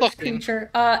it looking? Creature.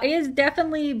 It is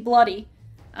definitely bloody.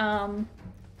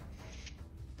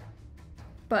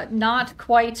 But not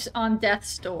quite on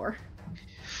death's door.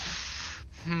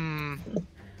 Well,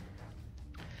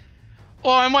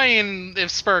 I'm waiting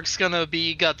if Spurk's gonna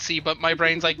be gutsy, but my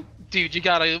brain's like, dude, you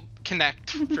gotta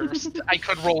connect first. I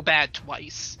could roll bad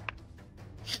twice.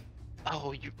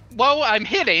 Oh, well, I'm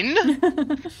hitting.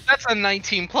 That's a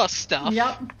 19 plus stuff.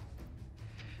 Yep.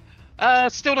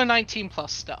 Still a 19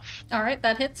 plus stuff. Alright,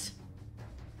 that hits.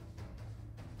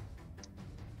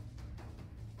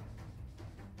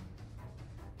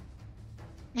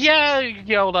 Yeah,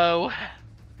 YOLO.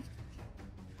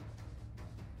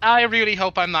 I really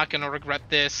hope I'm not gonna regret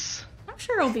this. I'm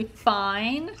sure it'll be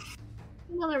fine.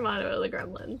 Another motto of the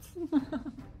Gremlins.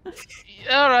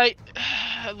 Alright,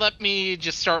 let me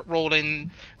just start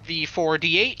rolling the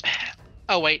 4d8.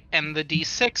 Oh wait, and the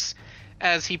d6,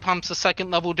 as he pumps a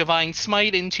second level Divine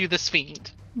Smite into this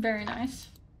fiend. Very nice.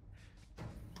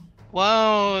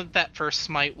 Well, that first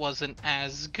smite wasn't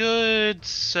as good,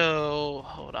 so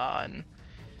hold on.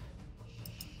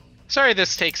 Sorry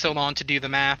this takes so long to do the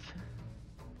math.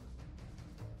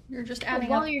 You're just adding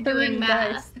While up you're 30 doing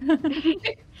dice.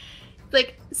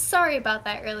 Like, sorry about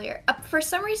that earlier. For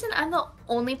some reason, I'm the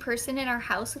only person in our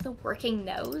house with a working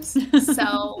nose,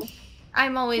 so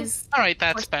I'm always Alright,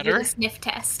 that's forced to do better. the sniff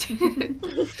test.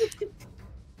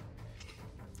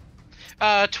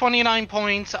 29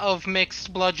 points of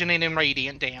mixed bludgeoning and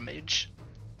radiant damage.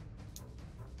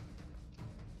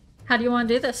 How do you want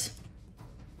to do this?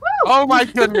 Oh my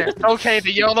goodness. Okay,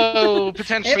 the YOLO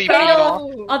potentially It paid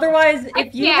failed. off. Otherwise,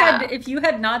 if Yeah. you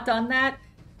had not done that,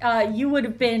 you would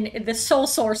have been the sole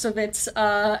source of its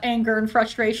anger and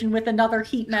frustration with another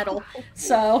heat metal.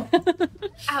 So,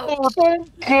 Ouch. Oh,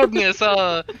 thank goodness.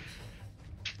 I,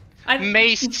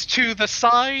 Mace to the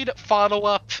side, follow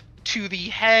up to the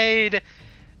head,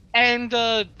 and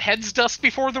head's dust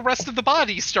before the rest of the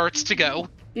body starts to go.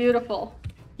 beautiful.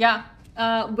 Yeah.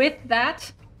 With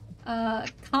that,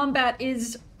 combat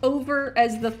is over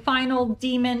as the final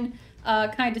demon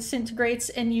kind of disintegrates,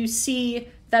 and you see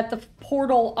that the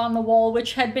portal on the wall,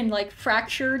 which had been like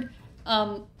fractured,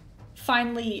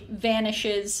 finally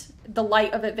vanishes. The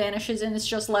light of it vanishes, and it's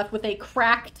just left with a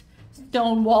cracked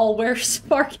stone wall where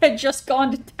Spark had just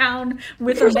gone to town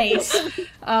with a mace.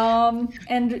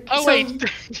 And Oh, so,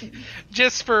 wait.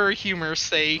 Just for humor's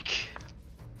sake.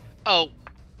 Oh,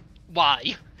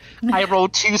 why? I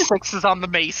rolled 2 6s on the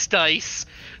mace dice,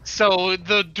 so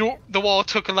the wall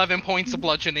took 11 points of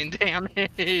bludgeoning damage.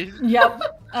 Yep.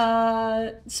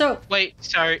 So Wait,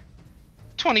 sorry.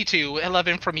 22,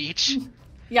 11 from each.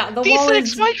 yeah, the wall D6,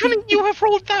 is why couldn't you have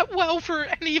rolled that well for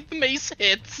any of the mace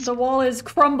hits? the wall is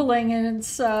crumbling in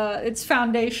its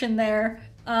foundation there.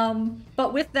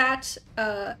 But with that,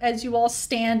 as you all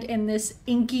stand in this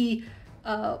inky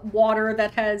water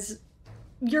that has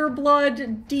your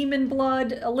blood, demon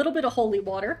blood, a little bit of holy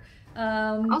water.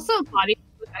 Also, body.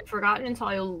 I'd forgotten until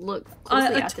I looked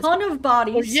closely A at this. ton of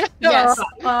bodies. Yeah. Yes.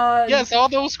 Yes, all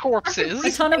those corpses.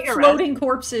 A ton of floating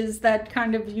corpses that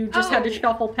kind of you just had to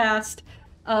shuffle past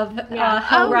of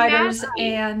Hell Riders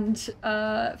and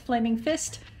Flaming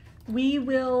Fist. We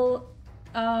will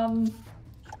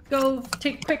go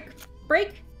take a quick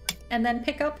break and then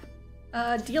pick up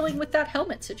dealing with that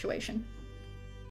helmet situation.